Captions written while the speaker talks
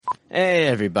Hey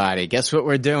everybody, guess what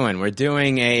we're doing? We're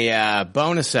doing a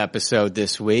bonus episode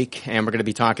this week, and we're going to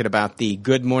be talking about the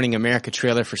Good Morning America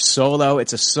trailer for Solo.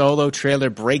 It's a Solo trailer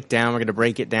breakdown. We're going to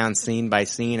break it down scene by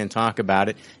scene and talk about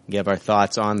it, and give our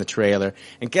thoughts on the trailer.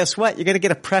 And guess what? You're going to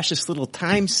get a precious little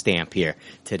timestamp here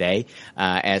today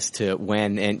as to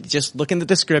when, and just look in the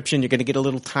description, you're going to get a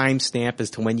little timestamp as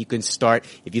to when you can start.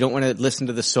 If you don't want to listen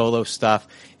to the Solo stuff,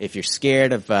 if you're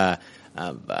scared of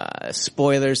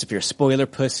spoilers, if you're a spoiler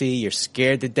pussy, you're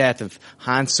scared to death of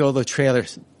Han Solo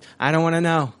trailers. I don't want to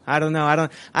know. I don't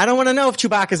want to know if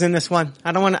Chewbacca's in this one.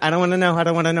 I don't want to know. I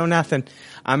don't want to know nothing.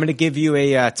 I'm going to give you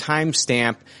a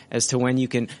timestamp as to when you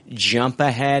can jump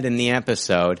ahead in the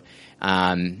episode,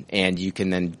 and you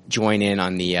can then join in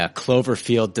on the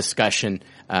Cloverfield discussion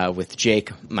with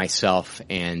Jake, myself,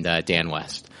 and Dan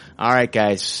West. All right,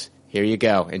 guys, here you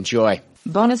go. Enjoy.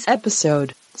 Bonus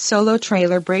episode. Solo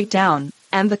trailer breakdown,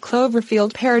 and the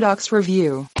Cloverfield Paradox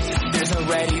review. There's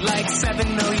already like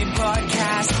 7 million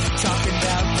podcasts talking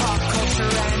about pop culture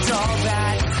and all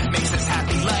that. Makes us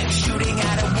happy like shooting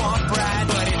at a womp rat,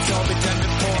 but it's all been done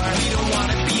before. We don't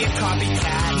want to be a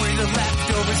copycat. We're the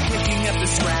leftovers picking up the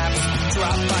scraps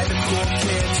dropped by the cool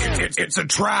kids. It's a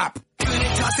trap. Good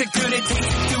at toss it, good at taste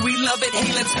it. Do we love it?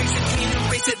 Hey, let's face it, can't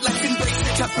erase it. Let's embrace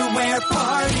the Tupperware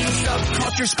party.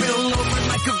 Subculture spill over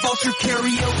like a vulture.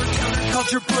 Carry over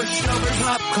counterculture, pushovers,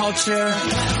 pop culture.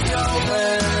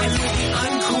 Leftovers. And with the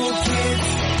uncool kids,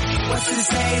 what's to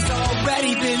say has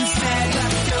already been said.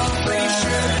 Leftovers. Pretty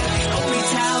sure that the only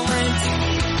talent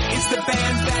is the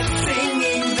band that's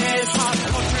singing this. Pop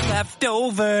culture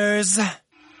leftovers.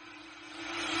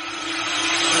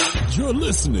 You're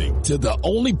listening to the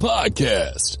only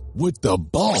podcast with the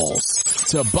balls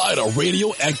to bite a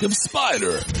radioactive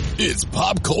spider. It's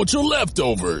Pop Culture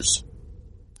Leftovers.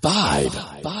 5,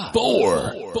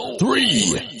 4,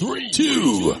 3,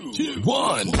 2,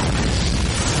 1.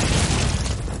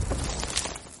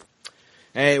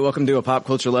 Hey, welcome to a Pop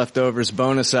Culture Leftovers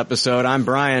bonus episode. I'm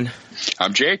Brian.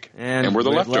 I'm Jake, and we're the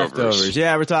leftovers.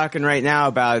 Yeah, we're talking right now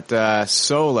about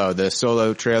Solo, the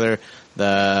Solo trailer,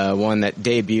 the one that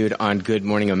debuted on Good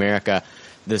Morning America.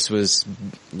 This was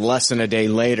less than a day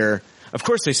later. Of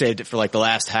course, they saved it for like the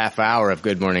last half hour of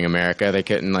Good Morning America. They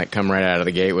couldn't like come right out of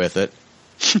the gate with it.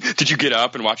 Did you get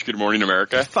up and watch Good Morning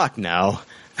America? Fuck no.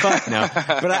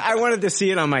 But I wanted to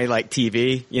see it on my like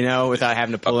TV, you know, without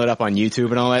having to pull it up on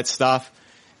YouTube and all that stuff.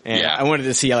 And yeah. I wanted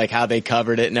to see like how they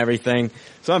covered it and everything.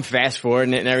 So I'm fast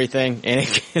forwarding it and everything, and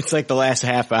it's like the last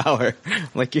half hour. I'm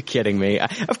like, you're kidding me.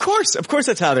 Of course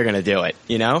that's how they're going to do it,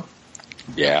 you know?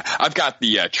 Yeah. I've got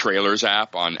the trailers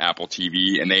app on Apple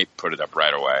TV, and they put it up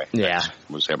right away. Yeah.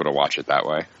 I was able to watch it that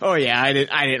way. Oh yeah, I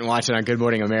didn't watch it on Good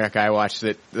Morning America. I watched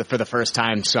it for the first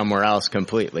time somewhere else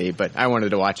completely, but I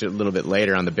wanted to watch it a little bit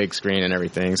later on the big screen and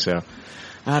everything, so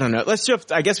I don't know.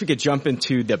 I guess we could jump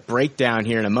into the breakdown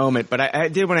here in a moment, but I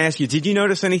did want to ask you, did you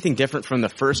notice anything different from the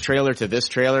first trailer to this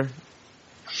trailer?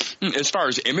 As far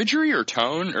as imagery or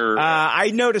tone? Or I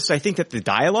noticed, I think that the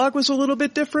dialogue was a little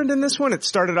bit different in this one. It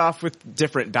started off with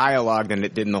different dialogue than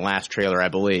it did in the last trailer, I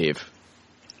believe.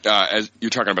 As you're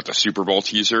talking about the Super Bowl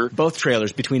teaser?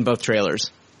 Between both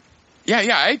trailers.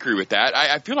 Yeah, I agree with that.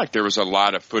 I feel like there was a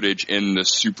lot of footage in the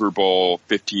Super Bowl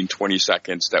 15, 20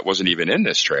 seconds that wasn't even in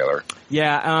this trailer.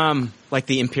 Yeah, like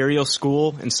the Imperial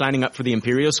School and signing up for the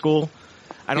Imperial School.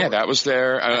 Yeah, that was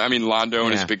there. I mean, Londo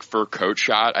and his big fur coat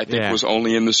shot, I think, was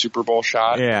only in the Super Bowl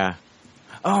shot. Yeah.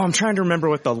 Oh, I'm trying to remember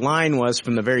what the line was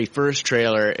from the very first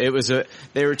trailer.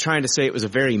 They were trying to say it was a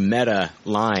very meta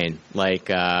line, like,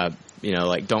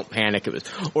 like, don't panic. It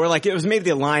was maybe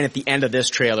the line at the end of this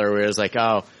trailer where it was like,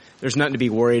 oh, there's nothing to be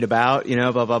worried about, you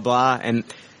know, blah, blah, blah. And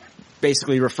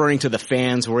basically referring to the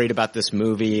fans worried about this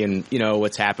movie and, you know,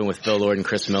 what's happened with Phil Lord and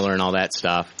Chris Miller and all that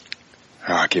stuff.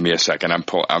 Give me a second. I'm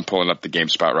pulling up the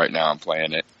GameSpot right now. I'm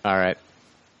playing it. All right.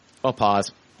 I'll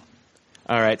pause.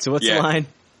 All right. So what's the line?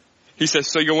 He says,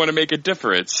 so you'll want to make a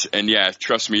difference. And yeah,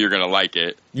 trust me, you're going to like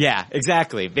it. Yeah,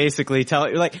 exactly. Basically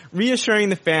reassuring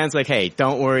the fans like, hey,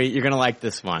 don't worry. You're going to like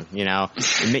this one. You know,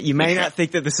 you may not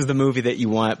think that this is the movie that you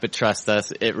want, but trust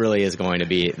us, it really is going to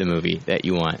be the movie that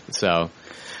you want. So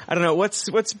I don't know. What's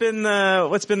been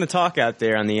the talk out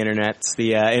there on the internet,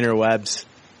 the interwebs?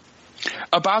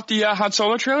 About the Han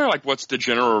Solo trailer? Like, what's the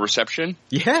general reception?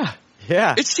 Yeah.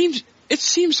 It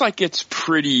seems like it's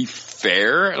pretty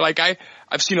fair. Like,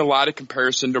 I've seen a lot of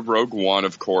comparison to Rogue One,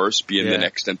 of course, being the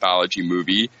next anthology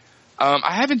movie.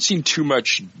 I haven't seen too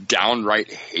much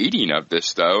downright hating of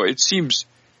this, though. It seems,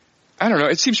 I don't know,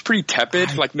 it seems pretty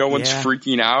tepid. Like, no one's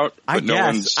freaking out. But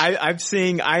I'm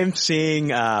seeing,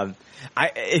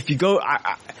 if you go,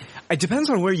 It depends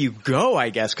on where you go, I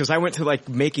guess, because I went to like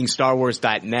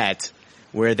makingstarwars.net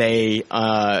where they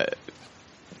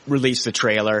released the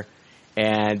trailer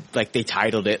and like they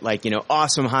titled it like, you know,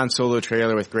 awesome Han Solo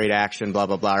trailer with great action, blah,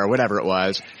 blah, blah, or whatever it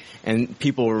was. And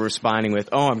people were responding with,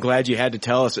 oh, I'm glad you had to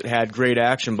tell us it had great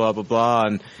action, blah, blah, blah.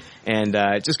 And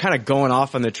just kind of going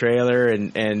off on the trailer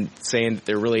and saying that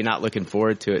they're really not looking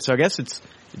forward to it. So I guess it's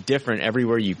different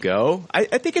everywhere you go.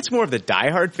 I think it's more of the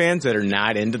diehard fans that are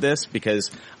not into this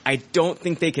because I don't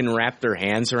think they can wrap their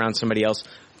hands around somebody else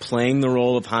playing the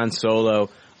role of Han Solo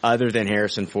other than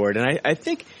Harrison Ford. And I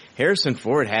think Harrison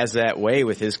Ford has that way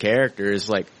with his characters,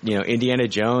 like, you know, Indiana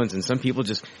Jones, and some people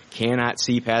just cannot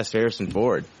see past Harrison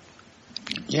Ford.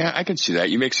 Yeah, I can see that.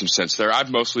 You make some sense there. I've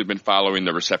mostly been following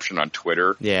the reception on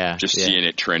Twitter. Yeah. Seeing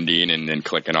it trending and then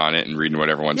clicking on it and reading what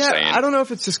everyone's saying. I don't know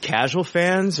if it's just casual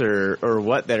fans or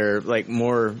what that are like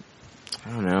more, I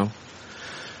don't know,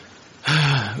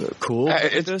 cool.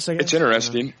 It's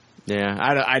interesting. Yeah,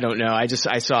 I don't know. I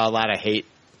saw a lot of hate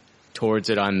towards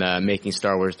it on the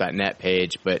makingstarwars.net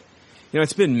page, but you know,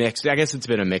 it's been mixed. I guess it's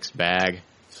been a mixed bag.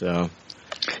 So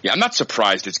yeah, I'm not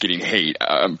surprised it's getting hate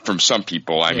from some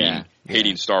people. I mean,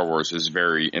 hating Star Wars is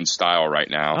very in style right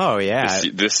now. Oh yeah,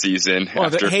 this season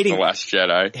after The Last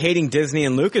Jedi. Hating Disney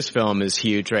and Lucasfilm is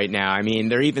huge right now. I mean,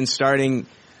 they're even starting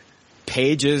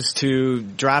pages to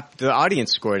drop the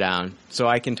audience score down. So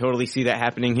I can totally see that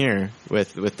happening here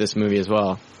with this movie as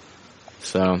well.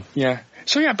 So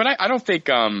but I don't think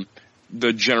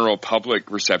the general public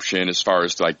reception as far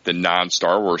as like the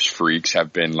non-Star Wars freaks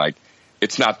have been like,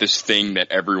 it's not this thing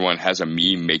that everyone has a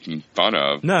meme making fun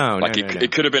of. No,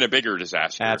 it could have been a bigger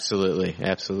disaster. Absolutely.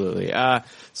 So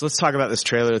let's talk about this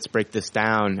trailer. Let's break this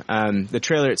down. The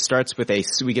trailer, it starts with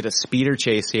we get a speeder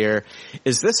chase here.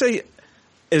 Okay,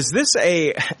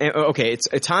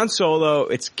 it's Han Solo.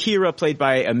 It's Kira, played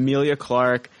by Emilia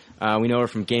Clarke. We know her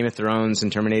from Game of Thrones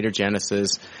and Terminator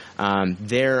Genesis.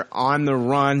 They're on the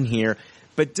run here.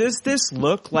 But does this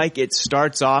look like it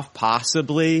starts off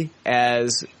possibly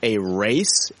as a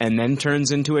race and then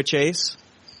turns into a chase?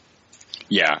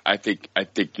 Yeah, I think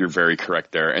you're very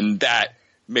correct there. And that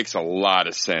makes a lot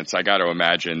of sense. I got to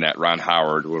imagine that Ron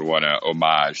Howard would want to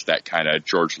homage that kind of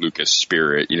George Lucas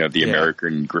spirit, you know, the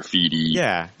American graffiti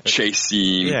chase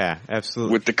scene. Yeah,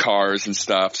 absolutely. With the cars and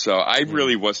stuff. So I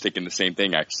really was thinking the same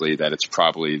thing, actually, that it's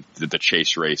probably the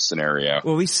chase race scenario.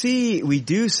 Well, we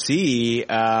do see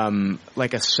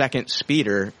like a second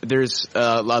speeder. There's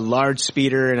a large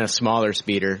speeder and a smaller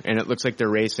speeder, and it looks like they're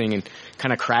racing and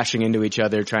kind of crashing into each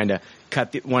other, trying to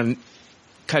cut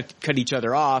each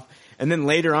other off. And then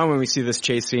later on when we see this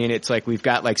chase scene, it's like we've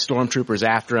got like stormtroopers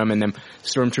after them and then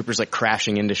stormtroopers like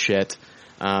crashing into shit.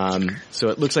 So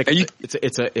it looks like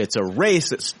it's a race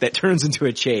that turns into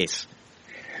a chase.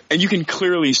 And you can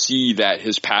clearly see that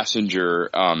his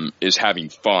passenger is having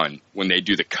fun when they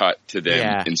do the cut to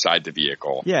them inside the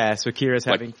vehicle. Yeah, so Kira's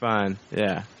having fun.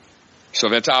 Yeah. So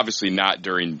that's obviously not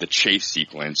during the chase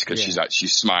sequence because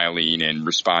she's smiling and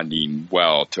responding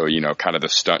well to, you know, kind of the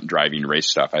stunt driving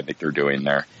race stuff I think they're doing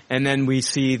there. And then we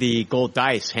see the gold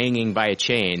dice hanging by a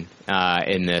chain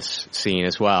in this scene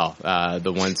as well.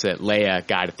 The ones that Leia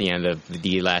got at the end of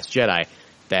The Last Jedi,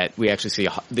 that we actually see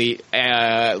Luke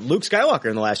Skywalker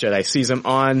in The Last Jedi sees them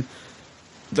on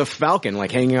the Falcon,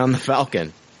 like hanging on the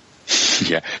Falcon.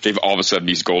 Yeah, all of a sudden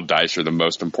these gold dice are the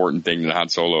most important thing that Han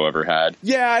Solo ever had.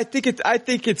 Yeah, I think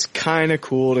it's kind of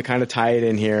cool to kind of tie it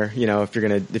in here, you know, if you're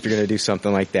gonna do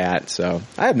something like that. So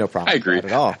I have no problem. I agree with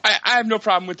that at all. I have no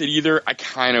problem with it either. I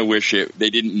kind of wish they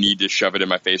didn't need to shove it in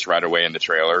my face right away in the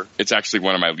trailer. It's actually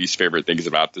one of my least favorite things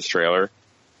about this trailer.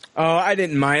 Oh, I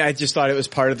didn't mind. I just thought it was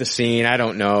part of the scene. I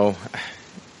don't know.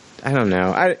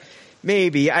 I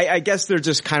guess they're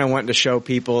just kind of wanting to show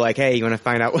people like, hey, you want to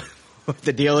find out what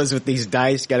the deal is with these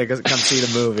dice? Gotta come see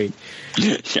the movie.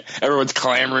 Yeah, everyone's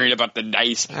clamoring about the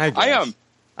dice. I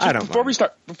don't.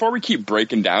 Before we keep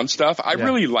breaking down stuff, I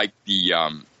really like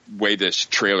the way this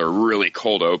trailer really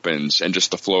cold opens and just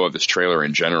the flow of this trailer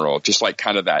in general. Just like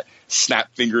kind of that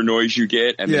snap finger noise you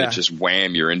get, and then it just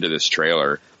wham, you're into this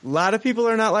trailer. A lot of people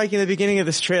are not liking the beginning of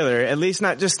this trailer. At least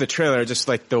not just the trailer, just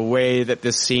like the way that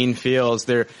this scene feels.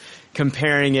 They're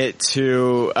comparing it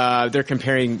to, they're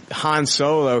comparing Han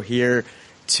Solo here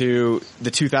to the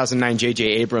 2009 J.J.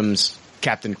 Abrams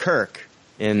Captain Kirk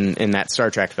in that Star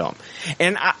Trek film.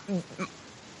 And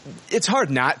it's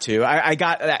hard not to. I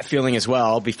got that feeling as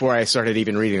well before I started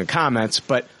even reading the comments,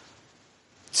 but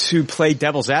to play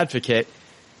devil's advocate,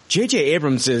 J.J.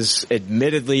 Abrams is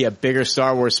admittedly a bigger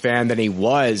Star Wars fan than he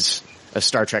was a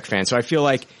Star Trek fan. So I feel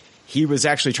like he was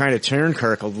actually trying to turn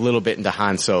Kirk a little bit into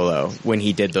Han Solo when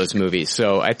he did those movies.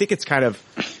 So I think it's kind of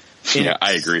Yeah,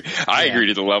 I agree. I agree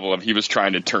to the level of he was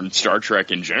trying to turn Star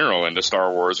Trek in general into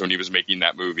Star Wars when he was making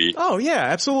that movie. Oh yeah,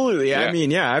 absolutely. Yeah. I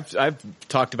mean, yeah, I've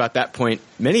talked about that point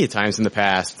many times in the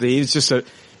past.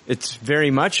 It's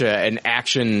very much an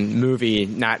action movie,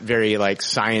 not very like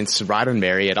science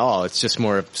Roddenberry at all. It's just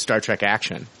more Star Trek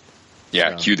action.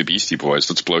 Yeah, cue the Beastie Boys.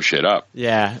 Let's blow shit up.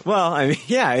 Yeah. Well, I mean,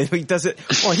 yeah, he does it.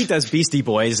 Well, he does Beastie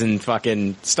Boys in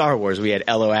fucking Star Wars. We had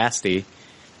Elo Asti.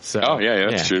 So,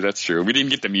 that's true. That's true. We didn't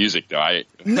get the music though.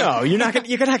 No, you're not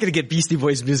gonna get Beastie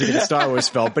Boys music in a Star Wars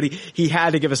film, but he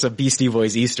had to give us a Beastie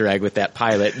Boys Easter egg with that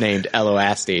pilot named Elo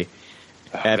Asti.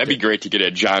 That'd be great to get a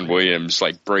John Williams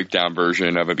like breakdown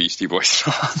version of a Beastie Boys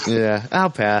song. Yeah, I'll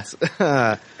pass.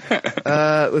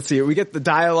 Let's see. We get the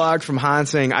dialogue from Han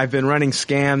saying, "I've been running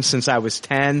scams since I was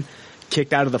 10,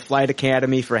 kicked out of the flight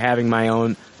academy for having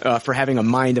a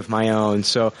mind of my own."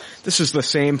 So this is the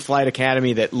same flight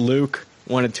academy that Luke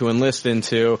wanted to enlist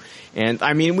into, and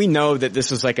I mean, we know that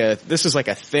this is like a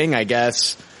thing, I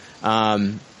guess.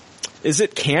 Is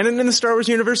it canon in the Star Wars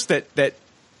universe that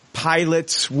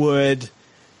pilots would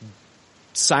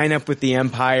sign up with the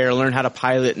Empire, learn how to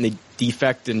pilot, and they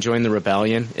defect and join the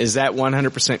rebellion? Is that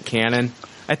 100% canon?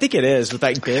 I think it is with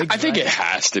like Biggs. I think it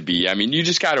has to be. I mean, you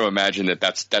just got to imagine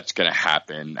that's going to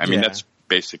happen. I mean, that's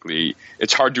basically,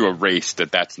 it's hard to erase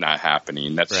that's not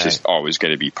happening. That's just always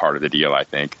going to be part of the deal, I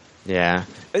think. Yeah.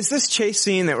 Is this chase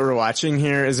scene that we're watching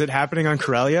here, is it happening on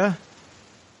Corellia?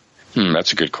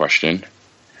 That's a good question.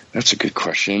 I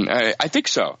think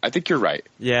so. I think you're right.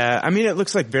 Yeah. I mean, it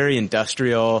looks like very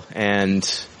industrial, and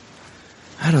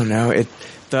I don't know.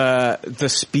 The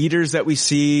speeders that we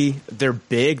see, they're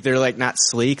big. They're like not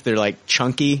sleek. They're like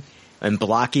chunky and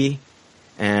blocky,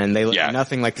 and they look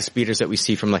nothing like the speeders that we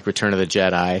see from like Return of the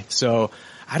Jedi. So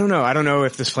I don't know. I don't know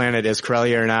if this planet is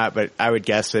Corellia or not, but I would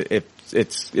guess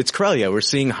it's Corellia. We're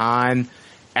seeing Han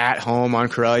at home on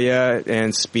Corellia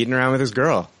and speeding around with his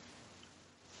girl.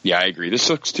 Yeah, I agree. This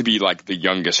looks to be like the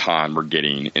youngest Han we're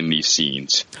getting in these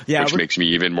scenes, which makes me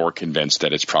even more convinced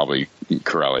that it's probably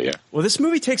Corellia. Well, this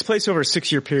movie takes place over a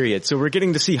 6-year period, so we're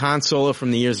getting to see Han Solo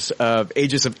from the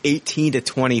ages of 18 to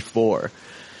 24.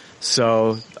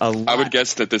 So I would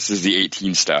guess that this is the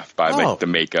 18 stuff by like the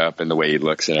makeup and the way he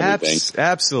looks and everything.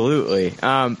 Absolutely.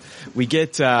 We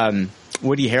get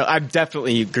Woody Harrelson. I'm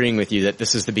definitely agreeing with you that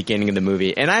this is the beginning of the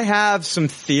movie. And I have some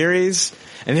theories,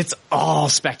 and it's all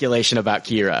speculation about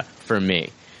Kira for me.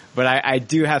 But I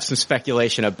do have some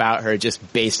speculation about her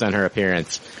just based on her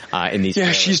appearance in these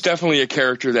trailers. She's definitely a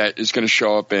character that is going to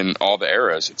show up in all the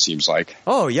eras, it seems like.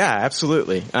 Oh, yeah,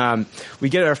 absolutely. We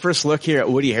get our first look here at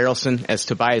Woody Harrelson as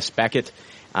Tobias Beckett,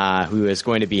 who is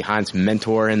going to be Han's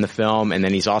mentor in the film, and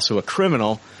then he's also a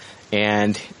criminal.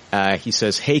 And he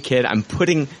says, "Hey, kid, I'm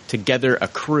putting together a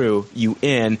crew. You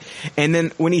in?" And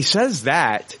then when he says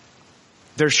that,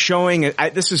 they're showing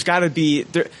this has got to be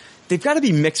they've got to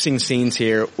be mixing scenes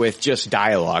here with just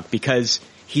dialogue, because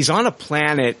he's on a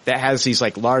planet that has these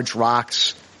like large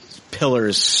rocks,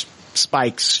 pillars,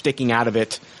 spikes sticking out of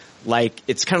it, like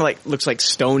it's kind of like looks like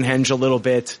Stonehenge a little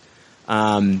bit.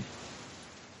 But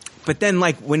then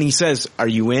like when he says, "Are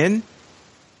you in?"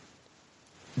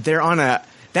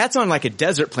 That's on like a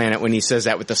desert planet when he says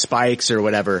that with the spikes or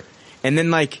whatever. And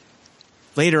then like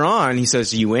later on he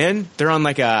says, "You in?" They're on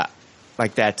like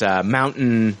that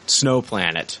mountain snow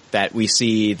planet that we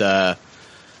see the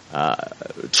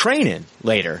train in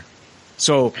later.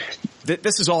 So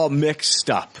this is all mixed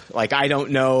up. Like I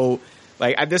don't know,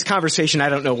 like this conversation, I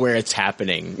don't know where it's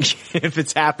happening. If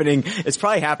it's happening, it's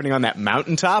probably happening on that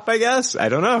mountaintop, I guess. I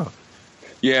don't know.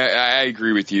 Yeah, I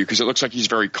agree with you, because it looks like he's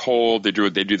very cold. They do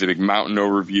the big mountain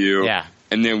overview. Yeah.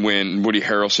 And then when Woody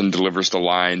Harrelson delivers the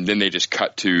line, then they just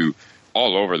cut to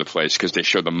all over the place because they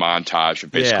show the montage of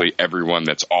basically everyone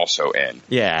that's also in.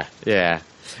 Yeah, yeah.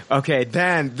 Okay,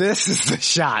 then this is the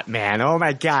shot, man. Oh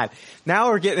my God. Now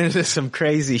we're getting into some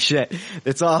crazy shit.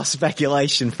 It's all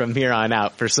speculation from here on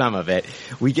out for some of it.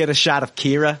 We get a shot of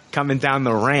Kira coming down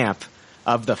the ramp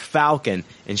of the Falcon,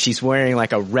 and she's wearing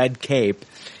like a red cape.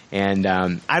 And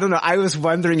I don't know. I was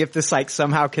wondering if this like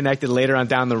somehow connected later on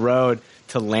down the road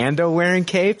to Lando wearing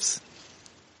capes,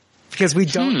 because we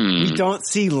don't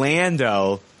see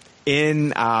Lando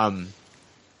in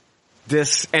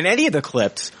this and any of the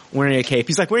clips wearing a cape.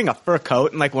 He's like wearing a fur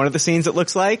coat in like one of the scenes, it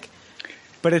looks like,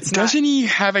 but it's doesn't he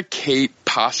have a cape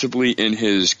possibly in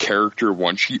his character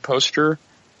one sheet poster?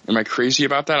 Am I crazy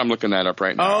about that? I'm looking that up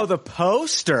right now. Oh, the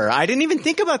poster. I didn't even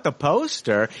think about the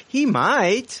poster. He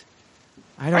might.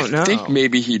 I don't know. I think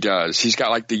maybe he does. He's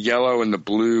got like the yellow and the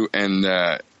blue and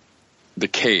the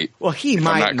cape. Well, he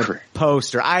might in the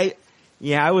poster. I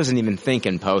wasn't even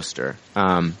thinking poster.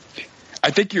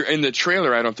 I think you're in the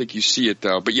trailer. I don't think you see it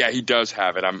though, but yeah, he does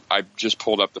have it. I just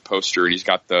pulled up the poster and he's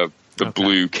got the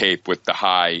blue cape with the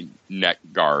high neck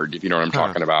guard, if you know what I'm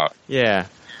talking about. Yeah.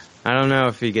 I don't know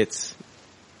if he gets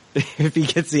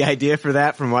the idea for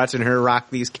that from watching her rock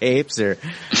these capes, or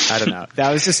I don't know.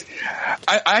 That was just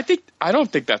I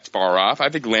don't think that's far off. I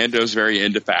think Lando's very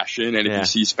into fashion, and if he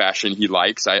sees fashion he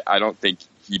likes, I don't think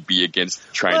he'd be against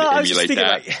trying to emulate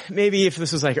that. Like, maybe if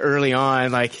this was like early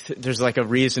on, like there's like a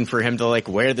reason for him to like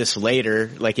wear this later,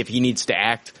 like if he needs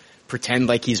to pretend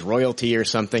like he's royalty or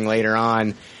something later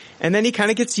on. And then he kind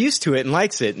of gets used to it and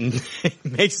likes it and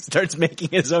starts making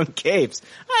his own capes.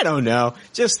 I don't know.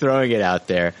 Just throwing it out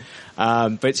there.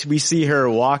 But we see her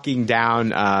walking down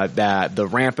the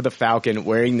ramp of the Falcon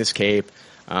wearing this cape.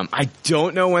 I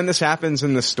don't know when this happens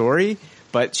in the story,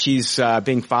 but she's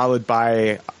being followed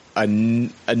by a new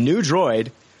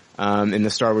droid in the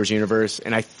Star Wars universe.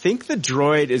 And I think the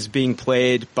droid is being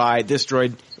played by, this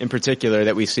droid in particular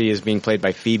that we see is being played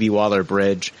by Phoebe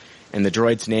Waller-Bridge. And the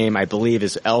droid's name, I believe,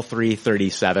 is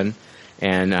L337.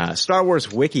 And Star Wars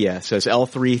Wikia says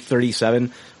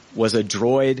L337 was a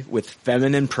droid with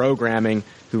feminine programming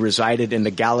who resided in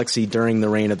the galaxy during the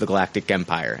reign of the Galactic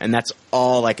Empire. And that's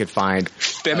all I could find.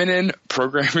 Feminine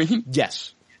programming?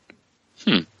 Yes.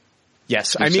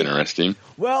 Yes. That's interesting.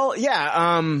 Well, yeah.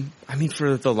 I mean,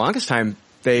 for the longest time,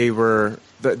 there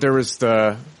was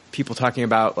the people talking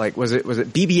about, like, was it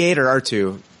BB-8 or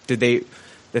R2?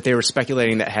 That they were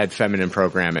speculating that had feminine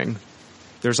programming.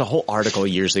 There's a whole article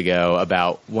years ago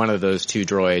about one of those two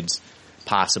droids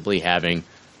possibly having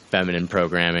feminine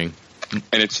programming.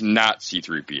 And it's not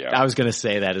C-3PO. I was going to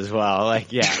say that as well.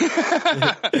 Like,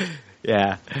 yeah.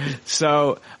 Yeah.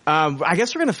 So, I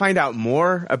guess we're going to find out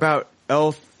more about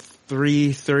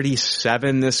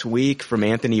L337 this week from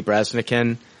Anthony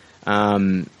Breznican.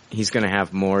 He's going to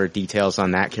have more details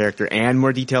on that character and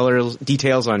more details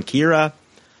on Kira.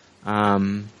 But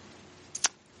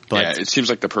yeah, it seems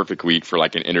like the perfect week for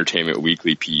like an Entertainment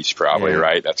Weekly piece, probably,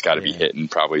 right? That's got to be hitting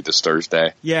probably this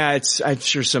Thursday. Yeah, I'm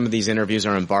sure some of these interviews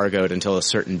are embargoed until a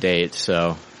certain date.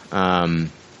 So,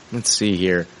 let's see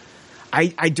here.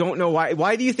 I don't know why.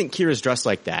 Why do you think Kira's dressed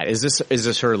like that? Is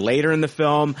this her later in the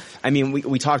film? I mean,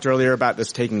 we talked earlier about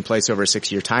this taking place over a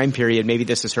 6-year time period. Maybe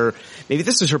this is her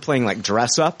playing like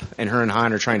dress up, and her and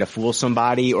Han are trying to fool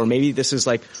somebody, or maybe this is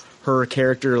like her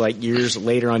character like years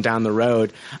later on down the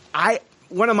road. I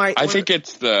think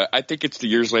it's the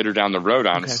years later down the road,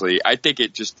 honestly. Okay. I think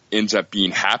it just ends up being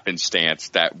happenstance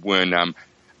that when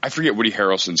I forget Woody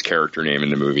Harrelson's character name in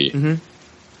the movie.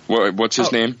 Mm-hmm. What's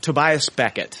his name? Tobias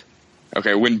Beckett.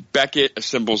 Okay, when Beckett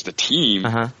assembles the team,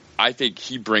 I think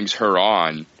he brings her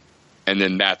on, and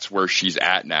then that's where she's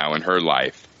at now in her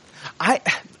life.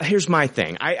 Here's my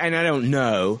thing. I don't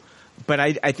know, but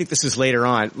I think this is later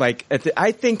on. Like,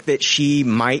 I think that she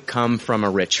might come from a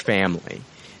rich family.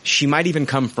 She might even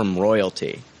come from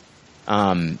royalty.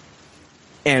 And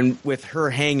with her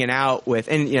hanging out with,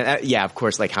 and yeah, of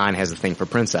course, like Han has a thing for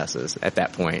princesses at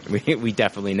that point. We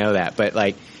definitely know that. But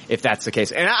like, if that's the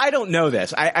case, and I don't know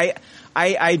this,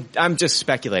 I'm just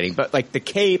speculating. But like, the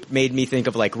cape made me think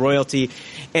of like royalty,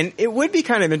 and it would be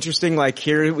kind of interesting. Like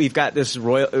here, we've got this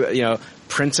royal,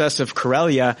 princess of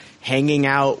Corellia hanging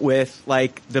out with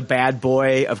like the bad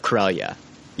boy of Corellia.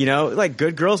 Like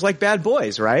good girls like bad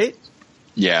boys, right?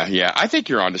 Yeah. I think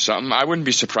you're onto something. I wouldn't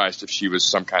be surprised if she was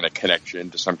some kind of connection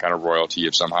to some kind of royalty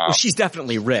of somehow. Well, she's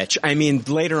definitely rich. I mean,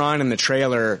 later on in the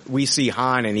trailer, we see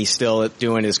Han and he's still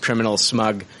doing his criminal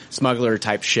smuggler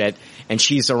type shit. And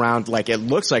she's around, like, it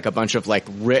looks like a bunch of, like,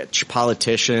 rich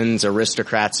politicians,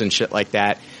 aristocrats and shit like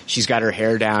that. She's got her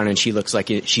hair down and she looks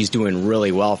like she's doing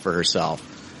really well for herself.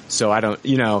 So I don't,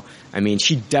 I mean,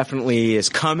 she definitely is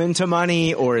coming to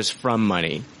money or is from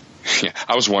money. Yeah,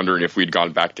 I was wondering if we'd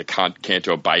gone back to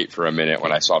Canto Bight for a minute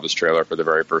when I saw this trailer for the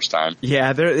very first time.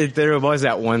 Yeah, there was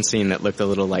that one scene that looked a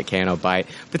little like Canto Bight,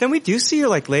 but then we do see her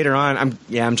like later on.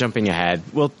 I'm jumping ahead.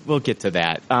 We'll get to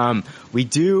that. We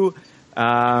do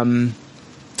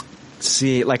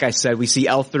see, like I said, we see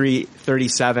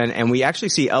L337, and we actually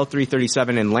see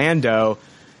L337 and Lando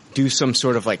do some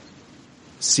sort of like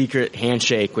secret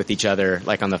handshake with each other,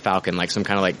 like on the Falcon, like some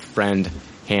kind of like friend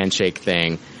handshake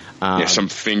thing. Some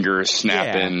finger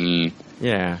snapping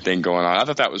thing going on. I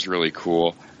thought that was really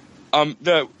cool.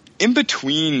 In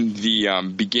between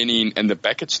the beginning and the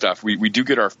Beckett stuff, we do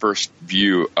get our first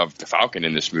view of the Falcon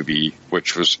in this movie,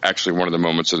 which was actually one of the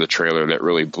moments of the trailer that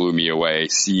really blew me away,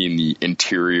 seeing the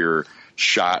interior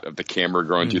shot of the camera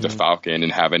going through the Falcon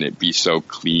and having it be so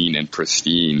clean and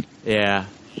pristine. Yeah.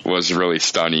 Was really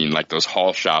stunning, like those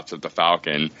hall shots of the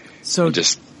Falcon. So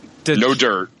just no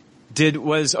dirt.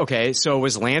 So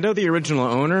was Lando the original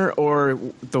owner, or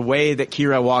the way that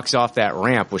Kira walks off that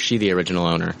ramp, was she the original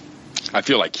owner? I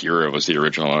feel like Kira was the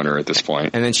original owner at this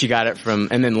point. And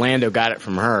then Lando got it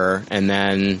from her, and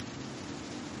then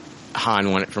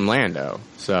Han won it from Lando.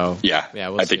 So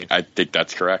I think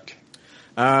that's correct.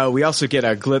 We also get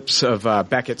a glimpse of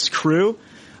Beckett's crew,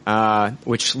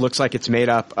 which looks like it's made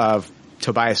up of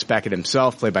Tobias Beckett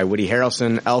himself, played by Woody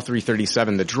Harrelson,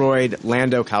 L-337 the droid,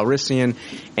 Lando Calrissian,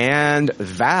 and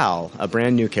Val, a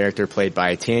brand new character played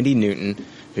by Tandy Newton,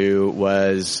 who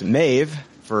was Maeve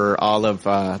for all of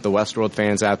the Westworld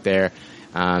fans out there.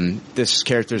 This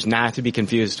character is not to be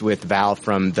confused with Val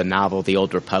from the novel The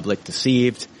Old Republic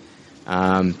Deceived.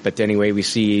 But anyway, we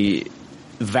see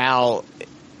Val,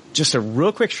 just a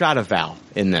real quick shot of Val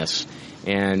in this,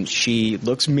 and she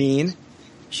looks mean.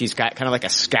 She's got kind of like a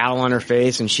scowl on her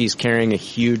face, and she's carrying a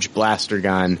huge blaster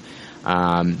gun.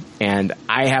 And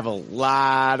I have a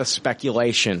lot of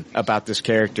speculation about this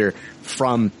character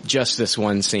from just this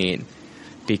one scene,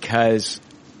 because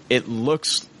it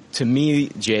looks to me,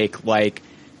 Jake, like,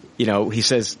 he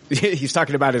says he's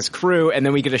talking about his crew, and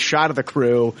then we get a shot of the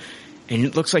crew, and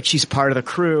it looks like she's part of the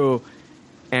crew.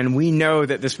 And we know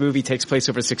that this movie takes place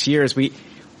over 6 years.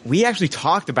 We actually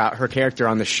talked about her character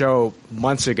on the show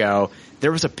months ago.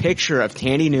 There was a picture of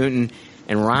Tandy Newton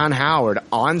and Ron Howard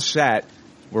on set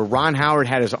where Ron Howard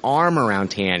had his arm around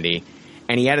Tandy,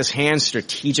 and he had his hand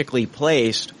strategically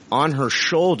placed on her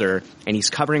shoulder, and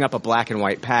he's covering up a black and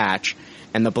white patch.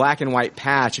 And the black and white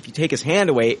patch, if you take his hand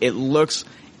away, it looks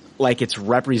like it's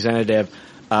representative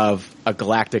of a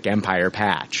Galactic Empire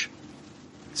patch.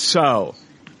 So,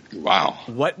 wow.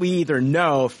 What we either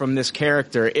know from this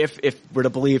character, if we're to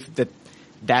believe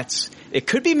that's it,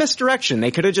 could be misdirection.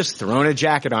 They could have just thrown a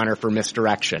jacket on her for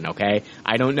misdirection, okay?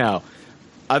 I don't know.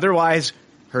 Otherwise,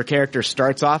 her character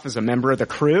starts off as a member of the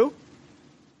crew,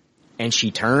 and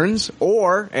she turns,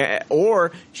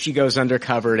 or she goes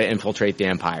undercover to infiltrate the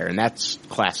Empire, and that's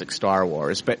classic Star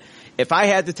Wars. But if I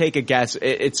had to take a guess,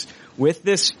 it's with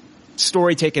this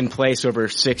story taking place over a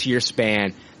 6-year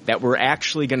span that we're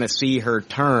actually going to see her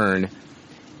turn,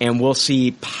 and we'll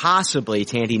see possibly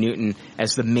Tandy Newton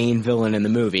as the main villain in the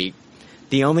movie.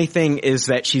 The only thing is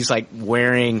that she's like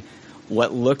wearing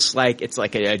what looks like it's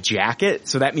like a jacket,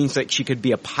 so that means that she could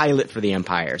be a pilot for the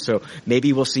Empire. So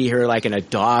maybe we'll see her like in a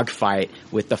dogfight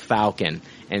with the Falcon,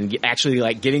 and actually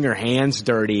like getting her hands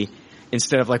dirty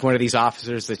instead of like one of these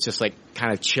officers that's just like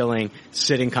kind of chilling,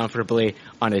 sitting comfortably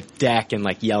on a deck and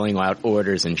like yelling out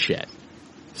orders and shit.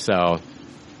 So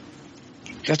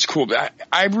that's cool.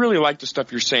 I really like the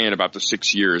stuff you're saying about the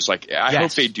 6 years. Like, I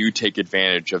hope they do take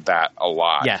advantage of that a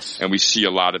lot. Yes. And we see a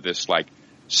lot of this, like,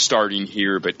 starting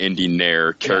here but ending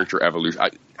there, character evolution.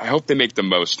 I hope they make the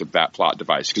most of that plot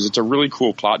device, because it's a really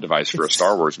cool plot device for a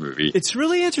Star Wars movie. It's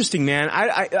really interesting, man.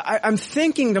 I'm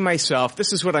thinking to myself,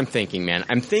 this is what I'm thinking, man.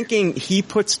 I'm thinking he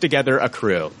puts together a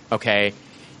crew, okay?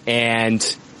 And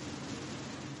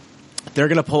they're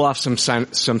going to pull off some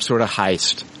sort of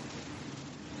heist.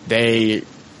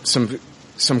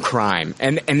 Some crime,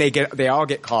 and they all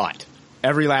get caught.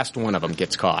 Every last one of them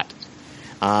gets caught.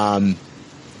 And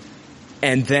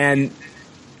then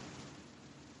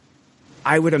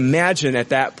I would imagine at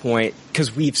that point,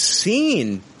 because we've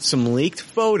seen some leaked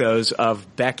photos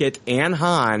of Beckett and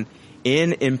Han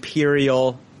in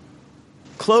Imperial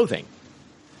clothing.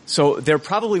 So they're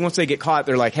probably, once they get caught,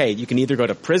 they're like, hey, you can either go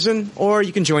to prison or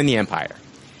you can join the Empire.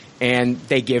 And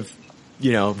they give,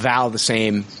 Val the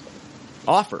same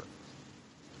offer.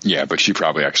 Yeah, but she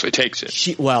probably actually takes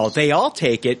it. They all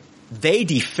take it. They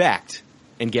defect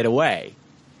and get away.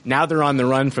 Now they're on the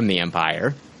run from the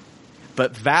Empire.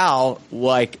 But Val,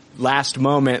 like, last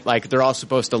moment, like, they're all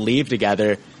supposed to leave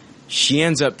together. She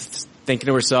ends up thinking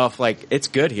to herself, like, it's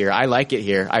good here. I like it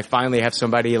here. I finally have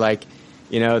somebody, like,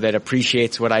 that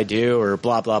appreciates what I do, or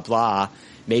blah, blah, blah.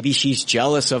 Maybe she's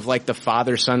jealous of, like, the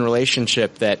father-son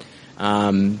relationship that,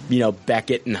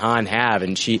 Beckett and Han have,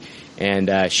 and she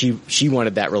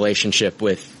wanted that relationship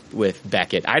with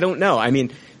Beckett. I don't know. I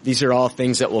mean, these are all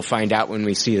things that we'll find out when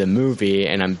we see the movie,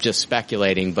 and I'm just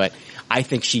speculating, but I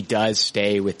think she does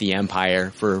stay with the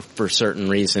Empire for certain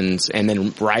reasons, and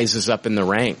then rises up in the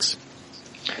ranks.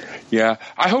 Yeah,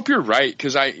 I hope you're right,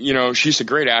 because she's a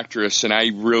great actress, and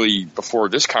I really, before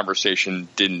this conversation,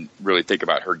 didn't really think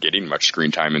about her getting much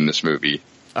screen time in this movie.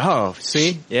 Oh,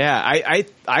 see? Yeah,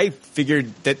 I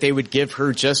figured that they would give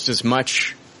her just as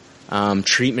much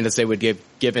treatment as they would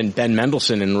given Ben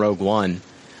Mendelsohn in Rogue One.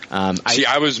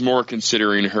 I was more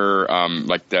considering her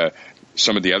like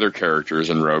some of the other characters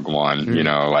in Rogue One.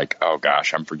 Mm-hmm. Like, oh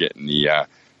gosh, I'm forgetting the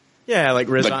Yeah, like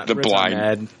Riz, like the Riz blind,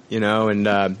 Ahmed, and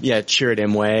Chirrut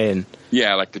Imwe and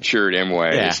like the Chirrut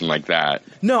Imwe and like that.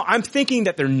 No, I'm thinking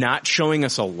that they're not showing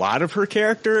us a lot of her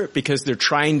character because they're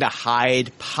trying to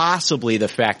hide possibly the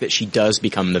fact that she does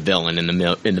become the villain in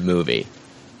the movie.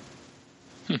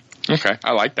 Okay,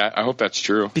 I like that. I hope that's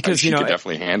true. Because she could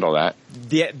definitely handle that.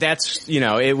 That's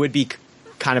it would be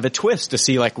kind of a twist to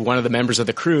see like one of the members of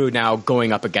the crew now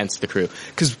going up against the crew.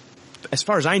 Because as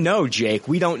far as I know, Jake,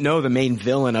 we don't know the main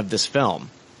villain of this film.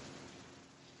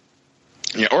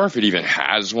 Yeah, or if it even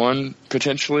has one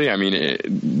potentially. I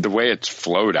mean, the way it's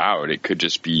flowed out, it could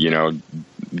just be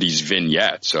these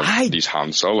vignettes of these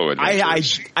Han Solo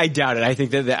adventures. I doubt it. I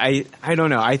think that I don't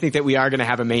know. I think that we are going to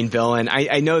have a main villain.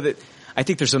 I know that. I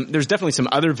think there's definitely some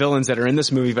other villains that are in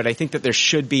this movie, but I think that there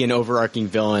should be an overarching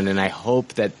villain, and I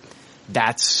hope that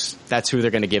that's who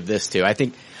they're going to give this to. I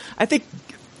think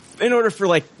in order for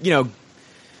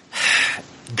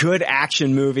good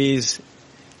action movies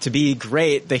to be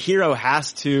great, the hero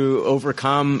has to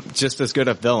overcome just as good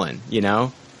a villain,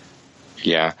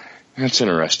 Yeah, that's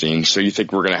interesting. So you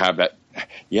think we're going to have that?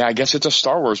 Yeah, I guess it's a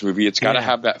Star Wars movie. It's got to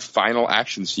have that final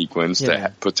action sequence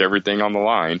that puts everything on the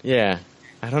line. Yeah.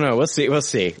 I don't know. We'll see.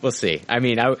 I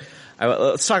mean,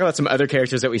 let's talk about some other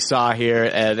characters that we saw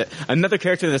here. Another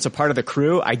character that's a part of the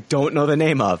crew, I don't know the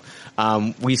name of.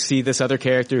 We see this other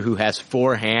character who has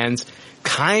 4 hands.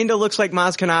 Kind of looks like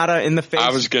Maz Kanata in the face.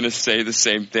 I was going to say the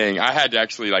same thing. I had to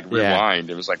actually rewind.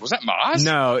 It was like, was that Maz?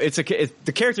 No,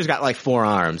 the character's got 4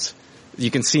 arms. You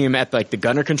can see him at the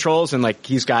gunner controls and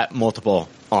he's got multiple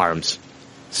arms.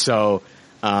 So,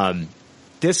 I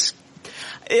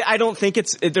don't think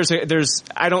it's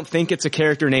a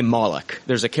character named Moloch.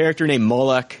 There's a character named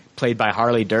Moloch played by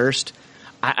Harley Durst.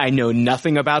 I know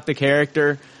nothing about the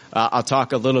character. I'll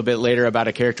talk a little bit later about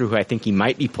a character who I think he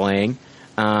might be playing.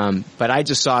 But I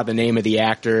just saw the name of the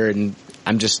actor and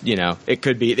I'm just, it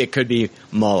could be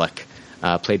Moloch,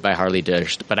 played by Harley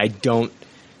Durst, but I don't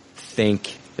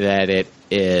think that it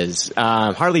is.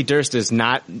 Harley Durst is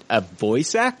not a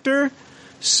voice actor,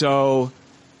 so.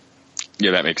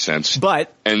 Yeah, that makes sense.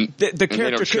 But the character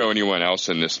they don't show could, anyone else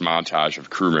in this montage of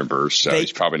crew members, so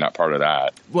he's probably not part of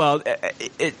that. Well,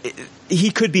 he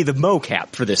could be the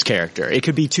mocap for this character. It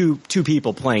could be two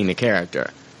people playing the character.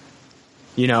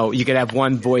 You could have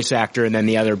one voice actor and then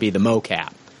the other be the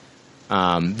mocap.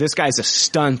 This guy's a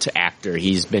stunt actor.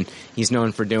 He's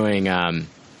known for doing.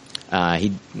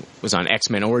 He was on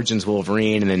X-Men Origins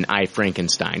Wolverine and then I,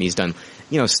 Frankenstein. He's done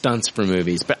stunts for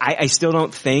movies, but I still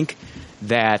don't think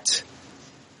that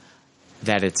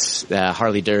it's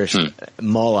Harley Durst,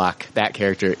 Moloch, that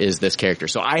character is this character.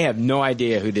 So I have no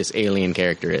idea who this alien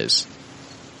character is.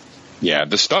 Yeah,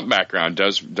 the stunt background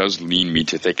does lean me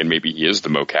to thinking maybe he is the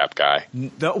mocap guy.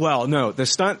 No, the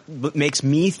stunt makes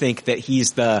me think that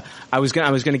he's I was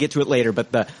gonna get to it later,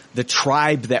 but the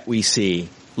tribe that we see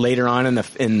later on in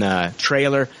the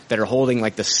trailer that are holding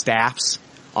the staffs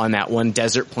on that one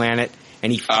desert planet.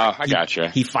 And I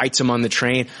gotcha. He fights him on the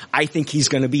train. I think he's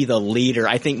going to be the leader.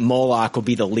 I think Moloch will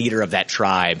be the leader of that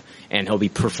tribe, and he'll be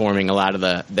performing a lot of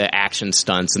the action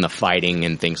stunts and the fighting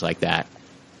and things like that.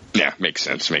 Yeah, makes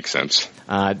sense.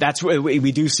 That's what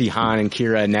we do see Han and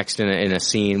Kira next in a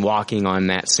scene walking on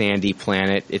that sandy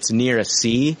planet. It's near a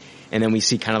sea, and then we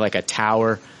see kind of like a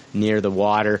tower near the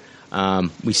water.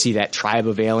 We see that tribe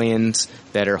of aliens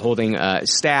that are holding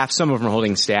staffs. Some of them are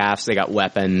holding staffs. They got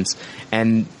weapons,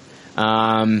 and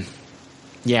if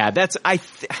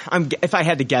I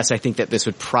had to guess, I think that this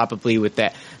would probably, with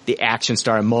the action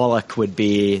star Moloch would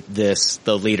be the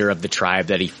leader of the tribe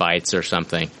that he fights or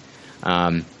something.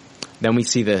 Then we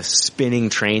see the spinning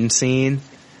train scene.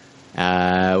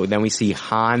 Then we see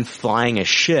Han flying a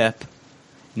ship,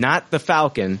 not the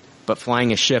Falcon, but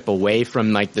flying a ship away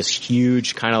from this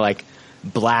huge kind of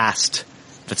blast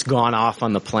that's gone off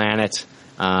on the planet.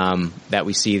 That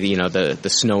we see the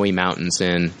snowy mountains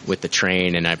in with the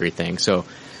train and everything. So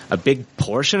a big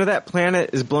portion of that planet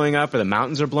is blowing up, or the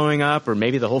mountains are blowing up, or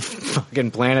maybe the whole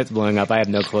fucking planet's blowing up. I have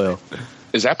no clue.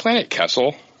 Is that planet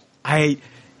Kessel? I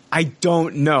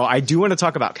don't know. I do want to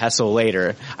talk about Kessel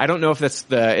later. I don't know if that's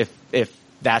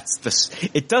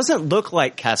it doesn't look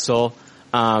like Kessel,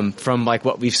 from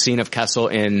what we've seen of Kessel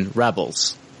in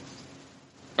Rebels.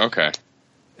 Okay.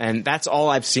 And that's all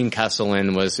I've seen Kessel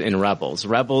in was in Rebels.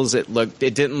 Rebels, it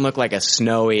didn't look like a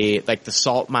snowy, the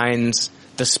salt mines,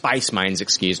 the spice mines,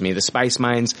 excuse me, the spice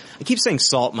mines. I keep saying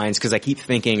salt mines because I keep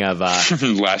thinking of, Last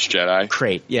Jedi.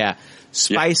 Crate, yeah.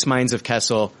 Spice mines of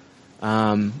Kessel.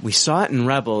 We saw it in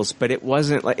Rebels, but it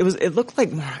wasn't it looked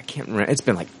like more, I can't remember. It's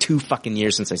been 2 fucking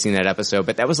years since I've seen that episode,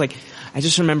 but that was I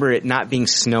just remember it not being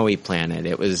snowy planet.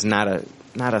 It was not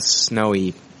a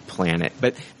snowy planet,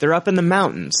 but they're up in the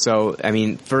mountains. So, I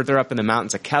mean, further up in the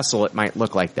mountains of Kessel, it might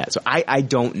look like that. So I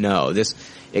don't know.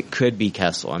 It could be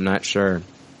Kessel. I'm not sure.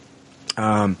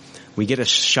 We get a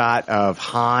shot of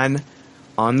Han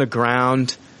on the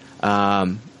ground,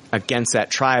 against that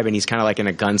tribe, and he's kind of like in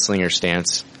a gunslinger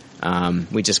stance.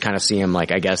 We just kind of see him,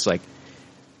 like, I guess, like,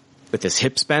 with his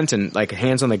hips bent and, like,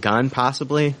 hands on the gun,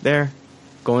 possibly, there.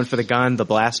 Going for the gun, the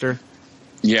blaster.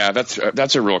 Yeah,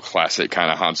 that's a real classic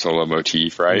kind of Han Solo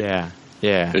motif, right?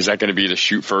 Yeah. Is that going to be the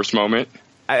shoot first moment?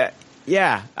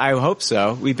 Yeah, I hope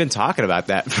so. We've been talking about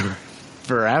that for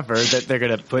forever, that they're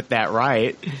going to put that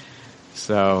right.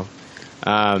 So,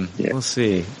 We'll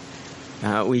see.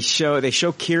 They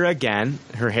show Kira again.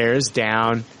 Her hair is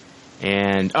down.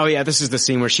 And, oh yeah, this is the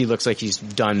scene where she looks like she's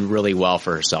done really well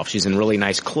for herself. She's in really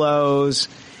nice clothes.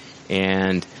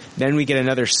 And then we get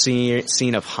another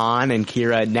scene of Han and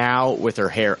Kira now with her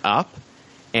hair up.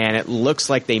 And it looks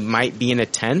like they might be in a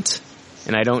tent.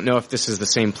 And I don't know if this is the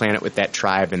same planet with that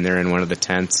tribe and they're in one of the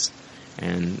tents.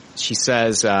 And she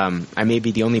says, I may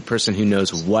be the only person who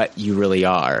knows what you really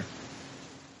are.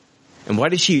 And why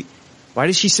did she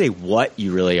say what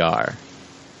you really are?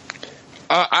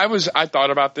 I thought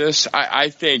about this. I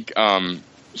think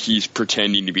he's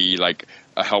pretending to be like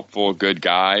a helpful, good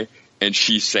guy, and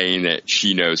she's saying that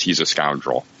she knows he's a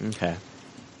scoundrel. Okay.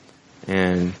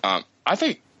 And I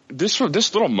think this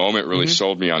little moment really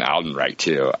sold me on Aldenreich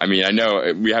too. I mean, I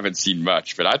know we haven't seen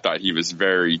much, but I thought he was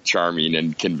very charming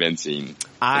and convincing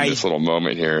in this little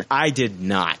moment here. I did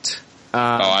not.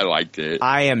 I liked it.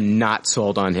 I am not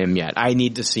sold on him yet. I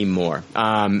need to see more.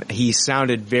 He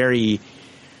sounded very,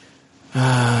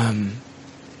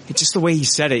 just the way he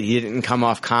said it, he didn't come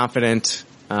off confident,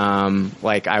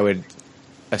 like I would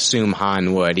assume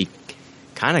Han would. He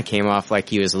kind of came off like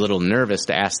he was a little nervous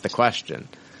to ask the question.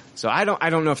 So I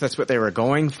don't know if that's what they were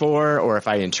going for or if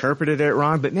I interpreted it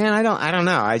wrong, but man, I don't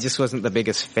know. I just wasn't the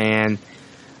biggest fan.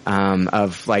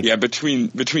 Of like, yeah, between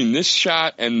this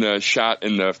shot and the shot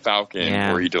in the Falcon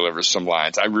where he delivers some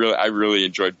lines, I really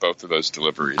enjoyed both of those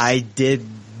deliveries.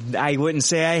 I wouldn't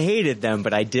say I hated them,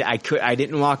 but I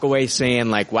didn't walk away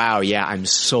saying like, wow, yeah, I'm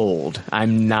sold.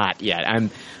 I'm not yet.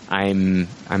 I'm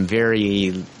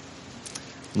very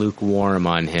lukewarm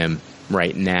on him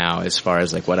right now as far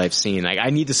as like what I've seen. Like,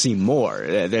 I need to see more.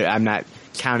 I'm not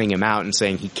counting him out and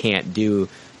saying he can't do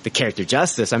the character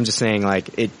justice. I'm just saying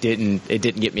like it didn't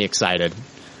get me excited.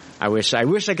 I wish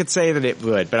I could say that it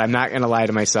would, but I'm not going to lie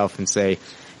to myself and say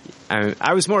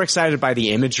I was more excited by the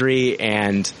imagery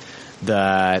and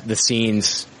the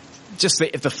scenes, just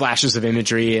the flashes of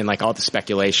imagery and like all the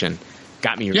speculation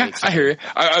got me really excited. I hear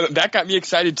you. That got me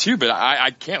excited too, but I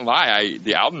can't lie.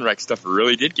 The Aldenreich stuff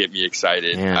really did get me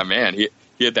excited. Yeah. Man, he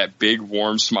had that big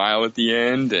warm smile at the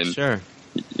end, and sure.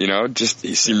 You know, just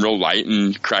he seemed real light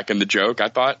and cracking the joke. I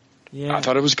thought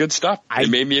it was good stuff. It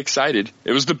made me excited.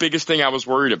 It was the biggest thing I was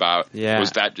worried about.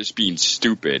 Was that just being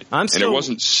stupid? And it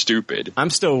wasn't stupid. I'm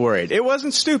still worried. It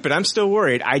wasn't stupid. I'm still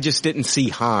worried. I just didn't see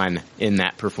Han in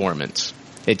that performance.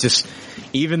 It just,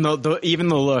 even the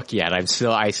look yet, I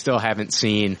still haven't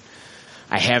seen.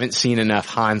 I haven't seen enough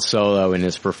Han Solo in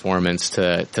his performance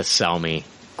to sell me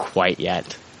quite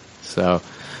yet. So.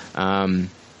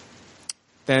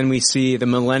 Then we see the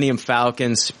Millennium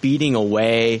Falcon speeding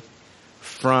away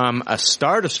from a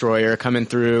Star Destroyer coming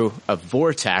through a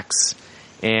vortex.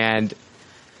 And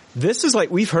this is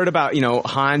like, we've heard about,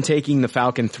 Han taking the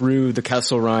Falcon through the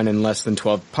Kessel Run in less than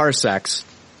 12 parsecs.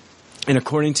 And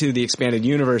according to the expanded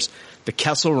universe, the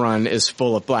Kessel Run is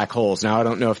full of black holes. Now, I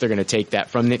don't know if they're going to take that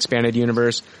from the expanded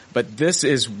universe, but this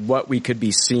is what we could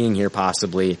be seeing here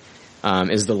possibly,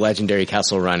 is the legendary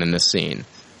Kessel Run in this scene.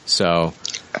 So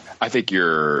I think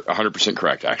you're 100%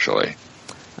 correct, actually.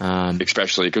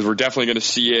 Especially because we're definitely going to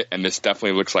see it, and this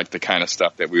definitely looks like the kind of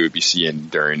stuff that we would be seeing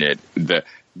during it.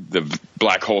 The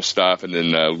black hole stuff, and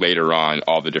then later on,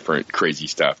 all the different crazy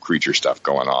stuff, creature stuff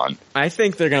going on. I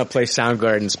think they're going to play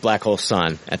Soundgarden's Black Hole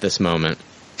Sun at this moment.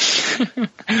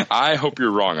 I hope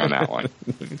you're wrong on that one.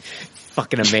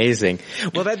 Fucking amazing.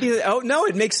 Well, that'd be, oh no,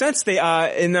 it makes sense. They,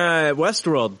 in,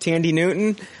 Westworld, Tandy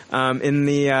Newton, in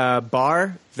the,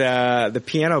 bar, the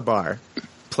piano bar,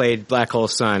 played Black Hole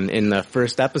Sun in the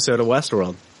first episode of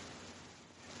Westworld.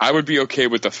 I would be okay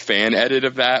with the fan edit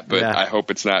of that, but I hope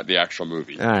it's not the actual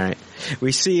movie. All right.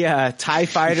 We see, TIE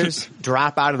fighters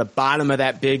drop out of the bottom of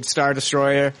that big Star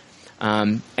Destroyer.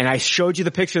 And I showed you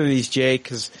the picture of these, Jake,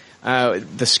 because,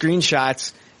 the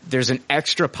screenshots, there's an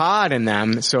extra pod in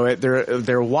them, so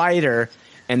they're wider,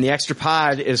 and the extra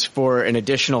pod is for an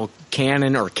additional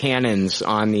cannon or cannons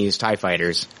on these TIE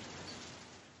fighters.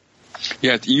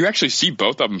 Yeah, you actually see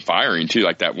both of them firing too.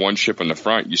 Like that one ship on the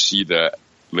front, you see the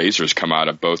lasers come out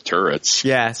of both turrets.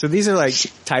 Yeah, so these are like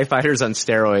TIE fighters on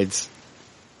steroids.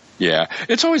 Yeah,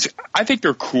 it's always, I think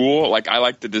they're cool. Like, I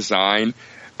like the design,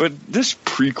 but this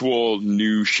prequel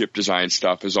new ship design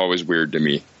stuff is always weird to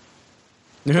me.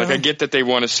 Like, I get that they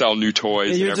want to sell new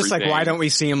toys. You're and just everything. like, why don't we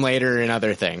see them later in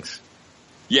other things?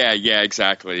 Yeah,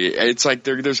 exactly. It's like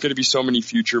there's going to be so many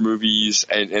future movies,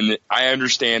 and I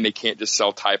understand they can't just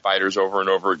sell TIE fighters over and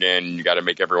over again. You got to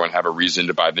make everyone have a reason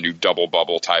to buy the new double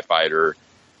bubble TIE fighter.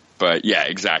 But yeah,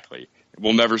 exactly.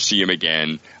 We'll never see them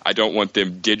again. I don't want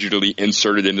them digitally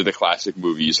inserted into the classic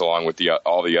movies along with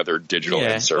all the other digital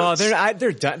inserts. Well,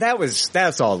 they're done.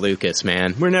 That's all Lucas,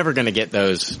 man. We're never going to get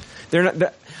those. They're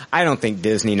not. I don't think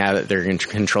Disney, now that they're in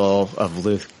control of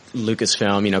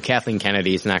Lucasfilm, Kathleen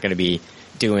Kennedy's not going to be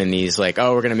doing these like,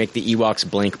 oh, we're going to make the Ewoks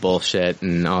blink bullshit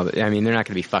and all that. I mean, they're not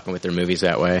going to be fucking with their movies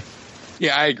that way.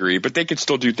 Yeah, I agree. But they could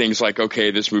still do things like,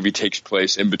 okay, this movie takes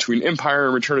place in between Empire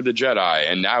and Return of the Jedi,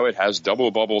 and now it has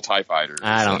double bubble TIE fighters.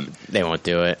 They won't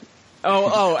do it.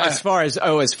 As far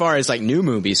as like new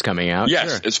movies coming out. Yes,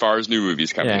 sure. As far as new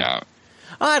movies coming out.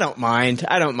 I don't mind.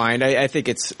 I think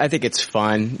it's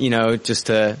fun, just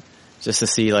to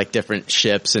see like different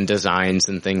ships and designs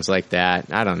and things like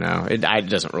that. I don't know. It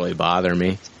doesn't really bother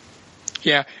me.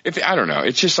 Yeah, I don't know.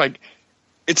 It's just like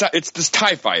it's this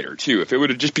TIE fighter too. If it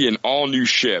would just be an all new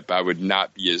ship, I would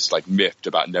not be as like miffed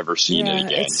about never seeing it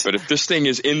again. But if this thing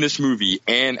is in this movie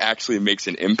and actually makes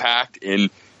an impact in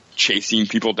chasing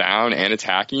people down and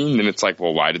attacking, then it's like,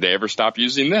 well, why did they ever stop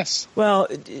using this? Well,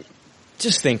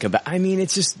 just think about,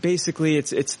 it's just basically,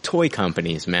 it's toy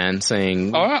companies, man,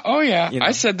 saying. Oh yeah.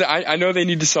 I said that I know they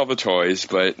need to sell the toys,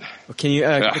 but. Can you,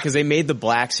 because they made the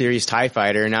Black Series TIE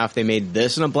Fighter, and now if they made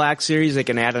this in a Black Series, they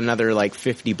can add another like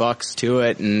 $50 to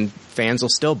it, and fans will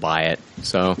still buy it,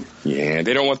 so. Yeah,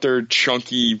 they don't want their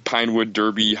chunky Pinewood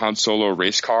Derby Han Solo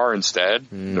race car instead,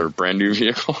 their brand new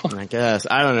vehicle. I guess.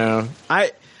 I don't know.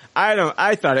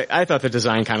 I thought the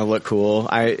design kind of looked cool.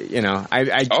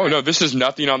 Oh no, this is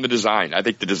nothing on the design. I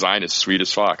think the design is sweet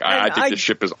as fuck. I think the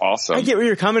ship is awesome. I get where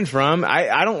you're coming from.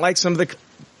 I don't like some of the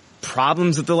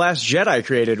problems that The Last Jedi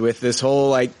created with this whole,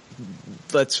 like,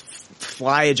 let's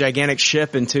fly a gigantic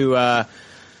ship into,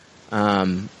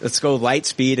 let's go light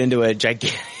speed into a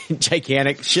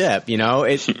gigantic ship,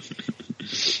 Yeah.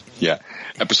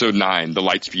 Episode 9, the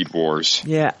Lightspeed Wars.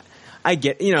 Yeah. I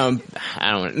get, I'm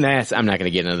not going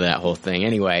to get into that whole thing.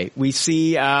 Anyway, we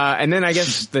see, and then I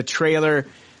guess the trailer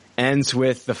ends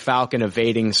with the Falcon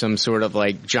evading some sort of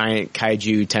like giant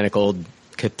kaiju tentacled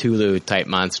Cthulhu type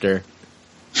monster.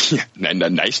 Yeah,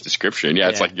 nice description. Yeah,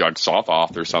 it's like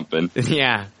Yog-Sothoth or something.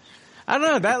 Yeah. I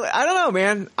don't know,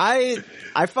 man. I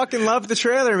fucking loved the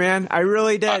trailer, man. I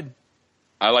really did.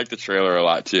 I like the trailer a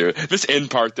lot too. This end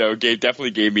part though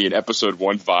definitely gave me an episode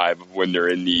 1 vibe of when they're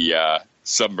in the,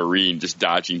 submarine just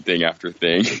dodging thing after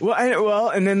thing.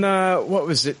 And then what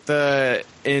was it? Was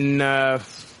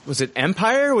it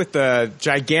Empire with the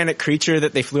gigantic creature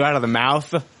that they flew out of the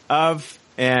mouth of?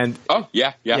 And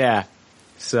yeah.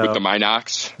 So with the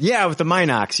Minox. Yeah, with the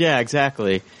Minox. Yeah,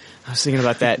 exactly. I was thinking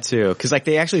about that too, because like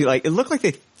they actually it looked like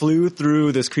they flew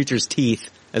through this creature's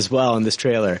teeth as well in this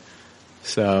trailer.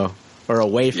 So, or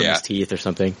away from his teeth or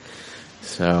something.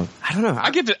 So, I don't know.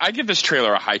 I give this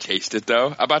trailer a high taste it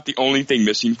though. About the only thing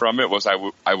missing from it was I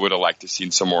would have liked to seen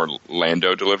some more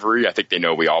Lando delivery. I think they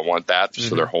know we all want that,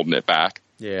 so they're holding it back.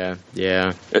 Yeah.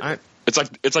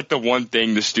 It's like the one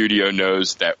thing the studio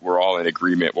knows that we're all in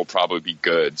agreement will probably be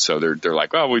good. So they're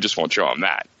like, well, we just won't show them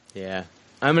that. Yeah.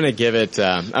 I'm going to give it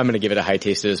a high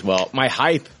taste as well. My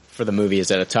hype for the movie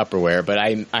is at a Tupperware, but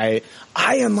I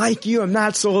am like you. I'm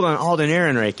not sold on Alden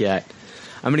Ehrenreich yet.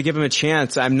 I'm going to give him a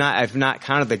chance. I've not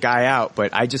counted the guy out,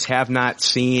 but I just haven't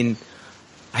seen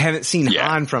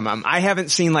Han from him. I haven't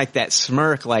seen like that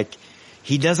smirk, like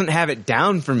he doesn't have it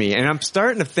down for me. And I'm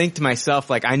starting to think to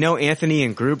myself, like, I know Anthony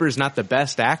and Gruber's not the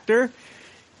best actor,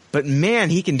 but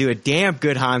man, he can do a damn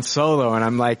good Han Solo. And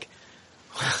I'm like,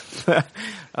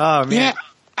 oh man. Yeah,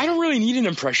 I don't really need an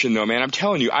impression though, man. I'm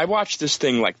telling you, I watched this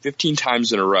thing like 15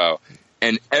 times in a row.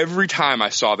 And every time I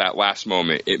saw that last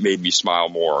moment, it made me smile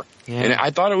more. Yeah. And I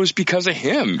thought it was because of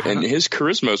him and his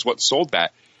charisma is what sold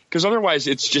that. Because otherwise,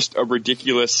 it's just a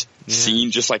ridiculous scene,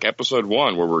 just like episode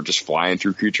 1, where we're just flying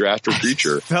through creature after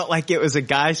creature. It felt like it was a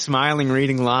guy smiling,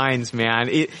 reading lines, man.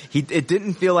 It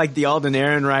didn't feel like the Alden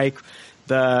Ehrenreich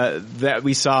that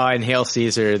we saw in Hail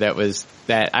Caesar.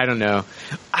 I don't know.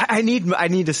 I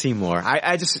need to see more.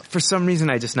 I just, for some reason,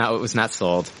 was not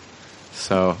sold.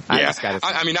 So I just got to.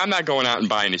 I mean, I'm not going out and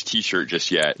buying his T-shirt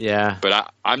just yet. Yeah, but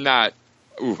I'm not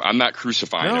Ooh, I'm not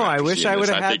crucifying. No, him I wish I would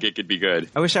have had. I think it could be good.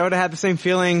 I wish I would have had the same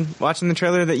feeling watching the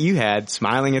trailer that you had,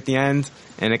 smiling at the end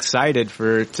and excited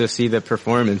to see the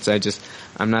performance.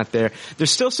 I'm not there.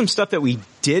 There's still some stuff that we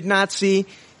did not see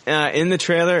in the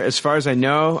trailer, as far as I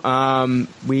know.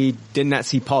 We did not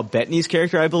see Paul Bettany's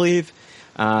character, I believe.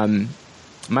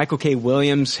 Michael K.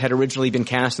 Williams had originally been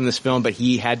cast in this film, but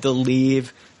he had to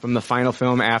leave from the final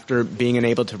film after being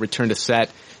unable to return to set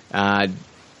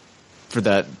for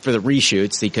the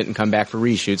reshoots. He couldn't come back for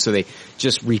reshoots, so they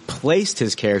just replaced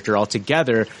his character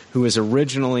altogether, who was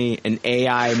originally an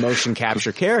AI motion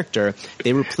capture character.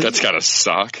 That's gotta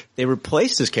suck. They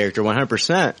replaced his character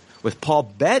 100% with Paul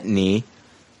Bettany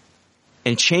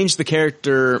and changed the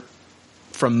character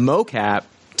from mocap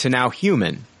to now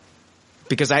human.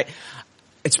 Because they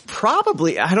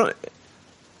probably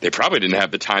didn't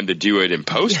have the time to do it in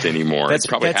post anymore. It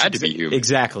probably had to be human.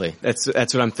 Exactly. That's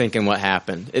what I'm thinking what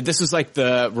happened. This was like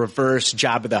the reverse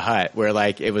Jabba the Hutt, where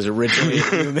like it was originally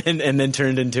human and then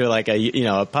turned into like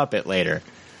a puppet later.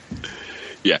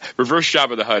 Yeah, reverse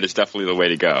Jabba the Hutt is definitely the way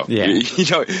to go. Yeah.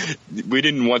 We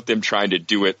didn't want them trying to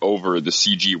do it over the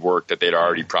CG work that they'd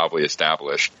already probably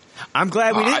established. I'm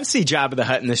glad we didn't see Jabba the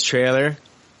Hutt in this trailer.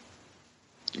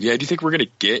 Yeah, do you think we're going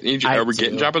to get are we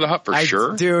getting Jabba the Hutt for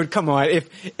sure? Dude, come on.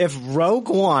 If Rogue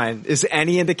One is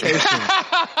any indication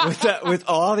with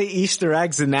all the Easter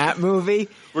eggs in that movie,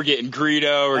 we're getting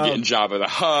Greedo, we're getting Jabba the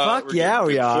Hutt. Fuck yeah,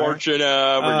 we are.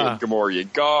 Fortuna, we're getting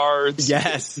Gamorrean guards.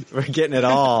 Yes, we're getting it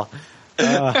all.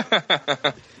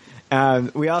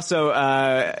 We also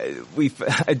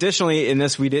additionally in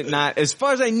this we did not, as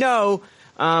far as I know,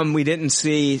 we didn't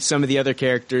see some of the other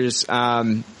characters.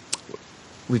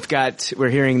 We're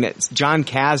hearing that John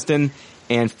Kasdan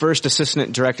and first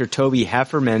assistant director Toby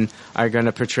Hefferman are going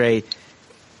to portray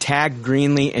Tag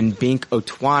Greenlee and Bink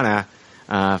Otwana.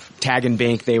 Tag and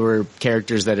Bink, they were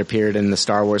characters that appeared in the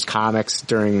Star Wars comics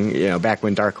during, back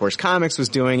when Dark Horse Comics was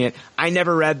doing it. I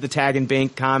never read the Tag and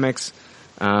Bink comics,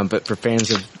 but for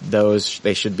fans of those,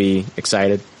 they should be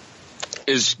excited.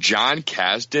 Is John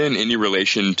Kasdan any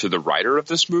relation to the writer of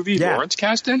this movie, Lawrence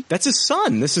Kasdan? That's his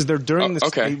son. They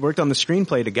worked on the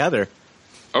screenplay together.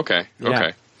 Okay. Yeah.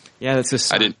 Okay. Yeah, that's his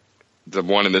son. The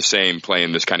one and the same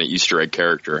playing this kind of Easter egg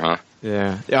character, huh?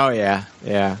 Yeah. Oh, yeah.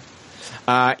 Yeah.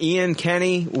 Ian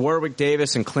Kenny, Warwick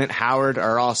Davis, and Clint Howard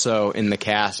are also in the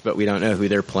cast, but we don't know who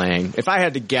they're playing. If I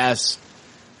had to guess,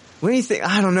 what do you think?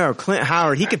 I don't know. Clint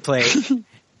Howard, he could play...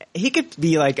 He could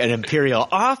be like an Imperial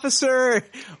officer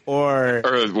or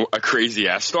a crazy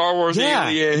ass Star Wars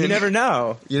alien. You never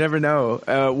know.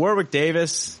 Warwick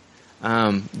Davis,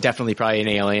 definitely probably an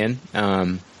alien.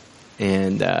 I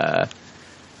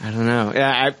don't know.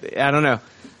 Yeah, I don't know.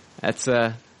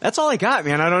 That's all I got,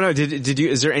 man. I don't know. Did you?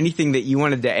 Is there anything that you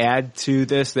wanted to add to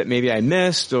this that maybe I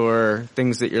missed, or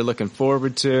things that you're looking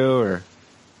forward to, or?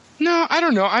 No, I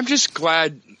don't know. I'm just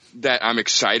glad that I'm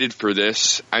excited for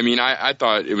this. I mean, I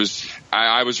thought it was,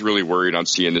 I was really worried on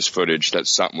seeing this footage that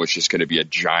something was just going to be a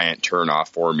giant turnoff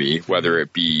for me, whether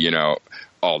it be,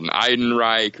 Alden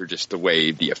Ehrenreich or just the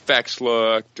way the effects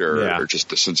looked or just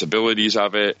the sensibilities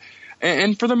of it.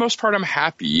 And for the most part, I'm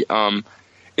happy.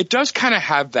 It does kind of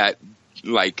have that,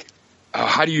 like,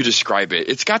 how do you describe it?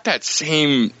 It's got that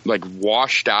same, like,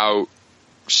 washed out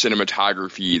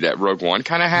cinematography that Rogue One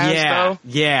kind of has, though.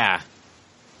 Yeah.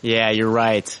 Yeah, you're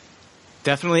right.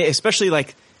 Definitely, especially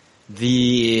like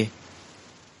the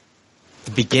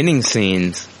beginning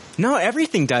scenes. No,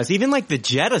 everything does. Even like the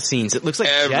Jeddah scenes. It looks like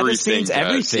Jeddah scenes,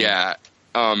 everything. Yeah.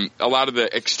 A lot of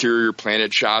the exterior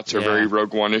planet shots are very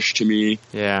Rogue One-ish to me.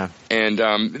 Yeah. And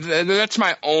that's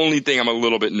my only thing I'm a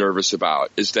little bit nervous about,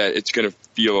 is that it's going to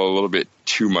feel a little bit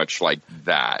too much like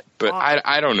that. But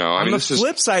I don't know. On the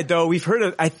flip side, though, we've heard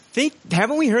of,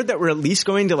 haven't we heard that we're at least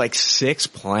going to like 6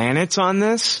 planets on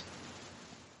this?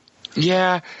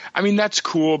 Yeah, I mean, that's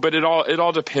cool, but it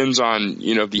all depends on,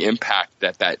 the impact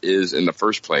that is in the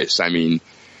first place. I mean,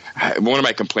 one of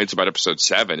my complaints about episode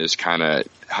 7 is kind of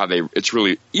how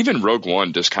even Rogue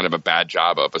One does kind of a bad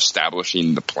job of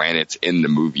establishing the planets in the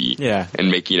movie and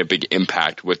making a big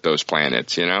impact with those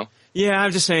planets, Yeah,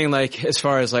 I'm just saying, like, as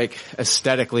far as like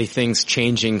aesthetically things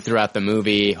changing throughout the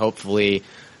movie, hopefully,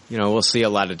 we'll see a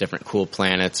lot of different cool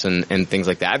planets and things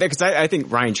like that. Because I think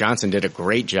Rian Johnson did a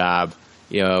great job,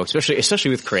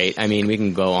 especially with Crate. I mean, we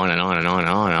can go on and on and on and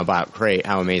on about Crate,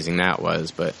 how amazing that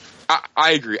was, but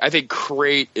I agree. I think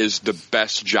Crate is the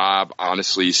best job,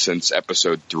 honestly, since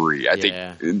episode 3. I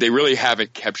think they really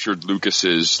haven't captured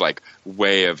Lucas's like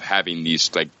way of having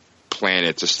these like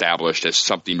planets established as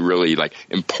something really like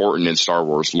important in Star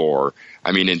Wars lore.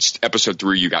 I mean, in episode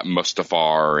 3, you got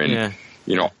Mustafar and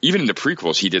even in the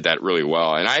prequels, he did that really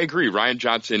well. And I agree. Rian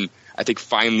Johnson, I think,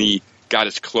 finally got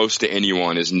as close to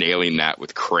anyone as nailing that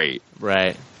with Crate.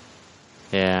 Right.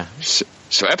 Yeah. So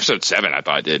episode 7, I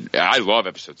thought did. I love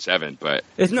episode 7, but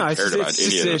the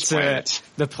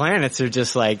planets are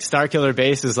just like Starkiller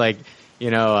Base is like,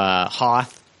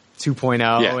 Hoth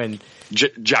 2.0 and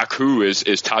Jakku is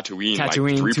Tatooine like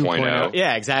 3.0.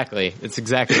 Yeah, exactly. It's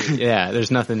exactly,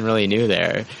 there's nothing really new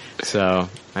there. So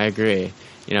I agree.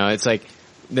 It's like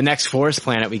the next forest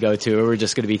planet we go to, we're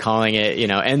just going to be calling it,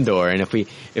 Endor. And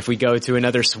if we go to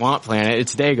another swamp planet,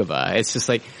 it's Dagobah. It's just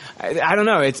like, I don't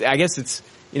know. I guess it's,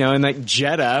 and like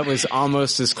Jeddah was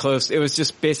almost as close. It was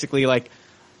just basically like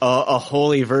a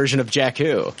holy version of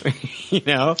Jakku,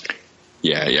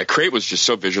 Yeah. Crate was just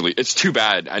so visually. It's too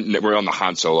bad. We're on the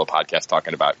Han Solo podcast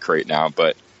talking about Crate now,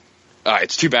 but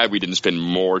it's too bad we didn't spend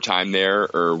more time there,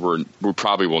 or we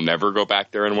probably will never go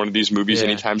back there in one of these movies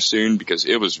anytime soon, because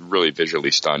it was really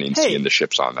visually stunning seeing the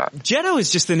ships on that. Jeddah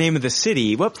is just the name of the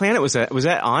city. What planet was that? Was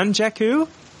that on Jakku?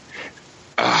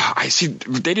 I see.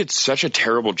 They did such a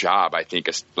terrible job, I think.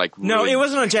 No, it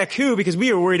wasn't on Jakku, because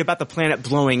we were worried about the planet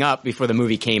blowing up before the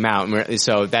movie came out.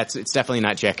 So it's definitely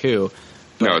not Jakku.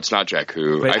 No, it's not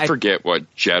Jakku. I forget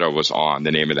what Jeddah was on, the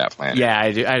name of that planet. Yeah,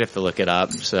 I'd have to look it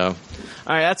up. So, all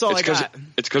right, that's all I got.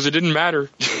 It's because it didn't matter.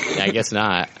 Yeah, I guess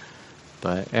not.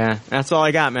 But yeah, that's all I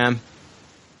got, man.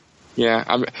 Yeah,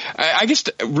 I guess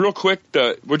real quick,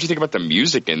 what'd you think about the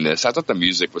music in this? I thought the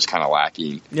music was kind of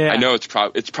lacking. Yeah. I know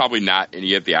it's probably not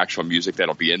any of the actual music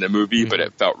that'll be in the movie, but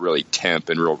it felt really temp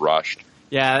and real rushed.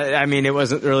 Yeah, I mean, it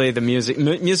wasn't really the music.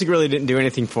 Music really didn't do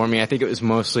anything for me. I think it was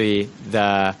mostly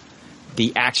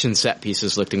the action set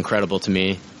pieces looked incredible to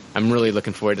me. I'm really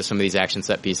looking forward to some of these action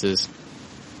set pieces.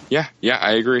 Yeah,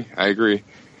 I agree.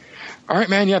 All right,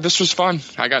 man. Yeah, this was fun.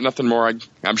 I got nothing more.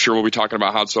 I'm sure we'll be talking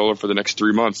about Han Solo for the next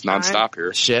 3 months nonstop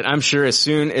here. Shit, I'm sure as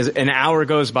soon as an hour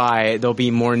goes by, there'll be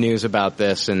more news about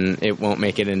this, and it won't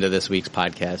make it into this week's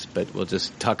podcast, but we'll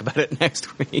just talk about it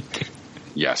next week.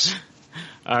 Yes.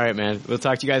 All right, man. We'll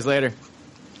talk to you guys later.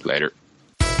 Later.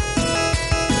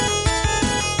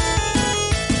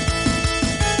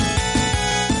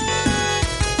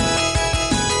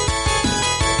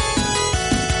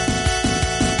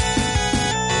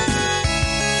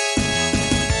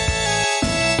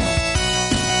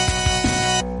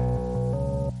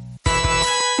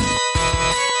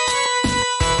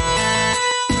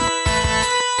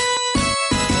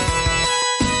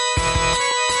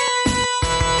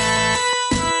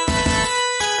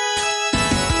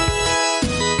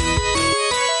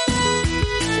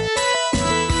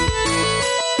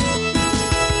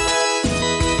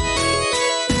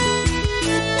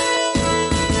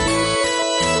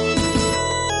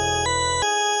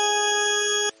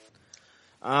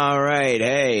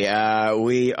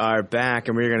 We are back,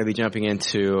 and we're going to be jumping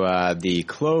into the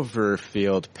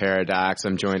Cloverfield paradox.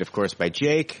 I'm joined, of course, by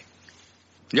Jake.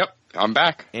 Yep, I'm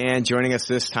back. And joining us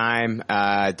this time,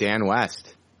 Dan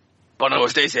West. Bono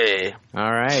Stacy.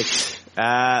 All right.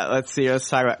 Let's see. Let's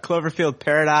talk about Cloverfield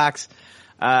paradox.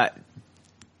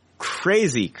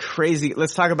 Crazy.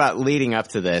 Let's talk about leading up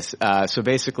to this. So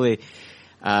basically,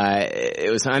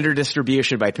 it was under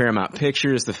distribution by Paramount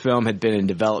Pictures. The film had been in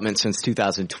development since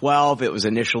 2012. It was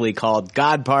initially called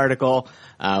God Particle.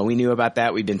 We knew about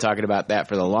that. We'd been talking about that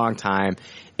for a long time.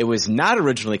 It was not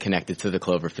originally connected to the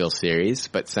Cloverfield series,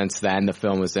 but since then the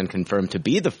film was then confirmed to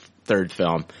be the third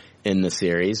film in the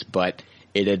series, but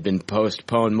it had been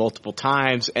postponed multiple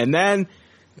times. And then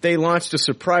they launched a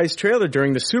surprise trailer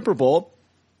during the Super Bowl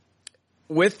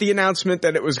with the announcement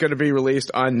that it was going to be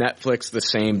released on Netflix the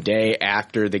same day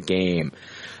after the game.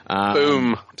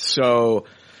 Boom. So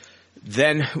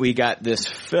then we got this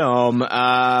film.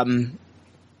 I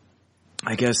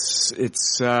guess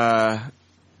it's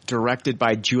directed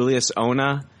by Julius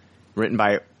Ona, written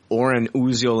by Oren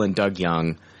Uziel and Doug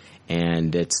Young.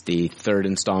 And it's the third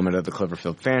installment of the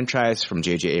Cloverfield franchise from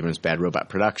J.J. Abrams' Bad Robot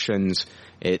Productions.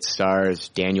 It stars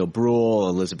Daniel Bruhl,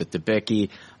 Elizabeth Debicki,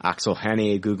 Axel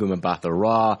Hennie, Gugu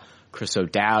Mbatha-Raw, Chris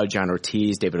O'Dowd, John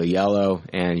Ortiz, David Oyelowo,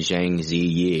 and Zhang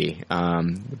Ziyi.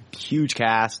 Huge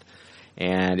cast.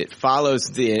 And it follows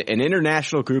an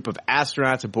international group of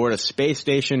astronauts aboard a space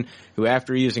station who,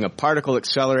 after using a particle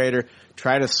accelerator,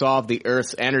 try to solve the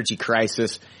Earth's energy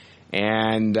crisis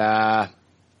and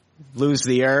lose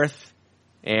the Earth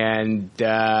and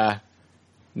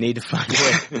need to find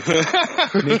some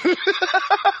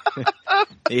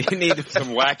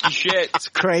wacky shit. It's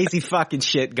crazy fucking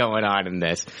shit going on in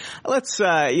this. Let's,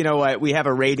 you know what? We have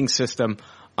a rating system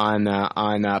on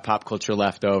Pop Culture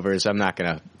Leftovers. I'm not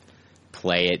gonna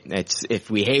play it. It's, if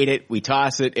we hate it, we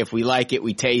toss it. If we like it,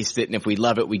 we taste it. And if we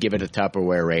love it, we give it a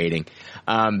Tupperware rating.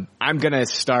 I'm going to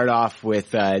start off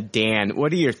with Dan.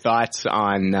 What are your thoughts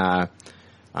on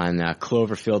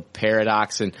Cloverfield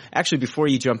Paradox? And actually, before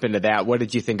you jump into that, what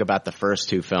did you think about the first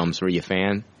two films? Were you a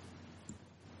fan?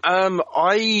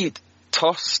 I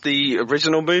tossed the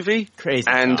original movie. Crazy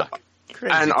and talk.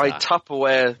 I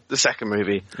Tupperware the second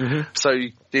movie. Mm-hmm. So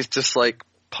it's just like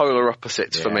polar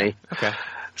opposites for me. Okay.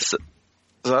 So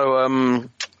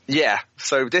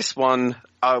So this one,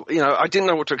 I didn't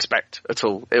know what to expect at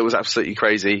all. It was absolutely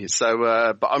crazy.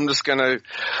 So, but I'm just gonna,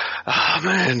 I've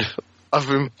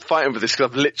been fighting with this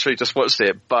because I've literally just watched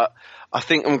it, but I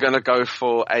think I'm gonna go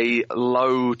for a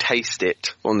low taste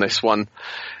it on this one.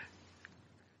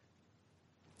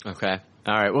 Okay.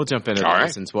 All right. We'll jump into All the right.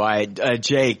 reasons why.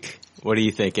 Jake, what are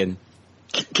you thinking?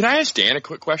 Can I ask Dan a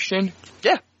quick question?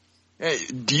 Yeah.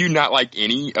 Do you not like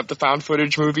any of the found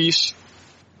footage movies?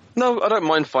 No, I don't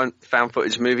mind found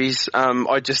footage movies.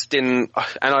 I just didn't,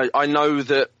 and I know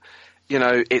that,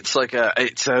 it's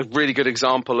it's a really good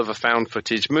example of a found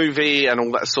footage movie and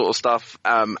all that sort of stuff.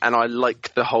 And I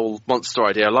like the whole monster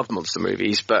idea. I love monster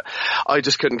movies, but I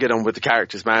just couldn't get on with the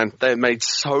characters, man. They made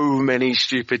so many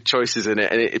stupid choices in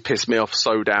it, and it pissed me off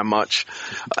so damn much.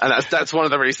 And that's one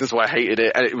of the reasons why I hated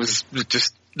it. And it was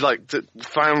just like,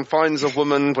 finds a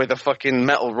woman with a fucking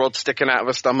metal rod sticking out of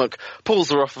her stomach,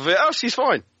 pulls her off of it. Oh, she's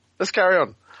fine. Let's carry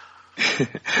on.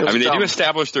 They do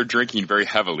establish they're drinking very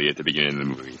heavily at the beginning of the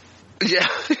movie. Yeah,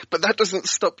 but that doesn't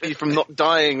stop you from not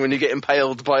dying when you get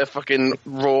impaled by a fucking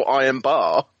raw iron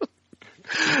bar. All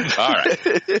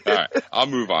right. I'll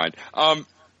move on. I'm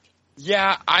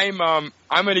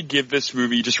going to give this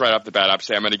movie, just right off the bat,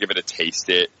 I'm going to give it a taste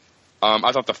it.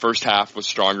 I thought the first half was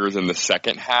stronger than the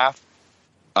second half.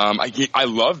 I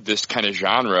love this kind of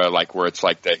genre, like where it's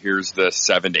like here's the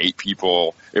 7 to 8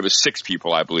 people. It was 6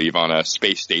 people, I believe, on a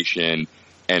space station,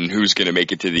 and who's going to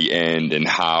make it to the end, and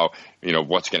how,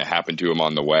 what's going to happen to them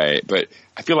on the way. But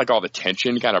I feel like all the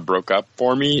tension kind of broke up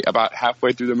for me about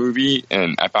halfway through the movie,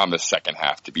 and I found the second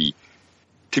half to be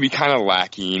kind of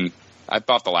lacking. I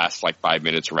thought the last 5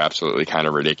 minutes were absolutely kind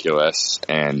of ridiculous,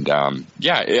 and I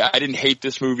didn't hate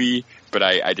this movie, but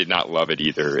I did not love it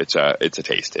either. It's a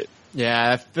taste it.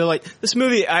 Yeah, I feel like this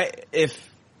movie, if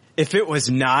it was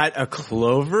not a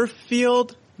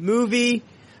Cloverfield movie,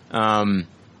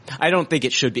 I don't think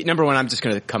it should be. Number one, I'm just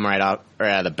going to come right out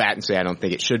of the bat and say I don't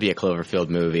think it should be a Cloverfield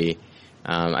movie.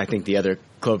 I think the other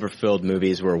Cloverfield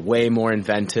movies were way more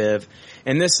inventive.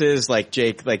 And this is, like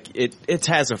Jake, it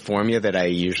has a formula that I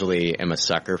usually am a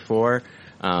sucker for.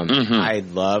 I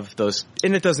love those,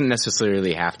 and it doesn't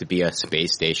necessarily have to be a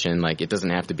space station. Like, it doesn't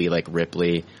have to be like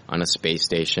Ripley on a space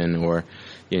station, or,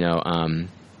 I'm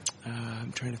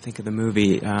trying to think of the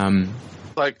movie.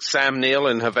 Like Sam Neill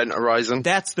in Event Horizon.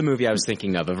 That's the movie I was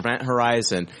thinking of, Event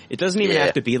Horizon. It doesn't even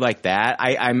have to be like that.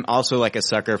 I'm also like a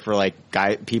sucker for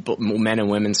men and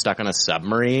women stuck on a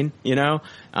submarine, even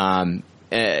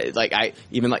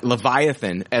like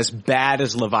Leviathan, as bad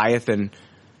as Leviathan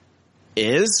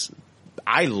is,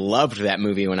 I loved that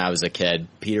movie when I was a kid.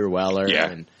 Peter Weller.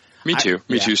 Yeah, me too.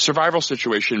 Me too. Survival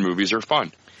situation movies are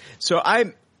fun. So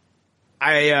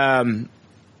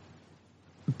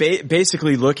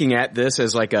basically looking at this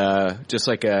as just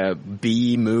like a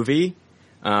B movie.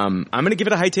 I'm going to give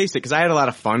it a high taste it because I had a lot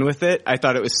of fun with it. I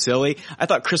thought it was silly. I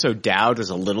thought Chris O'Dowd was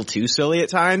a little too silly at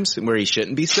times where he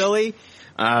shouldn't be silly.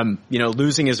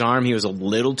 Losing his arm, he was a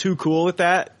little too cool with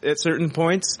that at certain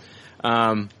points.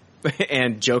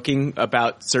 And joking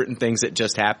about certain things that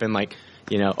just happened, like,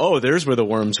 there's where the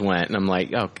worms went. And I'm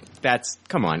like, oh,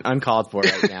 come on, uncalled for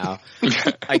right now.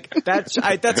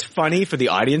 That's funny for the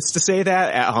audience to say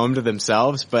that at home to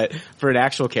themselves, but for an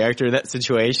actual character in that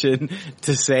situation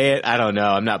to say it, I don't know.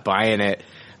 I'm not buying it.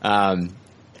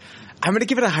 I'm going to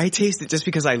give it a high taste just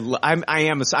because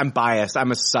I'm biased. I'm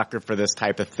a sucker for this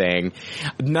type of thing.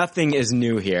 Nothing is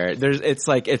new here.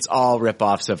 It's all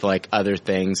ripoffs of other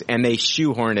things, and they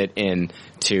shoehorn it in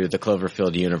to the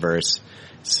Cloverfield universe.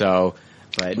 So,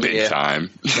 but big time.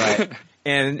 But,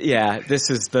 and this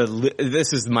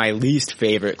is my least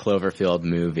favorite Cloverfield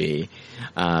movie,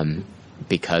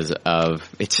 because of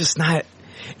it's not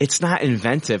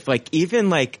inventive.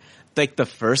 The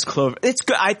first Clover, it's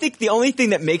good. I think the only thing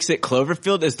that makes it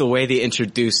Cloverfield is the way they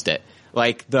introduced it.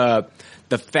 Like the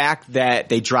fact that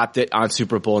they dropped it on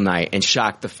Super Bowl night and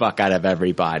shocked the fuck out of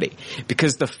everybody.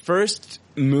 Because the first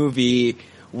movie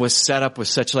was set up with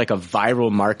such a viral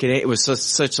marketing. It was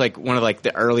such one of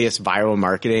the earliest viral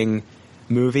marketing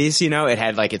movies, you know? It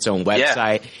had like its own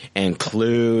website and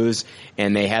clues,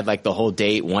 and they had like the whole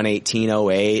date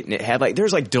 1/18/08, and it had like,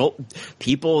 there's like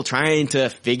people trying to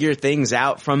figure things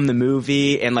out from the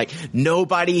movie, and like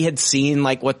nobody had seen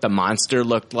like what the monster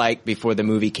looked like before the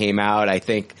movie came out. I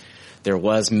think there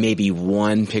was maybe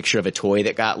one picture of a toy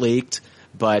that got leaked,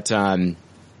 but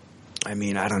I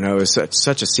mean, I don't know. It was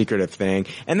such a secretive thing.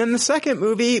 And then the second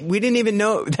movie, we didn't even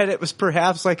know that it was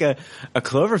perhaps like a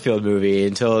Cloverfield movie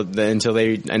until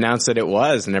they announced that it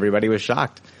was, and everybody was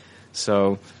shocked.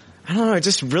 So, I don't know. It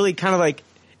just really kind of like,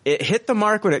 it hit the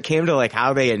mark when it came to like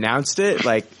how they announced it.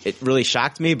 Like, it really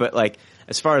shocked me, but like,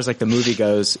 as far as like the movie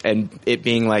goes and it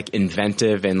being like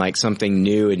inventive and like something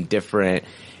new and different,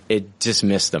 it just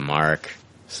missed the mark.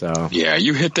 So yeah,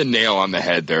 you hit the nail on the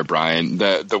head there, Brian.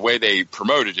 The way they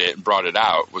promoted it and brought it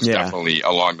out was definitely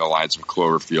along the lines of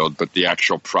Cloverfield, but the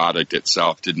actual product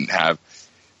itself didn't have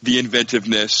the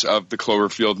inventiveness of the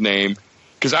Cloverfield name.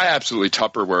 Because I absolutely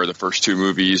Tupperware the first two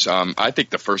movies. I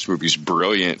think the first movie's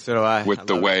brilliant. So do I. With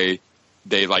the way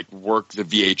they like work the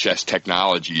VHS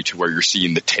technology to where you're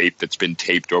seeing the tape that's been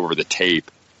taped over the tape.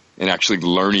 And actually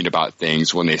learning about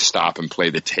things when they stop and play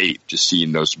the tape, just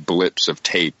seeing those blips of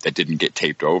tape that didn't get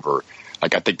taped over.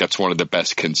 Like, I think that's one of the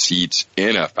best conceits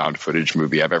in a found footage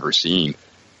movie I've ever seen.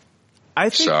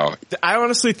 I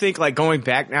honestly think, like, going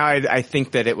back now, I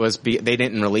think that it was they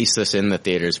didn't release this in the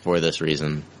theaters for this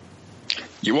reason.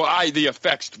 Yeah, well, the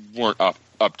effects weren't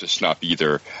up to snuff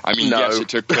either. I mean, yes, it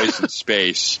took place in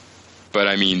space. But,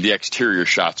 I mean, the exterior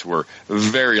shots were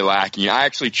very lacking. I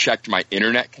actually checked my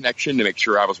internet connection to make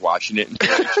sure I was watching it in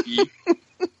HD.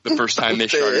 The first time they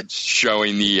started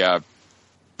showing the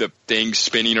things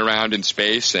spinning around in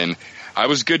space, and I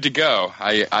was good to go.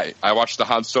 I watched the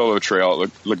Han Solo trail.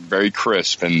 It looked very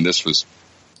crisp, and this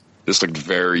looked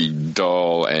very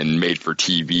dull and made for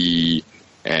TV.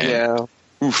 And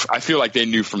I feel like they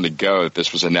knew from the go that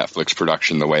this was a Netflix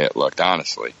production the way it looked,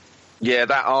 honestly. Yeah,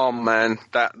 that arm, man.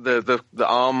 That the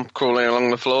arm crawling along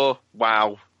the floor.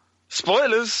 Wow.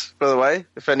 Spoilers, by the way,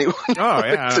 if anyone. Oh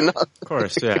yeah, of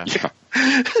course, yeah.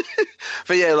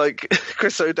 But yeah, like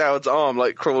Chris O'Dowd's arm,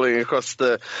 like crawling across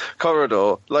the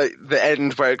corridor, like the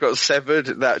end where it got severed.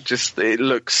 It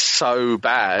looks so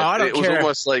bad. Oh, I don't care. Was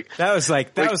almost like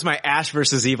that was my Ash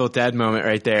versus Evil Dead moment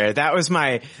right there. That was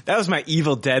my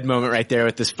Evil Dead moment right there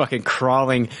with this fucking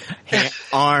crawling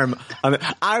arm.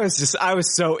 I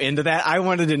was so into that. I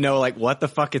wanted to know like what the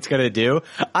fuck it's gonna do.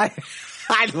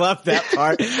 I love that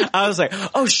part. I was like,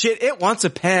 oh shit, it wants a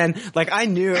pen. Like I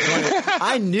knew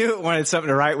it wanted something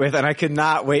to write with, and I could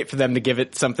not wait for them to give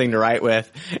it something to write with.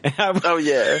 Oh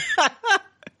yeah.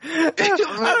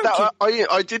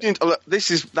 I didn't.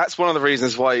 That's one of the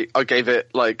reasons why I gave it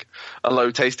like a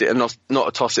low taste it and not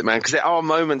a toss it, man. Because there are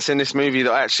moments in this movie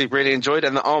that I actually really enjoyed,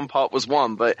 and the arm part was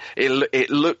one. But it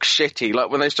looks shitty. Like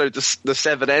when they showed the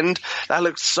severed end, that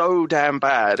looked so damn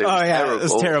bad. It was terrible. It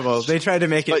was terrible. They tried to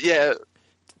make it. But yeah.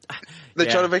 They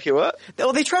tried to make it what?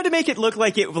 Well, they tried to make it look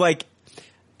like it like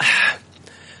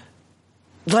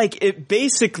it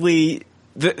basically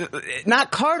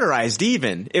not carterized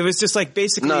even. It was just like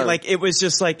basically like it was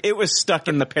just like it was stuck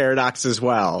in the paradox as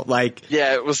well. Like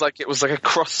it was like a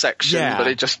cross section, but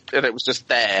it was just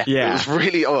there. Yeah. It was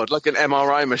really odd, like an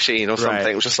MRI machine or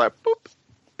something. It was just like boop.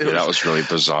 That was really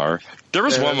bizarre. There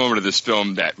was one moment of this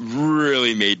film that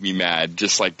really made me mad,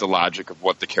 just like the logic of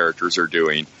what the characters are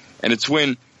doing. And it's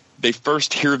when they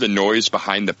first hear the noise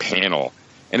behind the panel.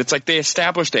 And it's like they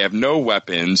established they have no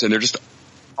weapons, and they're just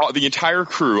the entire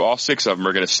crew, all six of them,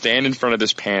 are going to stand in front of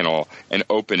this panel and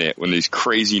open it when these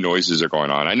crazy noises are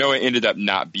going on. I know it ended up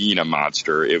not being a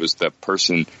monster. It was the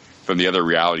person from the other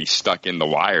reality stuck in the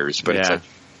wires. But it's like,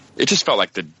 it just felt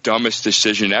like the dumbest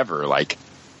decision ever. Like,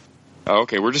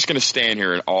 okay, we're just going to stand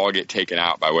here and all get taken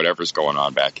out by whatever's going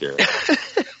on back here.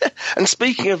 And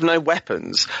speaking of no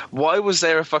weapons, why was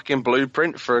there a fucking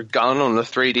blueprint for a gun on the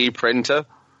 3D printer?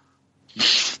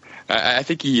 I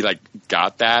think he like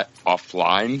got that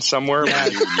offline somewhere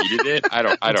when he needed it. I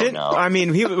don't know. I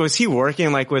mean, was he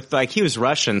working like with like he was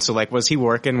Russian, so like was he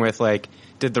working with like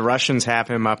did the Russians have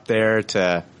him up there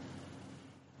to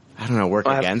I don't know work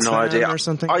against them or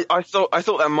something? I thought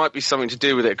that might be something to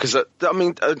do with it because I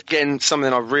mean again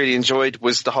something I really enjoyed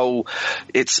was the whole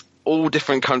it's all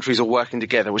different countries are working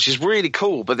together, which is really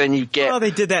cool. But then you get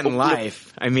they did that in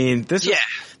life. I mean, this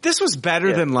This was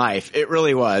better than Life. It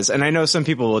really was. And I know some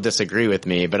people will disagree with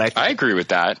me, but I agree with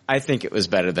that. I think it was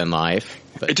better than Life.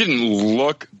 But. It didn't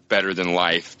look better than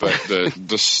Life, but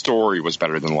the story was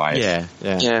better than Life. Yeah.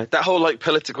 That whole like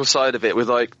political side of it, with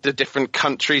like the different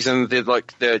countries and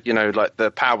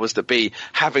the powers that be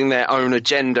having their own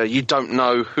agenda. You don't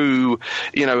know who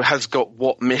has got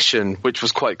what mission, which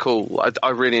was quite cool. I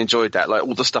really enjoyed that. Like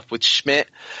all the stuff with Schmidt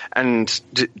and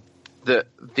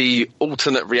the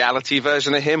alternate reality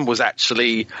version of him was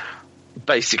actually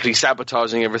basically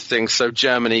sabotaging everything so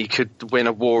Germany could win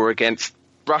a war against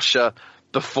Russia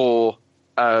before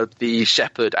the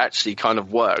Shepherd actually kind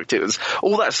of worked. It was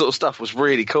all that sort of stuff was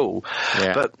really cool.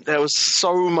 Yeah. But there was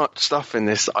so much stuff in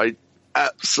this I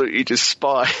absolutely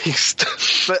despised.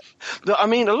 but I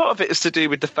mean, a lot of it is to do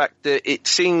with the fact that it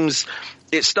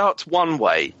starts one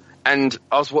way. And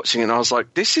I was watching it and I was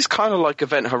like, this is kind of like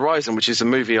Event Horizon, which is a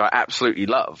movie I absolutely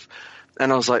love.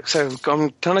 And I was like, so I'm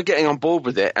kind of getting on board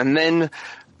with it. And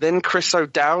then Chris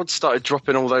O'Dowd started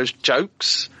dropping all those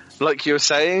jokes, like you were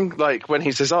saying, like when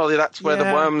he says, "Oh, that's where the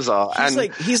worms are."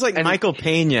 He's like Michael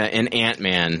Pena in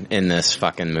Ant-Man in this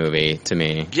fucking movie to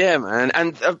me. Yeah, man.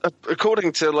 And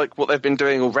according to like what they've been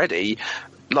doing already,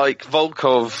 like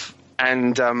Volkov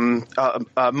and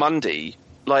Mundy,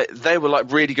 like they were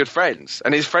like really good friends,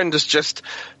 and his friend has just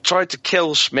tried to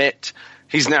kill Schmidt.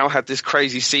 He's now had this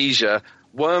crazy seizure.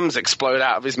 Worms explode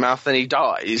out of his mouth and he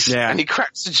dies. Yeah. And he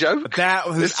cracks a joke. That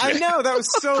was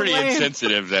so pretty lame.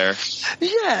 Insensitive there.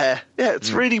 Yeah,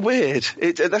 it's really weird.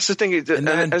 That's the thing.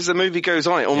 As the movie goes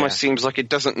on, it almost seems like it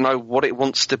doesn't know what it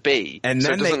wants to be. And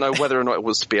so it doesn't know whether or not it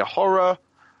wants to be a horror.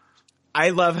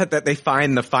 I love that they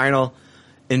find the final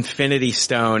Infinity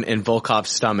Stone in Volkov's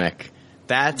stomach.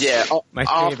 That's my favorite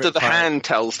after the part. hand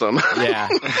tells them. Yeah.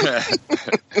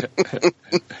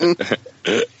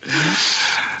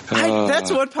 That's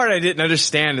one part I didn't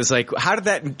understand is like, how did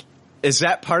that, is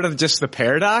that part of just the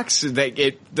paradox? That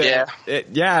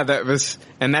was,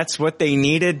 and that's what they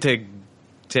needed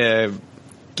to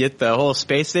get the whole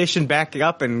space station back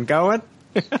up and going?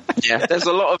 Yeah, there's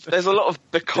a lot of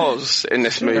because in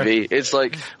this movie. It's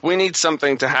like, we need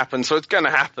something to happen, so it's going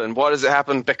to happen. Why does it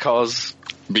happen? Because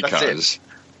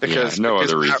no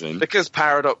other reason. Because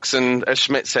Paradox and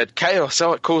Schmidt said chaos,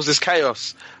 so it causes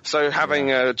chaos. So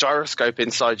having a gyroscope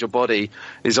inside your body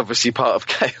is obviously part of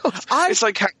chaos. It's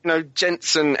like,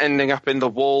 Jensen ending up in the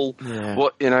wall.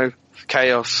 Yeah.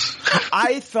 Chaos.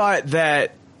 I thought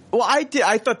that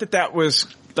was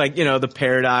like, the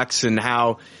Paradox and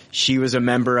how she was a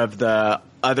member of the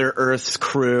other Earth's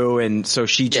crew, and so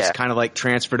she just kind of like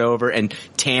transferred over, and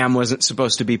Tam wasn't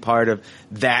supposed to be part of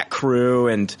that crew,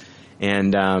 and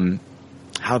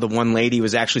how the one lady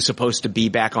was actually supposed to be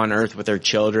back on Earth with her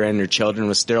children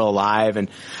was still alive,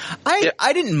 and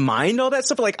I didn't mind all that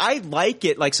stuff. Like, I like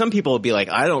it. Like, some people would be like,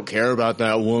 I don't care about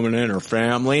that woman and her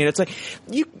family, and it's like,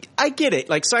 I get it.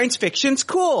 Like, science fiction's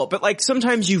cool, but like,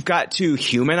 sometimes you've got to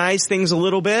humanize things a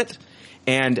little bit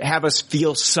and have us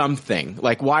feel something.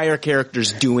 Like, why are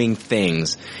characters doing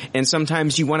things? And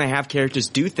sometimes you want to have characters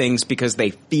do things because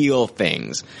they feel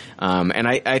things. And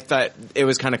I thought it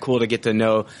was kind of cool to get to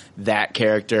know that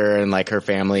character, and like her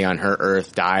family on her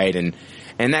Earth died, and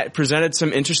that presented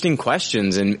some interesting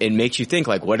questions, and it makes you think,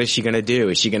 like, what is she going to do?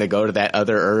 Is she going to go to that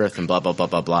other Earth and blah, blah, blah,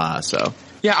 blah, blah. So.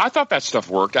 Yeah, I thought that stuff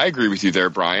worked. I agree with you there,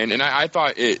 Brian. And I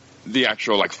thought the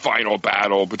actual like final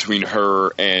battle between her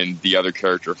and the other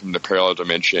character from the parallel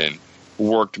dimension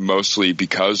worked mostly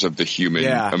because of the human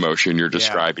emotion you're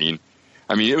describing.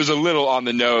 I mean, it was a little on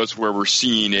the nose where we're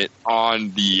seeing it on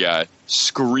the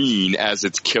screen as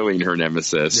it's killing her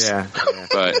nemesis. Yeah.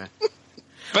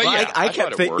 But I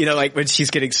kept thinking, like when she's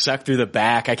getting sucked through the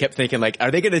back, I kept thinking, like,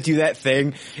 are they going to do that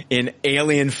thing in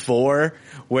Alien 4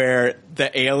 where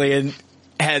the alien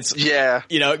has,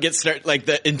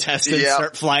 the intestines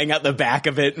start flying out the back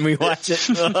of it, and we watch it.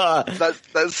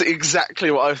 That's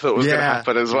exactly what I thought was going to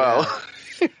happen as well.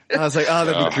 I was like, oh,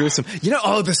 that'd be gruesome.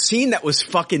 The scene that was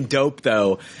fucking dope,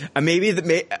 though,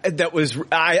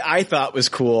 I thought was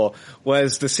cool,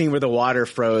 was the scene where the water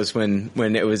froze when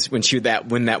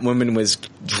that woman was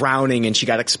drowning and she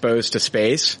got exposed to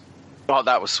space. Oh,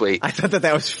 that was sweet. I thought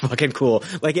that was fucking cool.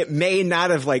 Like, it may not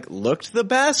have like looked the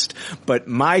best, but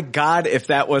my God, if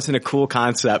that wasn't a cool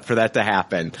concept for that to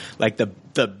happen. Like,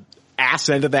 the ass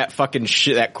end of that fucking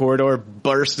shit, that corridor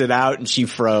bursted out and she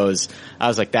froze. I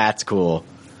was like, that's cool.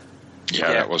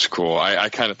 Yeah, that was cool. I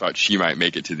kind of thought she might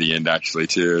make it to the end actually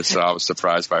too, so I was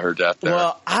surprised by her death there.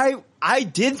 Well, I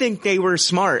did think they were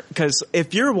smart, because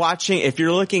if you're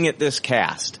looking at this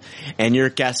cast and you're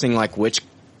guessing like which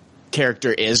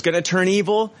character is going to turn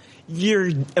evil, you're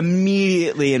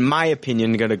immediately, in my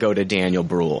opinion, going to go to Daniel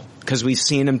Bruhl, because we've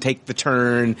seen him take the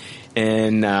turn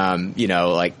in,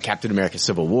 like Captain America: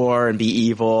 Civil War and be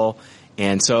evil,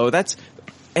 and so that's.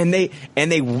 And they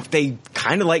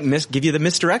kind of like give you the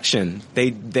misdirection.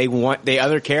 They want the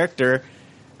other character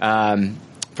from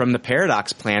the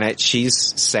Paradox Planet.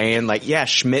 She's saying like, yeah,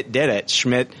 Schmidt did it.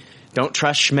 Schmidt, don't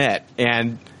trust Schmidt.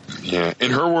 And yeah,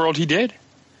 in her world, he did.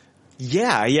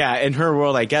 Yeah, in her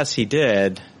world, I guess he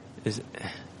did.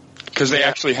 Because they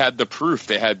actually had the proof.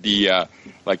 They had the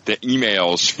the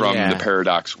emails from the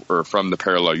Paradox or from the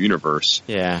parallel universe.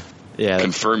 Yeah,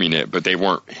 confirming it, but they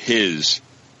weren't his.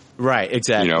 Right,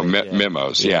 exactly.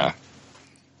 Memos. Yeah.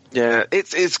 Yeah,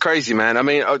 it's crazy, man. I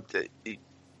mean,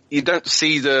 you don't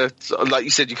see like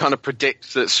you said, you kind of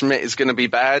predict that Schmidt is going to be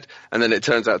bad, and then it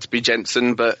turns out to be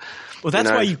Jensen. But that's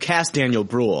why you cast Daniel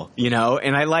Bruhl,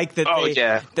 and I like that.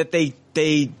 That they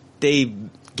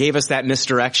gave us that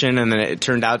misdirection, and then it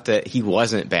turned out that he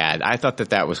wasn't bad. I thought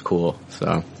that was cool.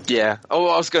 So yeah. Oh,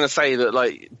 I was going to say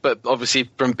that, but obviously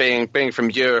from being from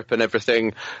Europe and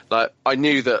everything, I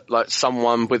knew that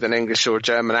someone with an English or a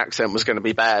German accent was going to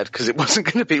be bad, because it wasn't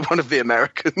going to be one of the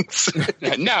Americans.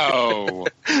 No,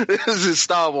 this is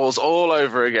Star Wars all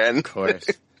over again. Of course.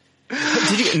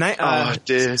 Did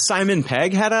you? Simon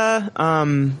Pegg had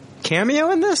a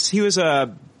cameo in this. He was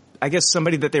I guess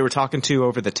somebody that they were talking to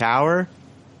over the tower.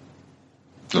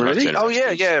 Really? Oh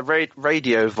yeah,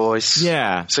 radio voice.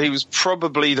 Yeah. So he was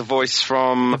probably the voice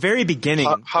from the very beginning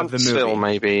of the movie.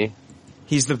 Maybe.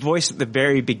 He's the voice at the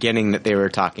very beginning that they were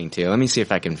talking to. Let me see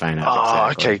if I can find out. Oh,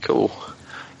 exactly. Okay, cool.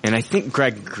 And I think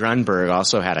Greg Grunberg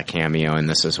also had a cameo in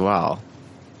this as well.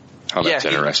 Oh, that's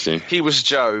interesting. He was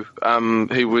Joe,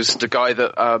 who was the guy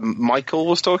that Michael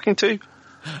was talking to.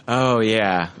 Oh,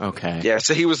 yeah. Okay. Yeah,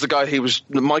 so he was the guy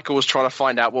Michael was trying to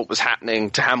find out what was happening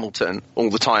to Hamilton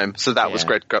all the time. So that was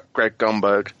Greg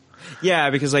Grunberg. Yeah,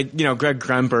 because Greg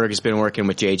Grunberg has been working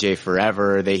with JJ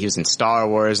forever. He was in Star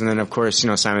Wars, and then of course,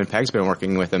 Simon Pegg's been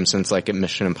working with him since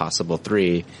Mission Impossible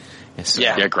 3. So,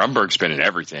 yeah, Grunberg's been in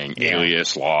everything. Yeah.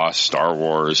 Alias, Lost, Star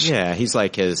Wars. Yeah, he's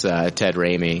like his Ted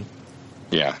Raimi.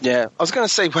 Yeah. Yeah. I was going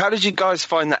to say, how did you guys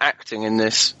find the acting in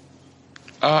this?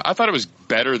 I thought it was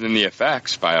better than the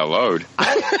effects by a load.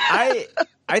 I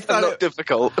thought it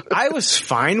difficult. I was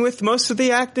fine with most of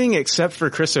the acting except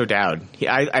for Chris O'Dowd.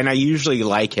 I usually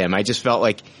like him. I just felt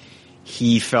like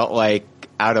he felt like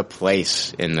out of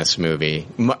place in this movie,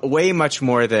 way much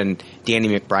more than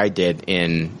Danny McBride did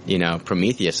in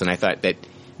Prometheus. And I thought that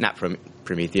not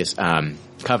Prometheus,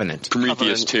 Covenant.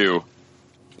 Prometheus 2.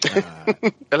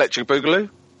 Electric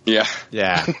Boogaloo. Yeah.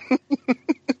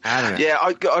 I don't know. Yeah,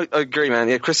 I agree, man.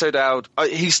 Yeah, Chris O'Dowd,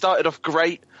 he started off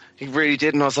great. He really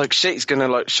did, and I was like, shit, he's going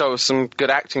to show us some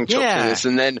good acting chops in this.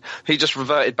 And then he just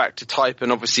reverted back to type,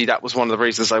 and obviously that was one of the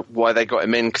reasons why they got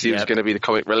him in, because he was going to be the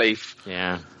comic relief.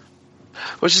 Yeah.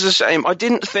 Which is a shame. I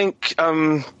didn't think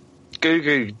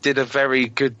Gugu did a very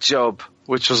good job,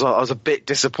 which was I was a bit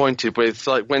disappointed with,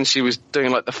 when she was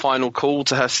doing the final call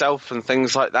to herself and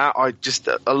things like that.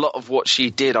 A lot of what she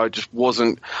did, it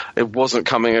wasn't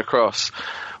coming across,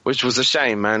 which was a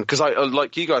shame, man. Because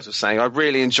like you guys were saying, I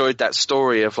really enjoyed that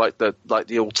story of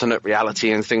the alternate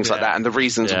reality and things like that, and the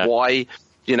reasons why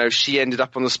she ended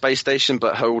up on the space station,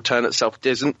 but her alternate self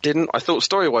didn't. I thought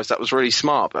story-wise that was really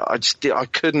smart, but I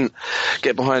couldn't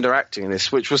get behind her acting in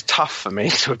this, which was tough for me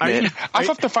to admit. I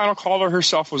thought the final caller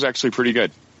herself was actually pretty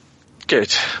good.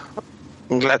 Good.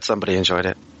 I'm glad somebody enjoyed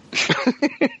it.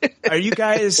 Are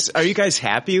you guys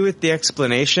happy with the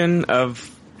explanation of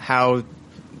the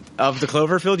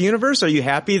Cloverfield universe? Are you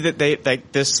happy that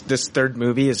this third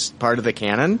movie is part of the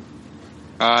canon?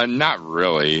 Not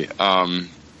really.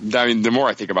 I mean, the more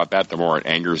I think about that, the more it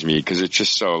angers me, because it's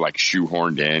just so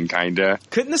shoehorned in, kind of.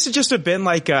 Couldn't this have just have been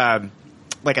like a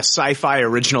sci-fi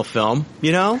original film?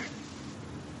 Yeah,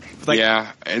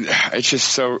 and it's just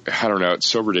so, I don't know, it's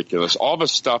so ridiculous. All the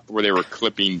stuff where they were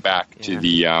clipping back to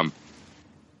the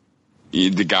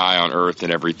guy on Earth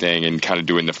and everything, and kind of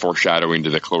doing the foreshadowing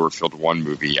to the Cloverfield 1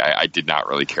 movie, I did not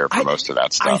really care for most of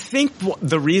that stuff. I think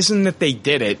the reason that they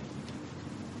did it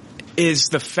is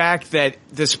the fact that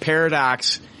this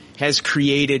paradox has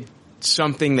created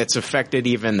something that's affected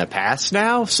even the past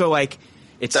now. So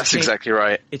that's exactly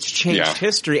right. It's changed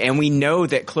history, and we know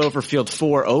that Cloverfield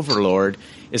 4 Overlord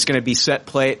is going to be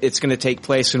it's going to take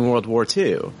place in World War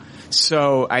II.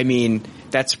 So, I mean,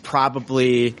 that's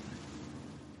probably...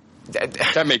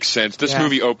 That makes sense. This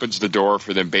movie opens the door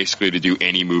for them basically to do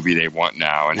any movie they want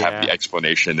now and have the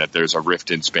explanation that there's a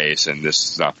rift in space and this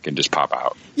stuff can just pop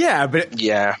out. Yeah, but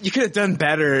you could have done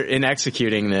better in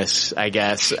executing this, I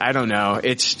guess. I don't know.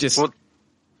 It's just...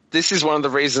 this is one of the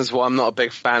reasons why I'm not a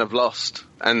big fan of Lost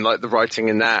and like the writing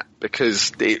in that,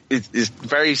 because it is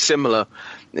very similar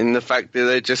in the fact that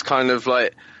they're just kind of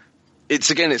like, it's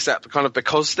that kind of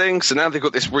because thing. So now they've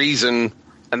got this reason,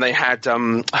 and they had I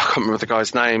can't remember the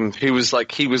guy's name. He was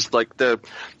like the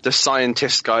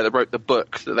scientist guy that wrote the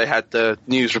book that they had the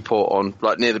news report on,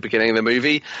 like near the beginning of the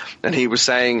movie, and he was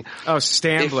saying, "Oh,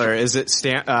 Stambler, is it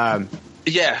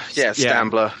Yeah,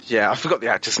 Stambler. Yeah, I forgot the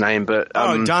actor's name, but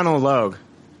Donald Logue.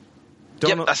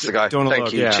 Yep, that's the guy. Donald Thank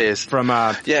Logue, you. Yeah. Cheers. From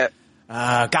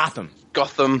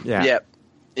Gotham. Yeah.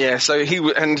 Yeah, so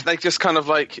and they just kind of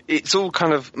like, it's all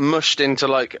kind of mushed into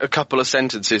like a couple of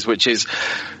sentences, which is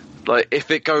like,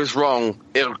 if it goes wrong,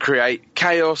 it'll create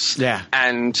chaos. Yeah.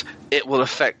 And it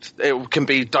can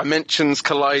be dimensions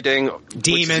colliding. Demons.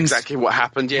 Which is exactly what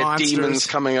happened. Yeah, Monsters. demons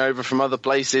coming over from other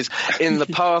places in the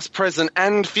past, present,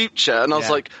 and future. And I was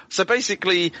like, so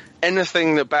basically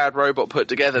anything that Bad Robot put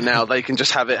together now, they can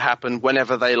just have it happen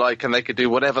whenever they like, and they could do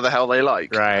whatever the hell they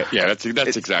like. Right. Yeah, that's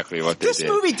exactly what they did. This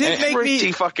movie did make me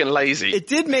pretty fucking lazy. It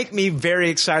did make me very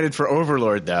excited for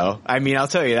Overlord, though. I mean, I'll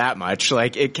tell you that much.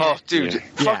 Like, it can't. Oh, dude,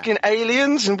 fucking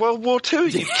aliens in World War II? Are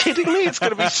you kidding me? It's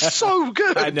going to be so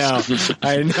good. I know.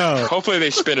 Hopefully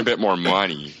they spend a bit more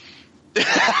money.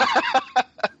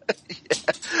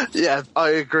 Yeah, I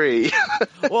agree.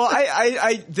 Well,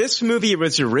 this movie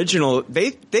was original.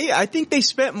 I think they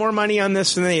spent more money on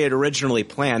this than they had originally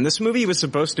planned. This movie was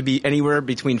supposed to be anywhere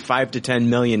between $5 to $10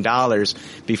 million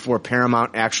before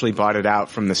Paramount actually bought it out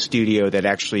from the studio that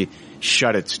actually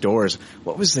shut its doors.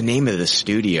 What was the name of the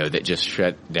studio that just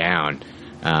shut down?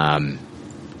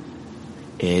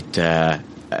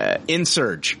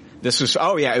 Insurge.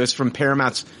 It was from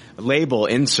Paramount's label,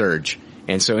 Insurge.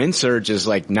 And so Insurge is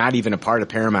like not even a part of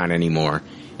Paramount anymore.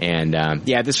 And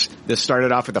this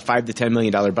started off with a $5 to $10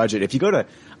 million budget. If you go to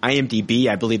IMDb,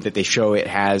 I believe that they show it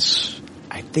has,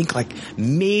 I think, like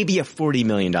maybe a $40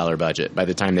 million budget by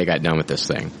the time they got done with this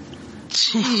thing.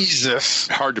 Jesus.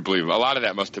 Hard to believe. A lot of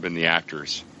that must have been the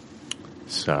actors.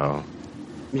 So.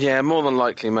 Yeah, more than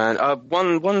likely, man.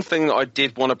 One thing that I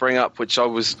did want to bring up, which I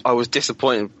was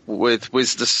disappointed with,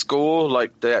 was the score,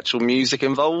 like the actual music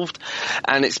involved,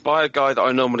 and it's by a guy that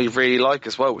I normally really like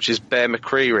as well, which is Bear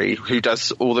McCreary, who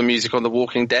does all the music on The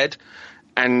Walking Dead,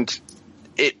 and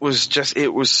there was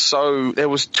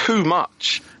too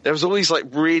much. There was all these like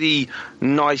really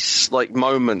nice like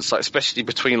moments, like especially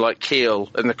between like Keel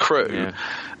and the crew,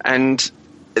 and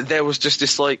there was just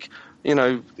this like, you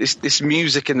know, this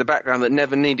music in the background that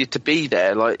never needed to be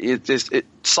there. Like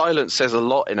silence says a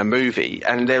lot in a movie,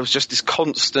 and there was just this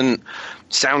constant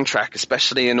soundtrack,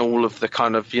 especially in all of the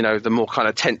kind of, you know, the more kind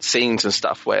of tense scenes and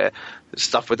stuff where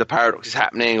stuff with the paradox is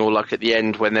happening, or like at the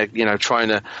end when they're, you know, trying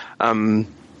to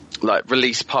like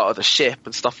release part of the ship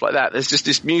and stuff like that. There's just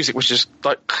this music which is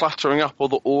like cluttering up all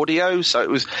the audio, so it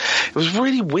was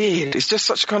really weird. It's just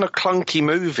such a kind of clunky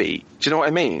movie. Do you know what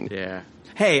I mean? Yeah.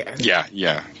 Hey.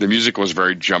 Yeah. The music was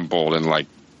very jumbled and like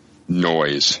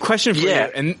noise. Question for you,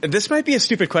 and this might be a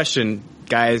stupid question,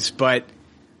 guys, but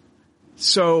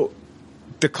so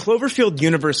the Cloverfield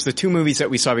universe, the two movies that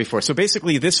we saw before, so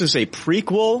basically this is a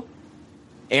prequel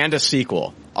and a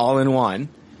sequel all in one.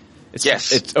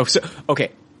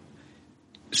 Okay.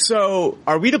 So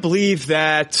are we to believe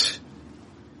that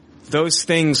those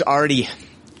things already...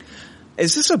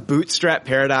 Is this a bootstrap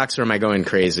paradox, or am I going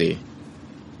crazy?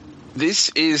 This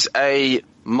is a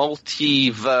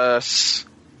multiverse,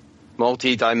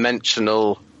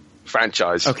 multi-dimensional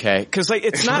franchise. Okay, because like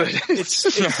it's not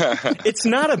it's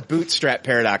not a bootstrap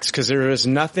paradox, because there was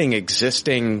nothing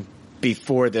existing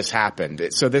before this happened.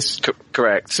 So this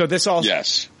correct. So this all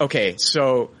Okay,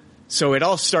 so it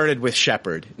all started with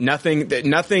Shepard.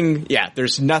 Nothing. Yeah,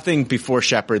 there's nothing before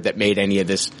Shepard that made any of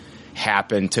this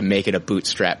happen to make it a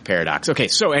bootstrap paradox. Okay,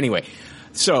 so anyway,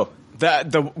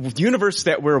 the universe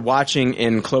that we're watching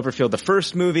in Cloverfield, the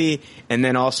first movie, and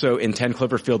then also in 10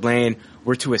 Cloverfield Lane,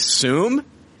 we're to assume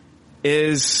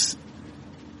is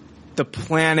the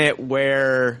planet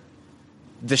where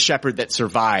the Shepard that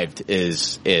survived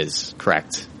is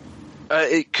correct.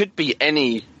 It could be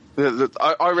any.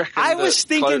 I reckon. I was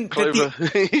thinking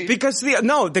because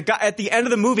the guy at the end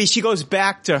of the movie, she goes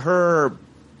back to her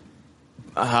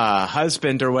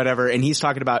husband or whatever, and he's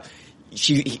talking about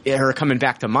her coming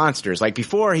back to monsters. Like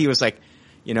before, he was like,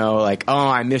 you know, like, oh,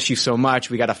 I miss you so much.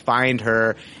 We got to find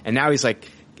her, and now he's like,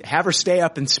 have her stay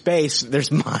up in space.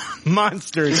 There's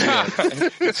monsters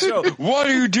here. So what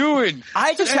are you doing?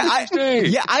 I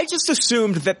just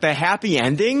assumed that the happy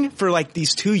ending for like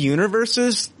these two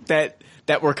universes that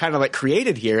were kind of like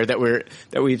created here that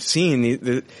we've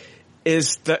seen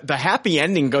is the happy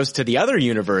ending goes to the other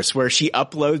universe where she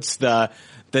uploads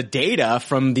the data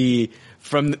from the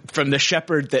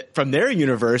Shepard from their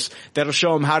universe that'll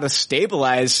show them how to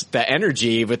stabilize the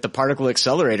energy with the particle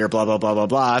accelerator, blah, blah, blah, blah,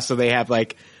 blah. So they have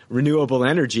like renewable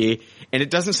energy, and it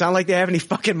doesn't sound like they have any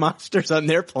fucking monsters on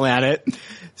their planet.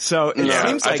 So it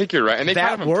seems like I think you're right. And they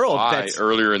that kind of world imply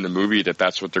earlier in the movie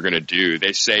that's what they're going to do.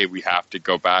 They say we have to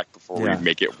go back before we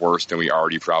make it worse than we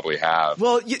already probably have.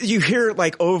 Well, you hear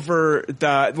like over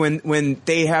when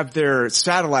they have their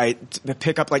satellite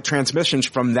pick up like transmissions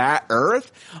from that Earth,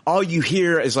 all you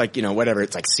hear is like, whatever,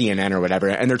 it's like CNN or whatever,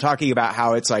 and they're talking about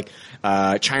how it's like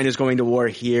China's going to war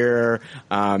here,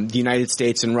 the United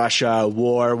States and Russia,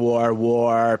 war,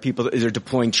 people are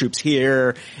deploying troops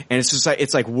here, and it's just like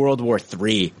it's like World War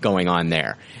III going on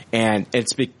there, and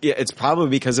it's probably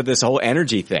because of this whole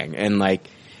energy thing,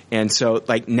 and so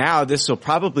like now this will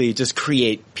probably just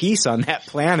create peace on that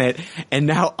planet, and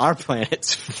now our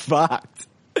planet's fucked.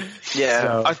 Yeah,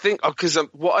 so. I think because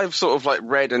what I've sort of like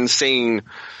read and seen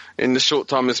in the short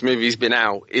time this movie's been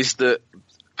out is that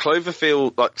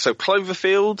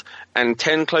Cloverfield and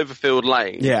 10 Cloverfield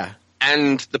Lane,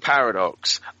 and the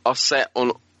Paradox are set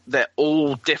on. They're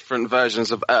all different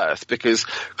versions of Earth because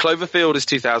Cloverfield is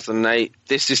 2008.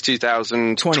 This is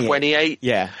 2028.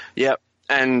 Yeah. Yep.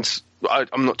 And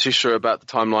I'm not too sure about the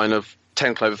timeline of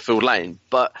 10 Cloverfield Lane,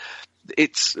 but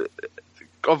it's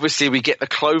obviously we get the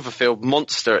Cloverfield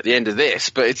monster at the end of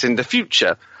this, but it's in the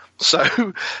future.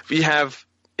 So we have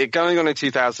it going on in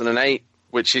 2008,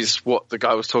 which is what the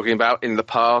guy was talking about in the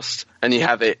past, and you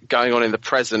have it going on in the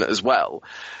present as well.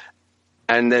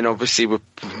 And then obviously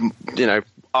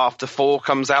after 4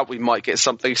 comes out, we might get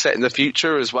something set in the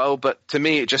future as well. But to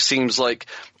me, it just seems like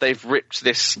they've ripped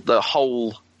the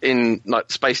whole in like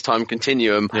space-time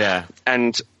continuum. Yeah.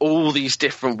 And all these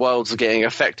different worlds are getting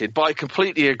affected. But I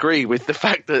completely agree with the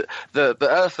fact that the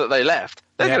Earth that they left,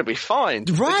 they're going to be fine.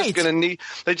 Right.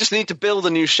 They just need to build a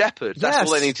new Shepard. That's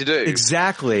all they need to do.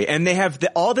 Exactly. And they have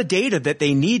all the data that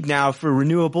they need now for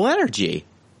renewable energy.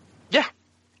 Yeah.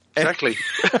 Exactly.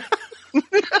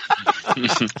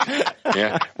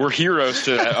 Yeah, we're heroes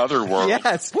to that other world.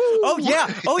 Yes. Woo. Oh yeah.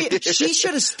 She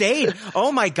should have stayed.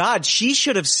 Oh my God, she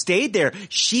should have stayed there.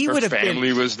 Her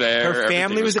family was there. Her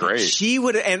family was great. She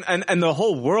would, and the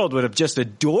whole world would have just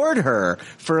adored her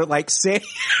for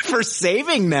for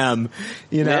saving them.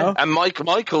 Yeah. And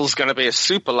Michael's going to be a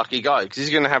super lucky guy because he's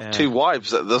going to have 2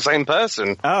 wives that are the same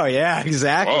person. Oh yeah,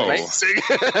 exactly. Whoa. Amazing.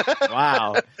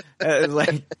 Wow.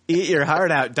 Like eat your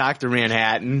heart out, Dr.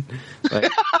 Manhattan.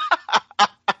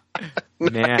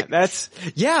 Man,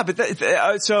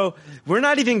 so we're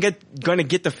not even going to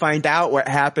get to find out what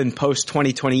happened post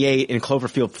 2028 in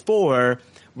Cloverfield 4.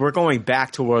 We're going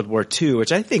back to World War II,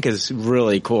 which I think is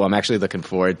really cool. I'm actually looking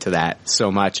forward to that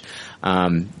so much.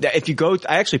 If you go,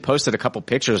 I actually posted a couple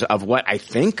pictures of what I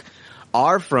think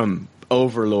are from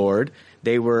Overlord.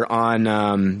 They were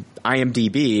on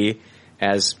IMDb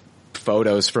as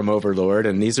photos from Overlord,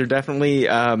 and these are definitely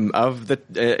of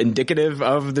the indicative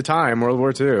of the time, World War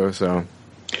II. So,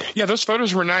 yeah, those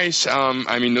photos were nice.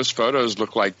 I mean, those photos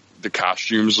look like the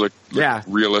costumes look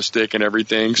realistic and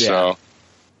everything. So,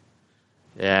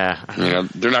 yeah,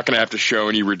 they're not going to have to show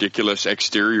any ridiculous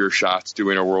exterior shots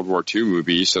doing a World War II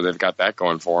movie, so they've got that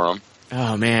going for them.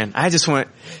 Oh man, I just want,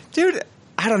 dude.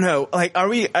 I don't know. Like, are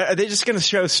they just going to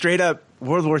show straight up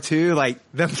World War II, like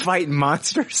them fighting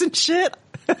monsters and shit?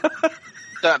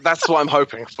 That's what I'm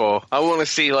hoping for. I want to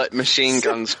see like machine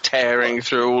guns tearing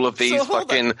through all of these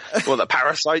the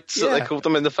parasites that they called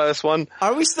them in the first one.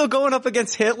 Are we still going up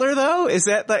against Hitler though? Is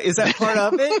that part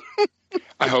of it?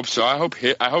 I hope so. I hope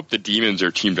the demons are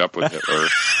teamed up with Hitler.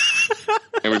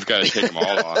 And we've got to take them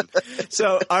all on.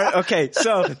 So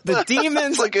the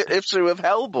demons, it's like an issue of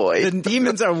Hellboy. The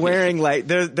demons are wearing like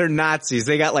they're Nazis.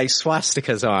 They got like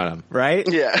swastikas on them, right?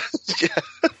 Yeah.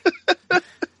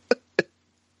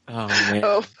 Oh man.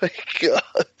 Oh my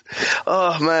God.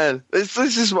 Oh man. This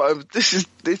is why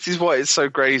it's so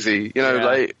crazy.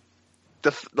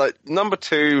 Like number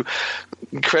 2,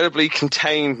 incredibly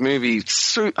contained movie.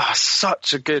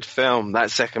 Such a good film, that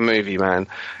second movie, man.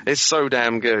 It's so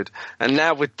damn good. And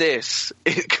now with this,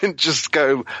 it can just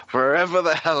go wherever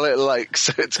the hell it likes.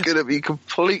 So it's going to be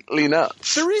completely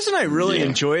nuts. The reason I really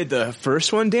enjoyed the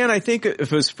first one, Dan, I think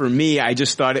if it was for me, I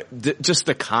just thought just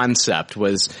the concept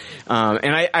was,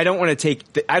 and I don't want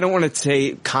to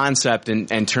take concept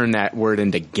and turn that word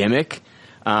into gimmick.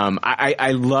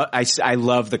 I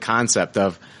love the concept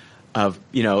of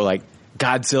like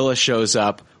Godzilla shows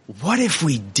up. What if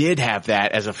we did have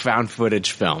that as a found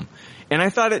footage film? And I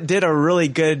thought it did a really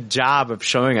good job of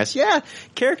showing us,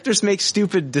 characters make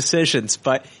stupid decisions,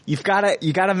 but you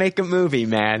gotta make a movie,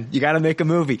 man. You gotta make a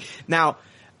movie. Now,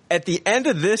 at the end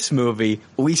of this movie,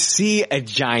 we see a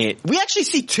giant. We actually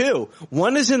see two.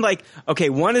 One is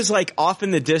one is like off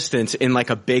in the distance in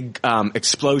like a big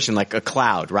explosion, like a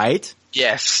cloud, right?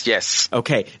 Yes.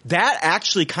 Okay, that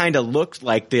actually kind of looked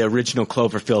like the original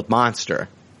Cloverfield monster.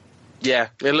 Yeah,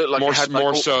 it looked like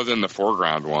more so than the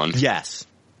foreground one. Yes.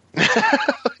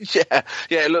 Yeah,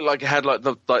 it looked like it had like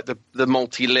the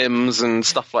multi limbs and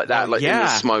stuff like that, like in the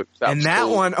smoke. That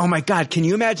one, oh my God! Can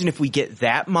you imagine if we get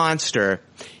that monster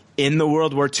in the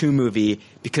World War II movie?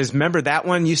 Because remember that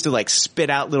one used to like spit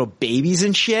out little babies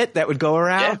and shit that would go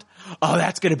around. Yeah. Oh,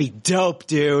 that's gonna be dope,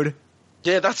 dude.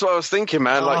 Yeah, that's what I was thinking,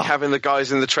 man. Like having the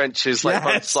guys in the trenches, like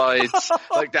both sides,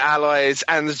 like the Allies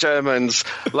and the Germans,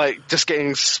 like just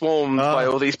getting swarmed by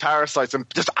all these parasites and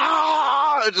just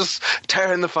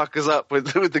tearing the fuckers up with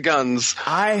the guns.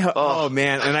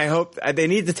 Man, and I hope they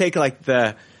need to take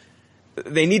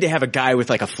they need to have a guy with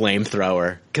like a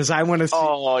flamethrower because I want to see.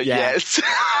 Oh yes.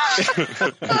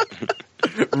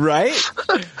 Right?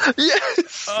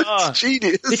 Yes. It's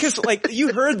genius. Because like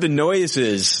you heard the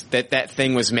noises that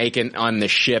thing was making on the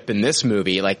ship in this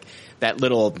movie, like that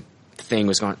little thing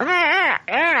was going.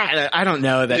 I don't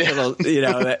know that little,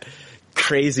 that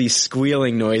crazy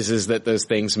squealing noises that those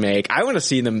things make. I want to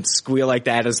see them squeal like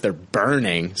that as they're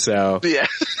burning. So yeah.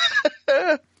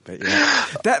 But yeah,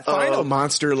 that final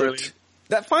monster looked.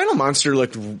 That final monster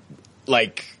looked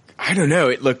like, I don't know,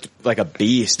 it looked like a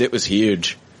beast. It was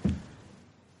huge.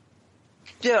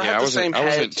 Yeah, I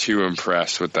wasn't too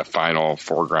impressed with the final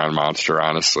foreground monster,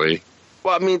 honestly.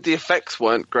 Well, I mean, the effects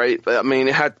weren't great, but I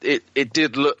mean, it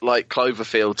did look like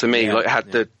Cloverfield to me. Like it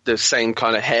had the same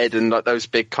kind of head and like those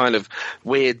big kind of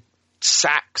weird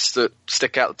sacs that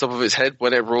stick out the top of its head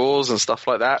when it roars and stuff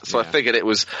like that. So I figured it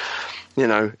was,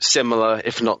 similar,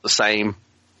 if not the same.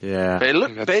 Yeah. But it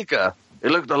looked bigger. It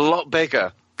looked a lot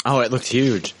bigger. Oh, it looked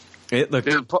huge. It looked.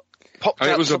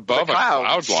 It was above a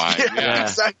cloud line. Yeah,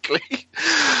 exactly.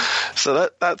 So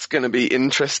that's going to be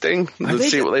interesting. Let's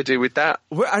see what they do with that.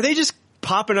 Are they just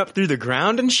popping up through the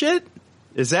ground and shit?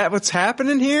 Is that what's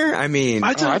happening here? I mean,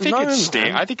 I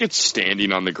think it's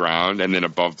standing on the ground and then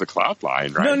above the cloud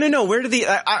line, right? No. Where do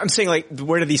I'm saying, like,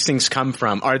 where do these things come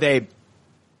from? Are they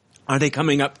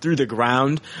coming up through the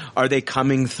ground? Are they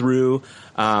coming through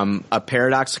a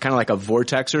paradox, kind of like a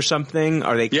vortex or something?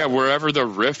 Are they? Yeah, wherever the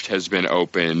rift has been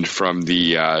opened from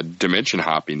the dimension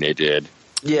hopping they did.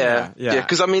 Yeah.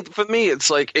 Because I mean, for me,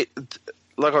 it's like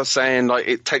like I was saying, like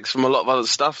it takes from a lot of other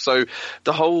stuff. So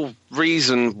the whole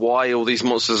reason why all these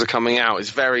monsters are coming out is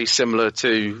very similar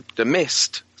to The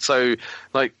Mist. So,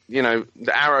 like, the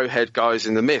Arrowhead guys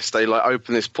in The Mist, they, like,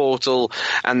 open this portal,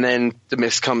 and then the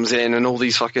mist comes in, and all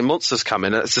these fucking monsters come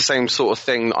in. It's the same sort of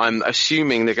thing I'm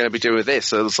assuming they're going to be doing with this.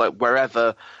 So it's like,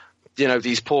 wherever,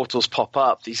 these portals pop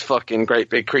up, these fucking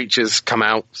great big creatures come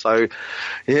out. So,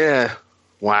 yeah.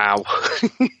 Wow. Oh,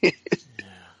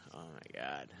 my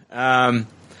God.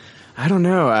 I don't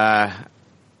know.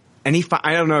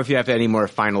 I don't know if you have any more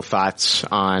final thoughts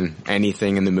on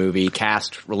anything in the movie,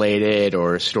 cast related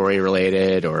or story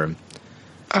related, or.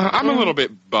 I'm a little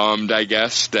bit bummed, I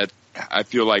guess, that I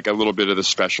feel like a little bit of the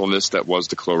specialness that was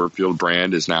the Cloverfield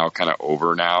brand is now kind of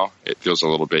over now. It feels a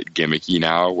little bit gimmicky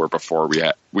now, where before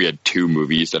we had two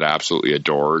movies that I absolutely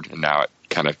adored, and now it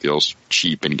kind of feels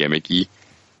cheap and gimmicky.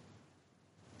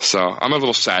 So I'm a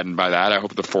little saddened by that. I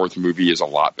hope the fourth movie is a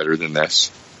lot better than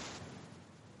this.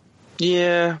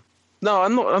 Yeah. No,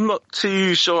 I'm not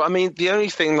too sure. I mean, the only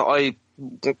thing that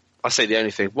I say the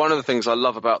only thing, one of the things I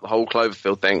love about the whole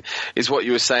Cloverfield thing is what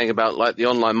you were saying about like the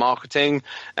online marketing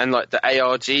and like the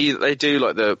ARG that they do,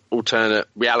 like the alternate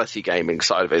reality gaming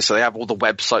side of it. So they have all the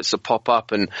websites that pop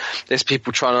up, and there's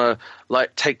people trying to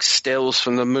like take stills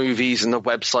from the movies and the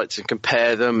websites and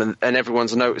compare them, and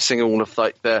everyone's noticing all of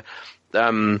like the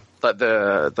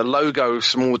logos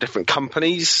from all the different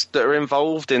companies that are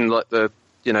involved in like the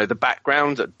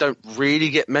background that don't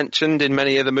really get mentioned in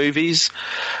many of the movies.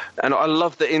 And I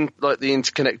love the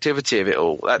interconnectivity of it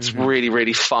all. That's really,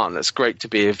 really fun. It's great to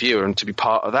be a viewer and to be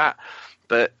part of that.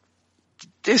 But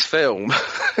this film,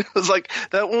 it was like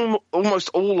almost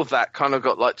all of that kind of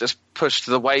got like just pushed to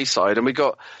the wayside. And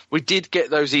we did get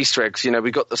those Easter eggs.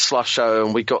 We got the slush show,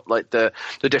 and we got like the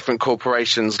different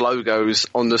corporations logos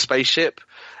on the spaceship.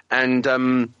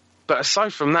 And, but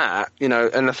aside from that,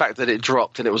 and the fact that it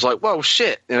dropped and it was like, well,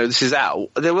 shit, this is out.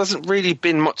 There wasn't really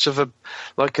been much of a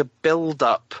build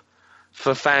up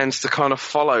for fans to kind of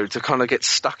follow, to kind of get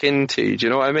stuck into. Do you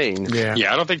know what I mean? Yeah.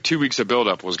 Yeah, I don't think 2 weeks of build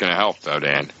up was going to help though,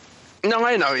 Dan. No,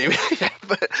 I know what you mean,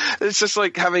 but it's just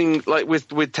like having, like, with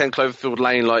 10 Cloverfield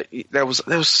Lane, like, there was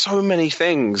so many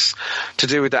things to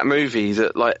do with that movie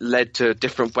that, like, led to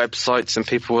different websites and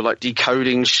people were, like,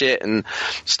 decoding shit and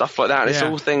stuff like that. And it's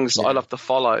all things that I love to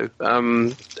follow.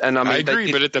 And I mean, I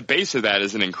agree, but at the base of that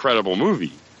is an incredible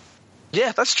movie.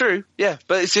 Yeah, that's true. Yeah,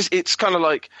 but it's kind of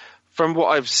like, from what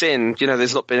I've seen, you know,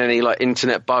 there's not been any, like,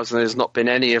 internet buzz and there's not been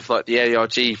any of, like, the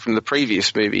ARG from the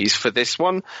previous movies for this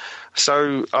one.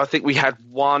 So I think we had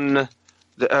the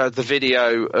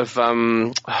video of,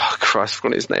 oh Christ, I've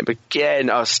forgotten his name again,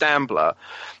 Stambler.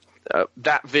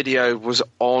 That video was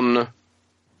on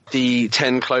the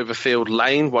 10 Cloverfield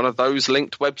Lane, one of those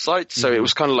linked websites. So it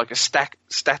was kind of like a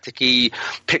staticky,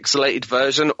 pixelated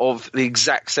version of the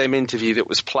exact same interview that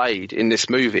was played in this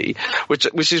movie,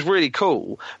 which is really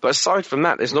cool. But aside from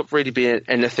that, there's not really been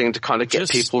anything to kind of get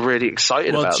people really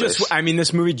excited about this. I mean,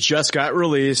 this movie just got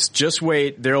released. Just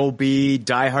wait. There'll be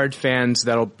diehard fans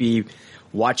that'll be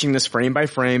watching this frame by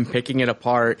frame, picking it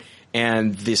apart.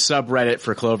 And the subreddit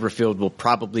for Cloverfield will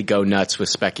probably go nuts with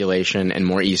speculation and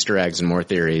more Easter eggs and more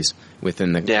theories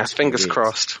within the fingers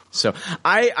crossed. So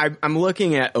I'm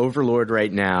looking at Overlord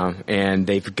right now, and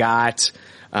they've got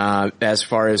as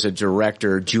far as a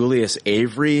director, Julius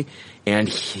Avery, and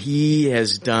he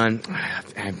has done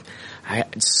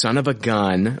Son of a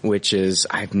Gun, which is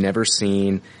I've never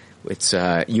seen. It's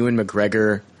Ewan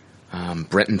McGregor,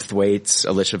 Brenton Thwaites,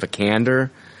 Alicia Vikander.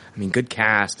 I mean, good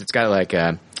cast. It's got like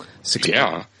a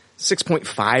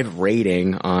 6.5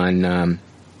 rating on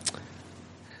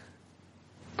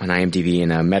IMDb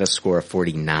and a Metascore of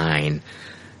 49.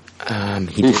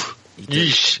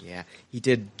 He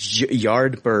did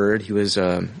Yardbird. He was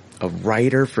a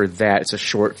writer for that. It's a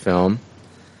short film.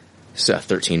 It's a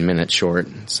 13-minute short,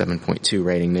 7.2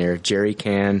 rating there. Jerry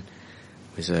Can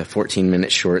was a 14-minute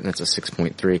short, and that's a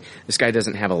 6.3. This guy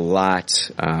doesn't have a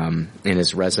lot in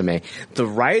his resume. The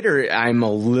writer I'm a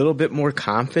little bit more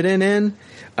confident in.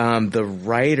 The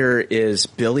writer is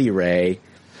Billy Ray.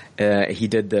 He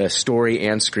did the story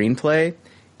and screenplay,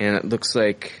 and it looks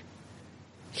like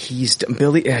he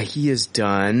has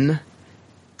done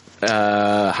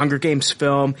Hunger Games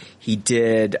film. He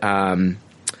did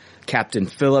Captain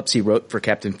Phillips. He wrote for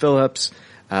Captain Phillips.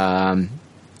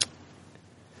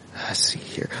 Let's see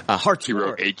here. Hearts War. He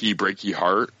wrote Achy Breaky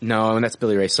Heart. No, and that's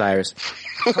Billy Ray Cyrus.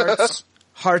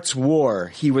 Hearts War.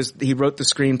 He wrote the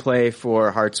screenplay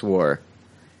for Hearts War.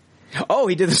 Oh,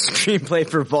 he did the screenplay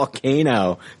for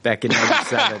Volcano back in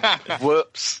 97.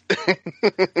 Whoops.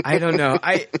 I don't know.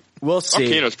 We'll see.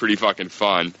 Volcano's pretty fucking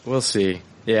fun. We'll see.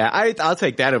 Yeah, I'll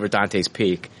take that over Dante's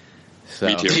Peak. So.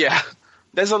 Me too. Yeah.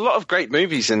 There's a lot of great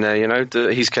movies in there, you know,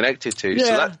 that he's connected to.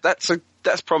 Yeah. So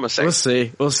that's promising.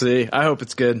 We'll see. I hope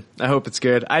it's good.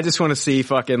 I just want to see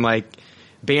fucking like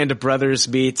Band of Brothers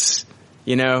meets,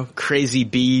 you know, crazy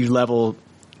B level,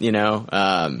 you know,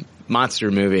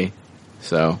 monster movie.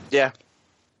 So. Yeah.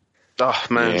 Oh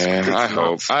man. Yeah, I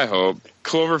hope.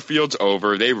 Cloverfield's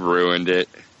over. They ruined it.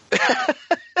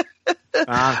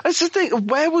 That's the thing.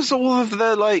 Where was all of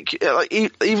the like?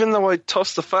 Even though I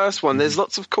tossed the first one, there's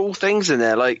lots of cool things in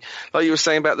there. Like you were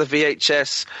saying about the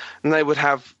VHS, and they would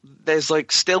have. There's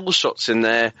like still shots in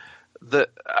there that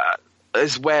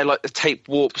is where like the tape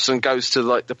warps and goes to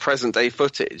like the present day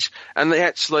footage, and they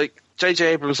actually like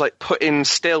J.J. Abrams like put in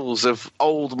stills of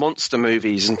old monster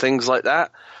movies and things like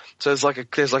that. So there's like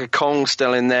a Kong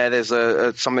still in there. There's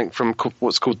a something from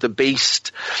what's called The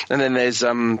Beast, and then there's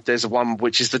one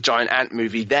which is the giant ant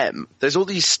movie Them. There's all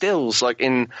these stills like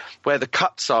in where the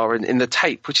cuts are in the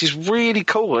tape, which is really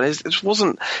cool. And it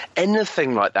wasn't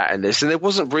anything like that in this, and there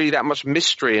wasn't really that much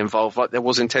mystery involved like there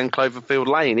was in 10 Cloverfield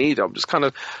Lane either. I'm just kind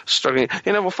of struggling.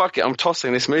 You know, well, fuck it, I'm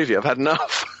tossing this movie. I've had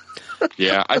enough.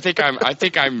 Yeah, I think I'm.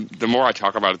 The more I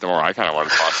talk about it, the more I kind of want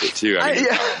to toss it too.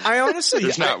 I honestly,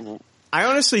 it's not. I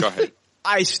honestly, Go ahead.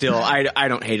 I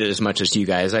don't hate it as much as you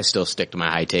guys. I still stick to my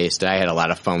high taste. I had a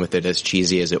lot of fun with it, as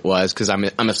cheesy as it was, because I'm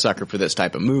a sucker for this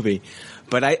type of movie.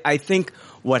 But I think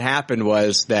what happened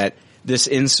was that this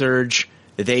Insurge,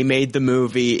 they made the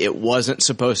movie. It wasn't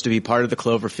supposed to be part of the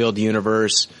Cloverfield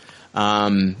universe.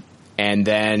 And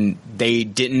then they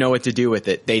didn't know what to do with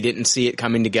it. They didn't see it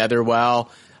coming together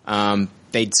well.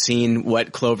 They'd seen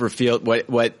what Cloverfield,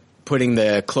 what putting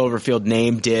the Cloverfield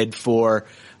name did for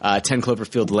 10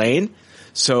 Cloverfield Lane.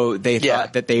 So they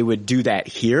thought that they would do that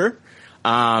here.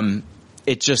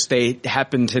 They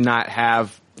happened to not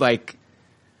have like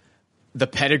the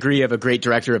pedigree of a great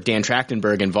director of Dan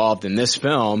Trachtenberg involved in this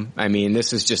film. I mean,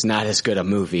 this is just not as good a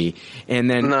movie. And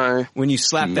then when you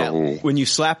slap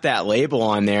that label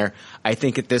on there, I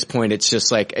think at this point it's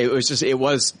just like, I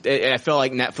felt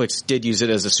like Netflix did use it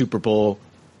as a Super Bowl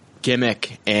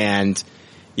gimmick, and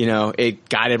you know, it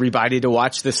got everybody to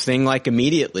watch this thing like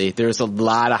immediately. There was a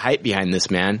lot of hype behind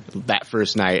this, man, that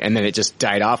first night, and then it just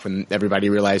died off when everybody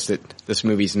realized that this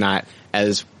movie's not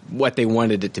as what they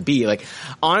wanted it to be. Like,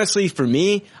 honestly, for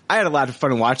me, I had a lot of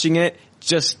fun watching it.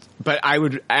 But I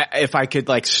would, if I could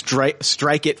like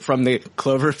strike it from the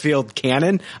Cloverfield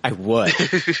canon, I would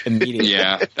immediately.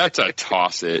 Yeah, that's a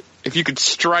toss it. If you could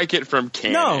strike it from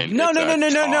canon.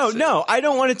 No. I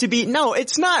don't want it to be. No,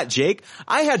 it's not, Jake.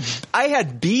 I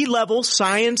had B-level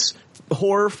science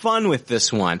horror fun with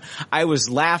this one. I was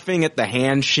laughing at the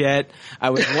hand shit.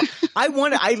 It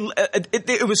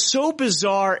was so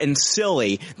bizarre and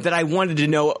silly that I wanted to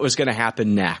know what was going to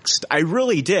happen next. I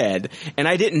really did. And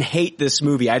I didn't hate this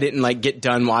movie. I didn't like get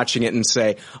done watching it and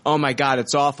say, oh my God,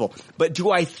 it's awful. But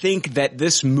do I think that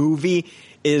this movie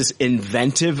is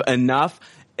inventive enough?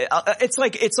 It's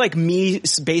like me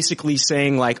basically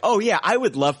saying like, oh yeah, I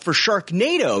would love for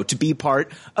Sharknado to be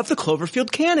part of the Cloverfield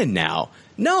canon now.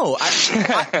 No,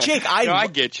 Jake, I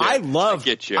get you. I love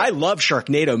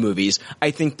Sharknado movies. I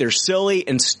think they're silly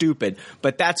and stupid,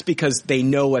 but that's because they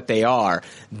know what they are.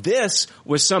 This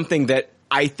was something that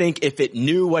I think if it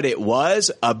knew what it was,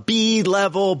 a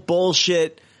B-level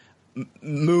bullshit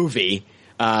movie,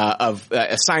 of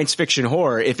a science fiction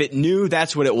horror, if it knew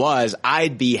that's what it was,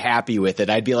 I'd be happy with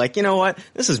it. I'd be like, you know what?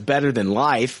 This is better than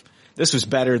Life. This was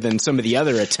better than some of the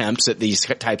other attempts at these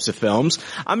types of films.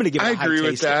 I'm going to give it a high taste. I agree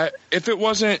with that. If it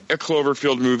wasn't a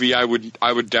Cloverfield movie, I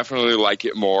would definitely like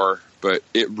it more, but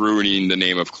it ruining the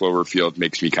name of Cloverfield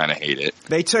makes me kind of hate it.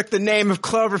 They took the name of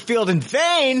Cloverfield in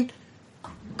vain,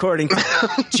 according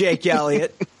to Jake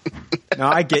Elliott. No,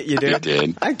 I get you, dude. They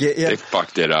did. I get you. They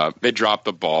fucked it up. They dropped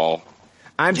the ball.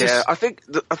 I think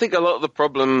a lot of the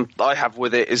problem I have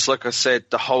with it is, like I said,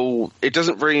 it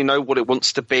doesn't really know what it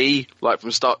wants to be, like from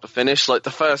start to finish. Like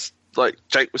the first, like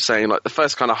Jake was saying, like the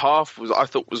first kind of half I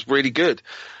thought was really good.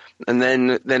 And then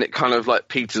it kind of like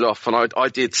petered off and I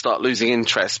did start losing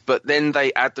interest. But then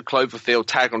they add the Cloverfield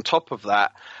tag on top of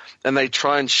that and they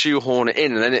try and shoehorn it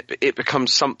in and then it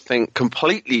becomes something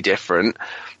completely different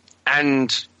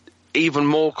and even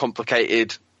more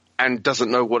complicated and doesn't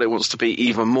know what it wants to be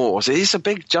even more. So it's a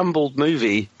big jumbled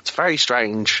movie. It's very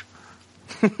strange.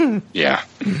 Yeah,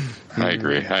 I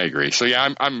agree. So yeah,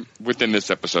 I'm within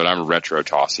this episode. I'm retro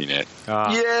tossing it.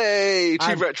 Yay!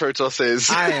 Two retro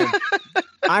tosses.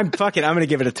 I'm fucking. I'm gonna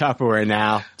give it a Tupperware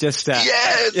now. Just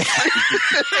yes.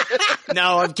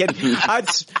 No, I'm kidding.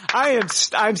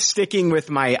 I'm sticking with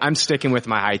my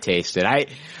high tasted.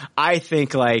 I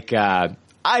think like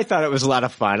I thought it was a lot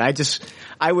of fun.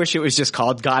 I wish it was just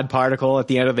called God Particle at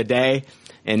the end of the day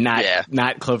and not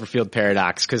Cloverfield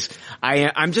Paradox, because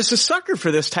I'm just a sucker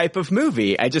for this type of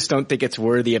movie. I just don't think it's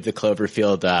worthy of the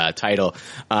Cloverfield title.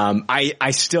 I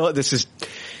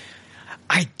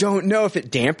don't know if it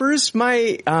dampers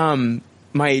my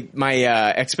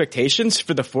expectations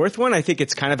for the fourth one. I think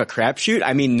it's kind of a crapshoot.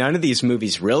 I mean, none of these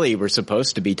movies really were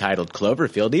supposed to be titled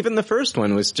Cloverfield. Even the first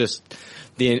one was just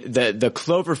the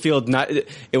Cloverfield.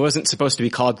 It wasn't supposed to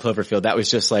be called Cloverfield. That was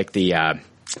just like the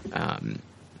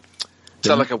is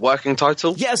that like a working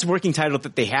title? Yes, working title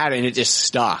that they had, and it just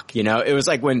stuck. You know, it was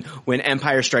like when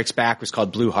Empire Strikes Back was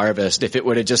called Blue Harvest. If it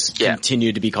would have just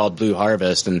continued to be called Blue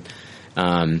Harvest, and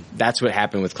that's what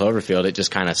happened with Cloverfield. It just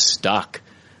kind of stuck.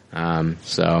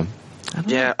 So.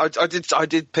 I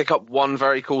did pick up one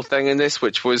very cool thing in this,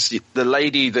 which was the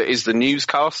lady that is the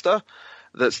newscaster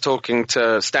that's talking to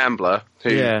Stambler,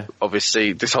 who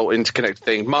obviously this whole interconnected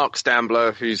thing. Mark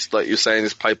Stambler, who's like you're saying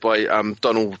is played by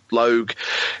Donald Logue.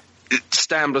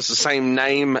 Stambler's the same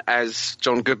name as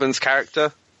John Goodman's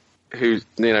character, who,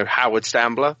 you know, Howard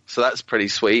Stambler. So that's pretty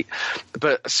sweet.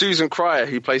 But Susan Cryer,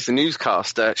 who plays the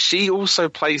newscaster, she also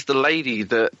plays the lady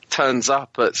that turns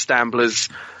up at Stambler's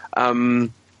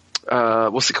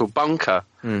what's it called? Bunker.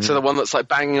 Mm-hmm. So the one that's like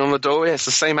banging on the door. Yeah, it's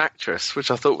the same actress, which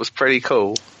I thought was pretty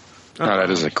cool. Oh, that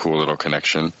is a cool little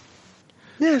connection.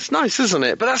 Yeah, it's nice, isn't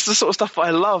it? But that's the sort of stuff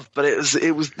I love. But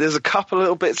there's a couple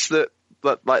little bits that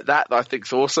I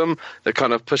think's awesome, that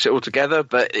kind of push it all together.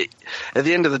 But at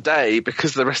the end of the day,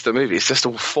 because the rest of the movie is just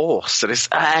all forced and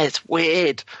it's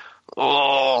weird.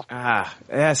 Oh.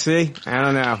 Yeah, see? I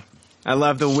don't know. I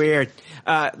love the weird.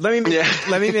 Let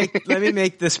me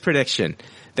make this prediction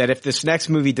that if this next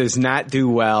movie does not do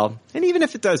well, and even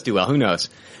if it does do well, who knows?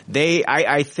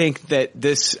 I think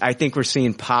we're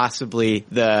seeing possibly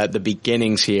the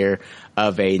beginnings here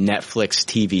of a Netflix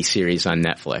TV series on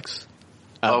Netflix.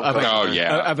 Of a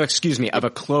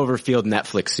Cloverfield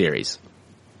Netflix series.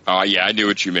 Oh yeah, I knew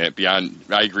what you meant. I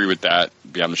agree with that.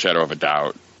 Beyond the shadow of a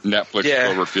doubt, Netflix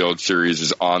Cloverfield series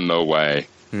is on the way.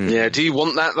 Yeah, do you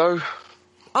want that though?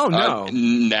 Oh no!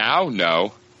 Now,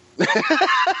 no.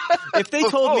 If they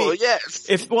told me, yes.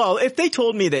 if they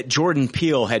told me that Jordan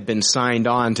Peele had been signed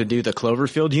on to do the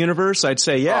Cloverfield universe, I'd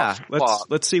say, yeah,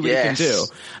 let's see what he can do.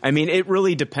 I mean, it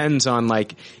really depends on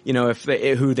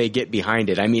who they get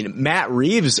behind it. I mean, Matt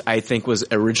Reeves, I think, was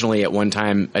originally at one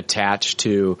time attached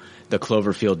to the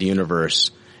Cloverfield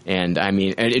universe. And I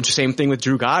mean, and it's the same thing with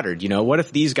Drew Goddard. What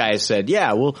if these guys said,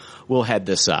 yeah, we'll head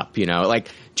this up, like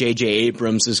J.J.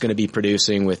 Abrams is going to be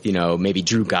producing with, maybe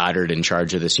Drew Goddard in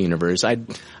charge of this universe.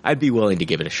 I'd be willing to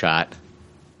give it a shot.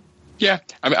 Yeah.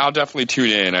 I mean, I'll definitely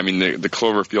tune in. I mean, the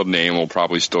Cloverfield name will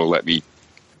probably still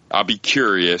I'll be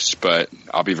curious, but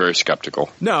I'll be very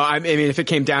skeptical. No, I mean, if it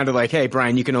came down to hey,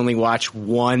 Brian, you can only watch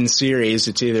one series.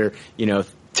 It's either,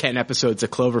 10 episodes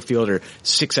of Cloverfield or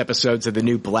 6 episodes of the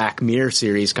new Black Mirror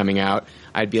series coming out,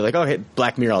 I'd be like, okay,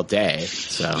 Black Mirror all day.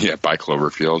 So yeah, by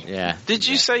Cloverfield. Yeah. Did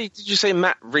you say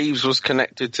Matt Reeves was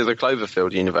connected to the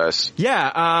Cloverfield universe?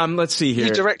 Yeah. Let's see here.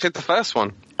 He directed the first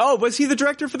one. Oh, was he the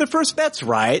director for the first? That's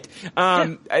right.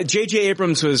 J.J.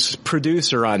 Abrams was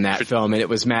producer on that film, and it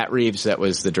was Matt Reeves that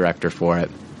was the director for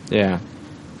it. Yeah.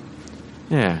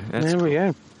 Yeah. There we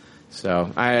go.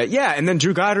 So, and then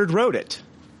Drew Goddard wrote it.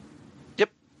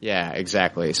 Yeah,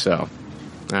 exactly. So, all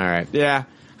right. Yeah,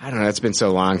 I don't know. It's been so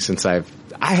long since I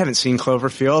haven't seen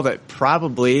Cloverfield. That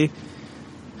probably,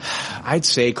 I'd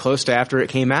say close to after it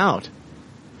came out.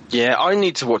 Yeah, I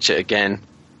need to watch it again.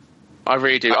 I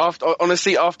really do.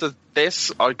 After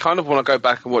this, I kind of want to go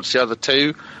back and watch the other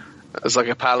two as like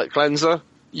a palate cleanser.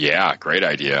 Yeah, great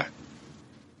idea.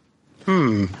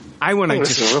 I want to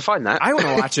we'll find that. I want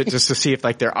to watch it just to see if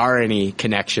there are any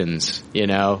connections,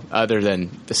 other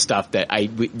than the stuff that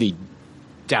we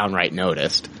downright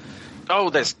noticed.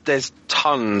 Oh, there's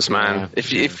tons, man.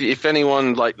 Yeah. If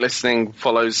anyone listening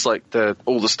follows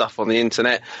all the stuff on the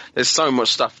internet, there's so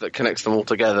much stuff that connects them all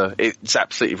together. It's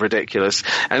absolutely ridiculous.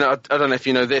 And I don't know if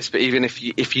you know this, but even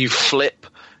if you flip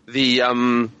the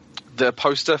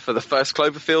poster for the first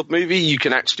Cloverfield movie, you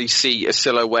can actually see a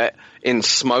silhouette in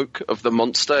smoke of the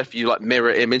monster if you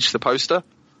mirror image the poster.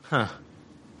 Huh.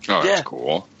 Oh, that's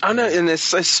cool. I know, and there's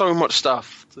so much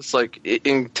stuff. It's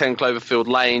in 10 Cloverfield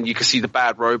Lane, you can see the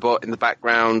bad robot in the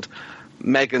background.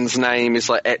 Megan's name is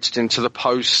etched into the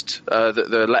post that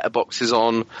the letterbox is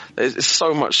on. There's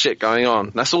so much shit going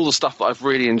on. That's all the stuff that I've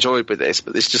really enjoyed with this,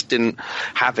 but this just didn't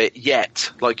have it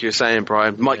yet. Like you were saying,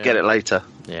 Brian, might get it later.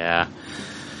 Yeah.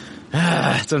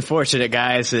 It's unfortunate,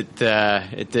 guys. It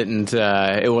didn't.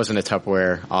 It wasn't a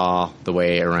Tupperware all the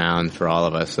way around for all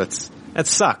of us. That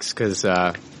sucks because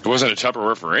it wasn't a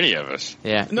Tupperware for any of us.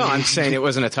 Yeah, no, I'm saying it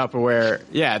wasn't a Tupperware.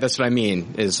 Yeah, that's what I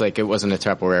mean. Is it wasn't a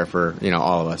Tupperware for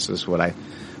all of us. Is what I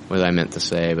meant to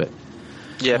say. But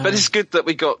yeah, but it's good that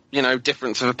we got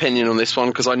difference of opinion on this one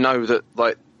because I know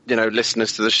that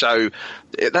listeners to the show,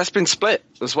 that's been split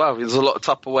as well. There's a lot of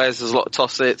Tupperwares, there's a lot of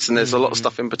Toss-Its, and there's a lot of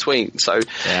stuff in between. So,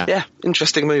 yeah,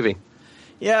 interesting movie.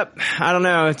 Yep. I don't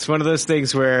know. It's one of those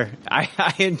things where I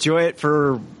enjoy it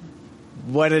for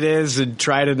what it is and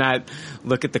try to not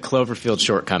look at the Cloverfield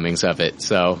shortcomings of it.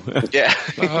 So, yeah.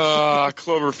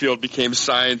 Cloverfield became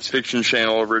Science Fiction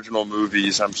Channel original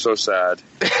movies. I'm so sad.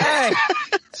 Hey,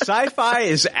 sci-fi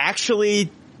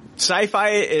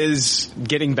is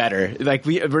getting better.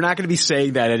 We're not going to be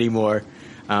saying that anymore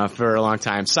for a long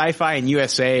time. Sci-fi and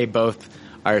USA both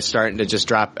are starting to just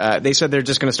drop. They said they're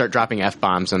just going to start dropping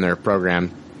F-bombs in their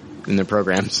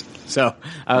programs. So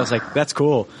I was like, that's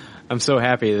cool. I'm so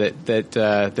happy that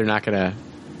they're not going to.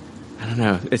 I don't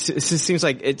know. It just seems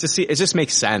like it just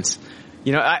makes sense.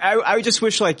 I just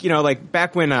wish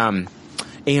back when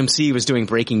AMC was doing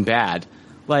Breaking Bad,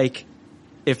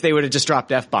 if they would have just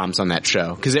dropped F-bombs on that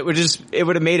show, because it would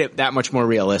have made it that much more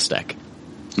realistic.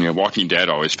 Yeah, Walking Dead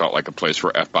always felt like a place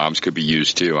where F-bombs could be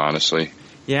used too, honestly.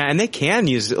 Yeah, and they can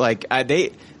use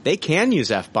they can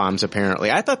use F-bombs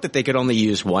apparently. I thought that they could only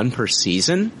use one per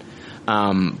season.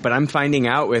 But I'm finding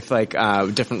out with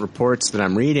different reports that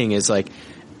I'm reading is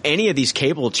any of these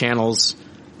cable channels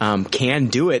can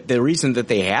do it. The reason that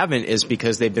they haven't is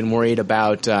because they've been worried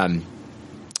about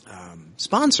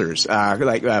sponsors,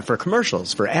 for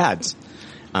commercials, for ads.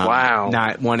 Wow.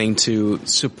 Not wanting to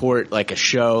support a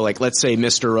show, let's say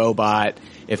Mr. Robot,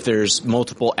 if there's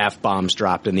multiple F-bombs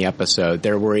dropped in the episode,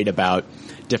 they're worried about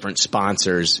different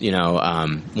sponsors,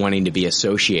 wanting to be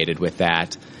associated with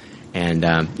that. And,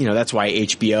 that's why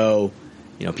HBO,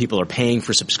 people are paying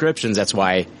for subscriptions. That's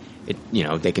why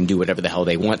they can do whatever the hell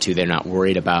they want to. They're not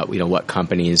worried about, what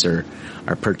companies are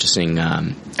purchasing,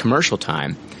 commercial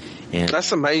time. And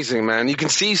That's amazing, man. You can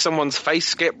see someone's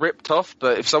face get ripped off,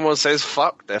 but if someone says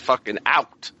fuck, they're fucking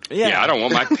out. Yeah, I don't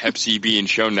want my Pepsi being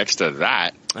shown next to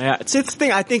that. Yeah, it's the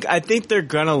thing. I think they're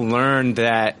gonna learn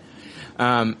that.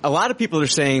 A lot of people are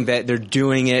saying that they're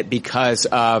doing it because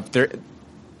of their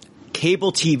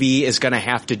cable TV is going to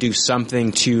have to do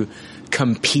something to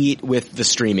compete with the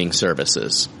streaming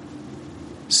services.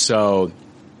 So,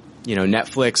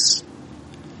 Netflix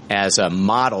as a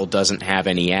model doesn't have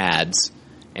any ads,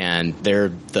 and they're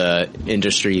the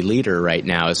industry leader right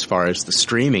now as far as the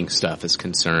streaming stuff is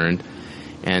concerned.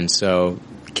 And so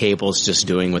cable's just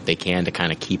doing what they can to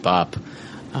kind of keep up.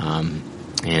 And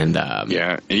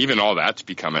even all that's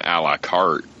becoming a la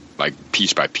carte, like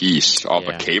piece by piece. All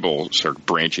the cables are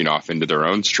branching off into their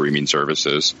own streaming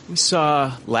services. We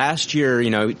saw last year,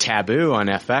 Taboo on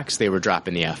FX, they were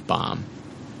dropping the F-bomb.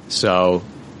 So,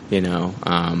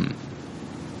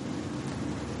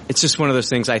 it's just one of those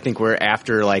things I think where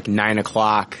after like 9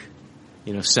 o'clock,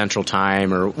 Central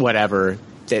Time or whatever,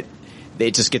 that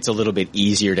it just gets a little bit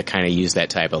easier to kind of use that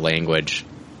type of language.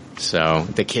 So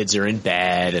the kids are in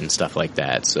bed and stuff like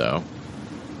that. So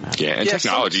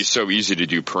technology is so easy to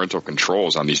do parental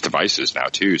controls on these devices now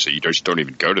too. So you just don't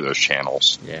even go to those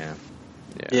channels.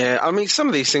 Yeah. I mean, some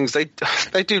of these things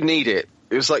they do need it.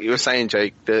 It was like you were saying,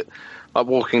 Jake, that like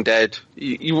Walking Dead,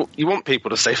 you want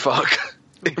people to say fuck.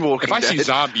 If I see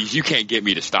zombies, you can't get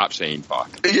me to stop saying fuck.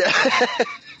 Yeah.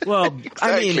 Well,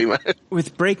 exactly, man.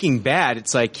 With Breaking Bad,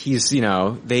 it's like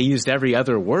they used every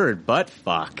other word but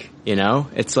fuck,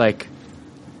 It's like,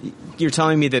 you're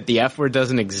telling me that the F word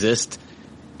doesn't exist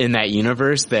in that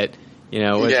universe that,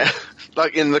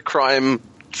 like in the crime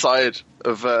side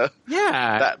of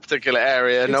that particular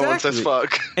area, exactly. No one says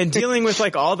fuck. And dealing with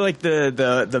like all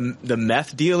the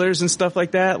meth dealers and stuff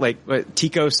like that, like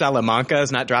Tico Salamanca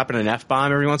is not dropping an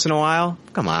F-bomb every once in a while.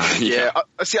 Come on. Yeah,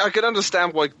 I can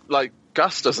understand why like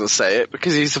Gus doesn't say it,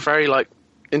 because he's a very like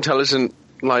intelligent,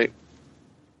 like,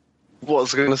 what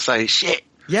was I going to say? Shit.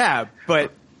 Yeah,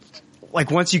 but like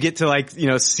once you get to like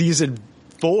season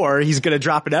 4, he's going to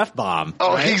drop an F-bomb.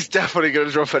 Oh, right? He's definitely going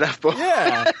to drop an F-bomb.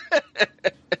 Yeah.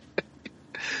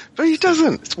 But he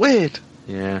doesn't. It's weird.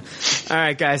 Yeah. All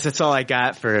right, guys, that's all I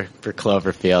got for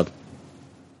Cloverfield.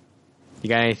 You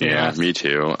got anything else? Yeah, me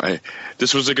too.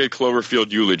 This was a good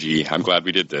Cloverfield eulogy. I'm glad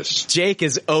we did this. Jake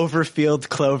is Overfield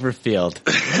Cloverfield.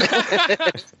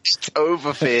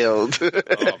 Overfield.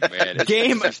 Oh, man. I'm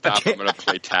going to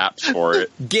play taps for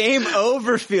it. Game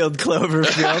Overfield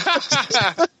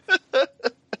Cloverfield.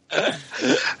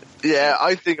 Yeah,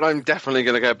 I think I'm definitely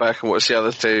going to go back and watch the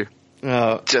other two.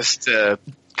 Oh. Just to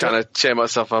kind of cheer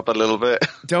myself up a little bit.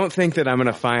 Don't think that I'm going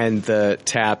to find the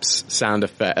taps sound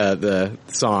effect, the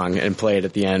song, and play it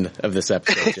at the end of this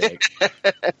episode, Jake.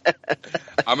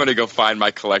 I'm going to go find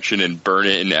my collection and burn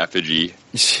it in effigy.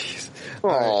 Jeez.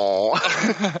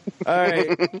 Aww. All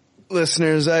right.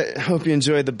 Listeners, I hope you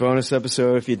enjoyed the bonus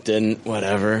episode. If you didn't,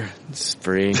 whatever. It's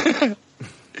free.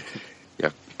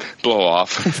 Yeah. Blow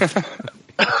off.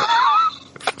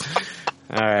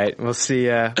 All right, we'll see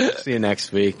you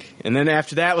next week. And then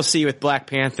after that, we'll see you with Black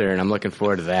Panther, and I'm looking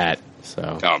forward to that.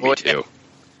 So. Oh, me too.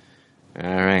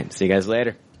 All right, see you guys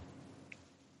later.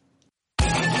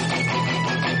 There's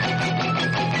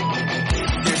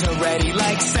already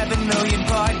like 7 million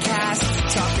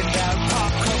podcasts talking about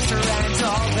pop culture and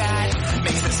all that.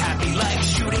 Makes us happy like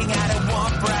shooting at a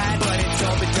womp rat, but it's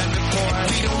all been done before.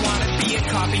 We don't want to be a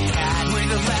copycat. We're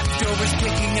the leftovers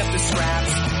picking up the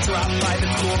scraps dropped by the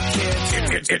cool kids.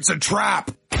 It's a trap.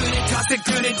 Good and toss it,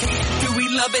 good and taste it. Do we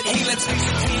love it? Hey, let's face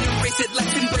it, can't erase it.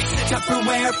 Let's embrace the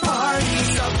Tupperware party.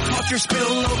 Subculture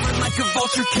spill over like a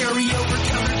vulture. Carry over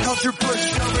counterculture,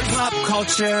 push over pop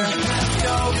culture.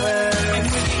 Leftover. And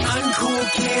with the uncool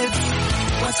kids,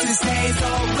 what's to say's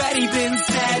already been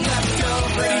said.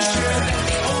 Leftover. Pretty sure that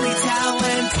the only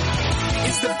talent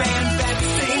is the band that's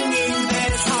singing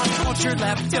this. Pop culture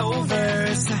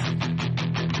leftovers.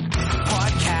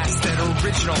 Podcasts that are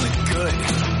original and good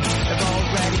have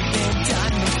already been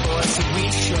done before, so we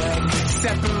should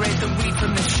separate the wheat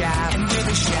from the chaff. And we're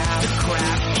the chaff, the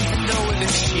crap, even though we're the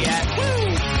shit.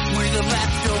 Woo! We're the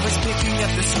leftovers picking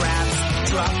up the scraps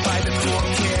dropped by the cool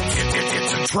kids.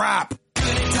 It's a trap.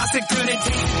 Good and toss it, good and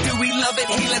taste it. Do we love it?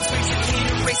 Hey, let's face it, can't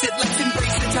erase it. Let's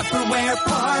embrace the Tupperware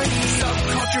party.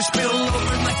 Subculture spill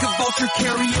over like a vulture.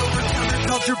 Carry over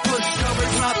counterculture, push over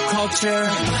pop culture.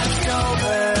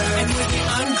 Leftover. And with the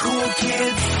uncool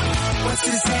kids, what's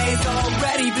to say's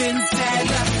already been said.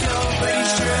 Leftover. Pretty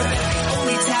sure that the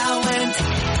only talent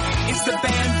is the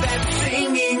band that's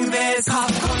singing this.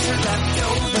 Pop culture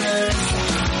leftovers.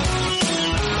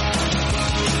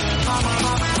 Pop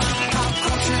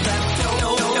culture leftovers.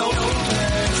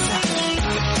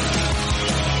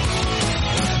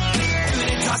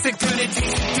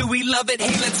 love it?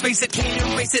 Hey, let's face it,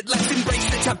 can't erase it. Let's embrace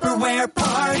the Tupperware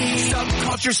party.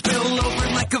 Subculture spill over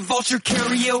like a vulture,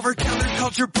 carry over,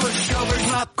 counterculture,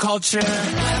 pushovers, pop culture,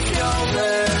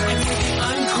 leftovers. And for the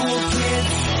uncool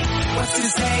kids, what's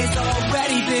to say's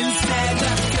already been said.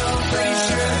 Leftovers, pretty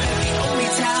sure that the only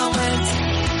talent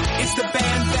is the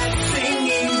band that's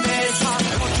singing this. Pop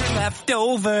culture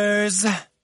leftovers.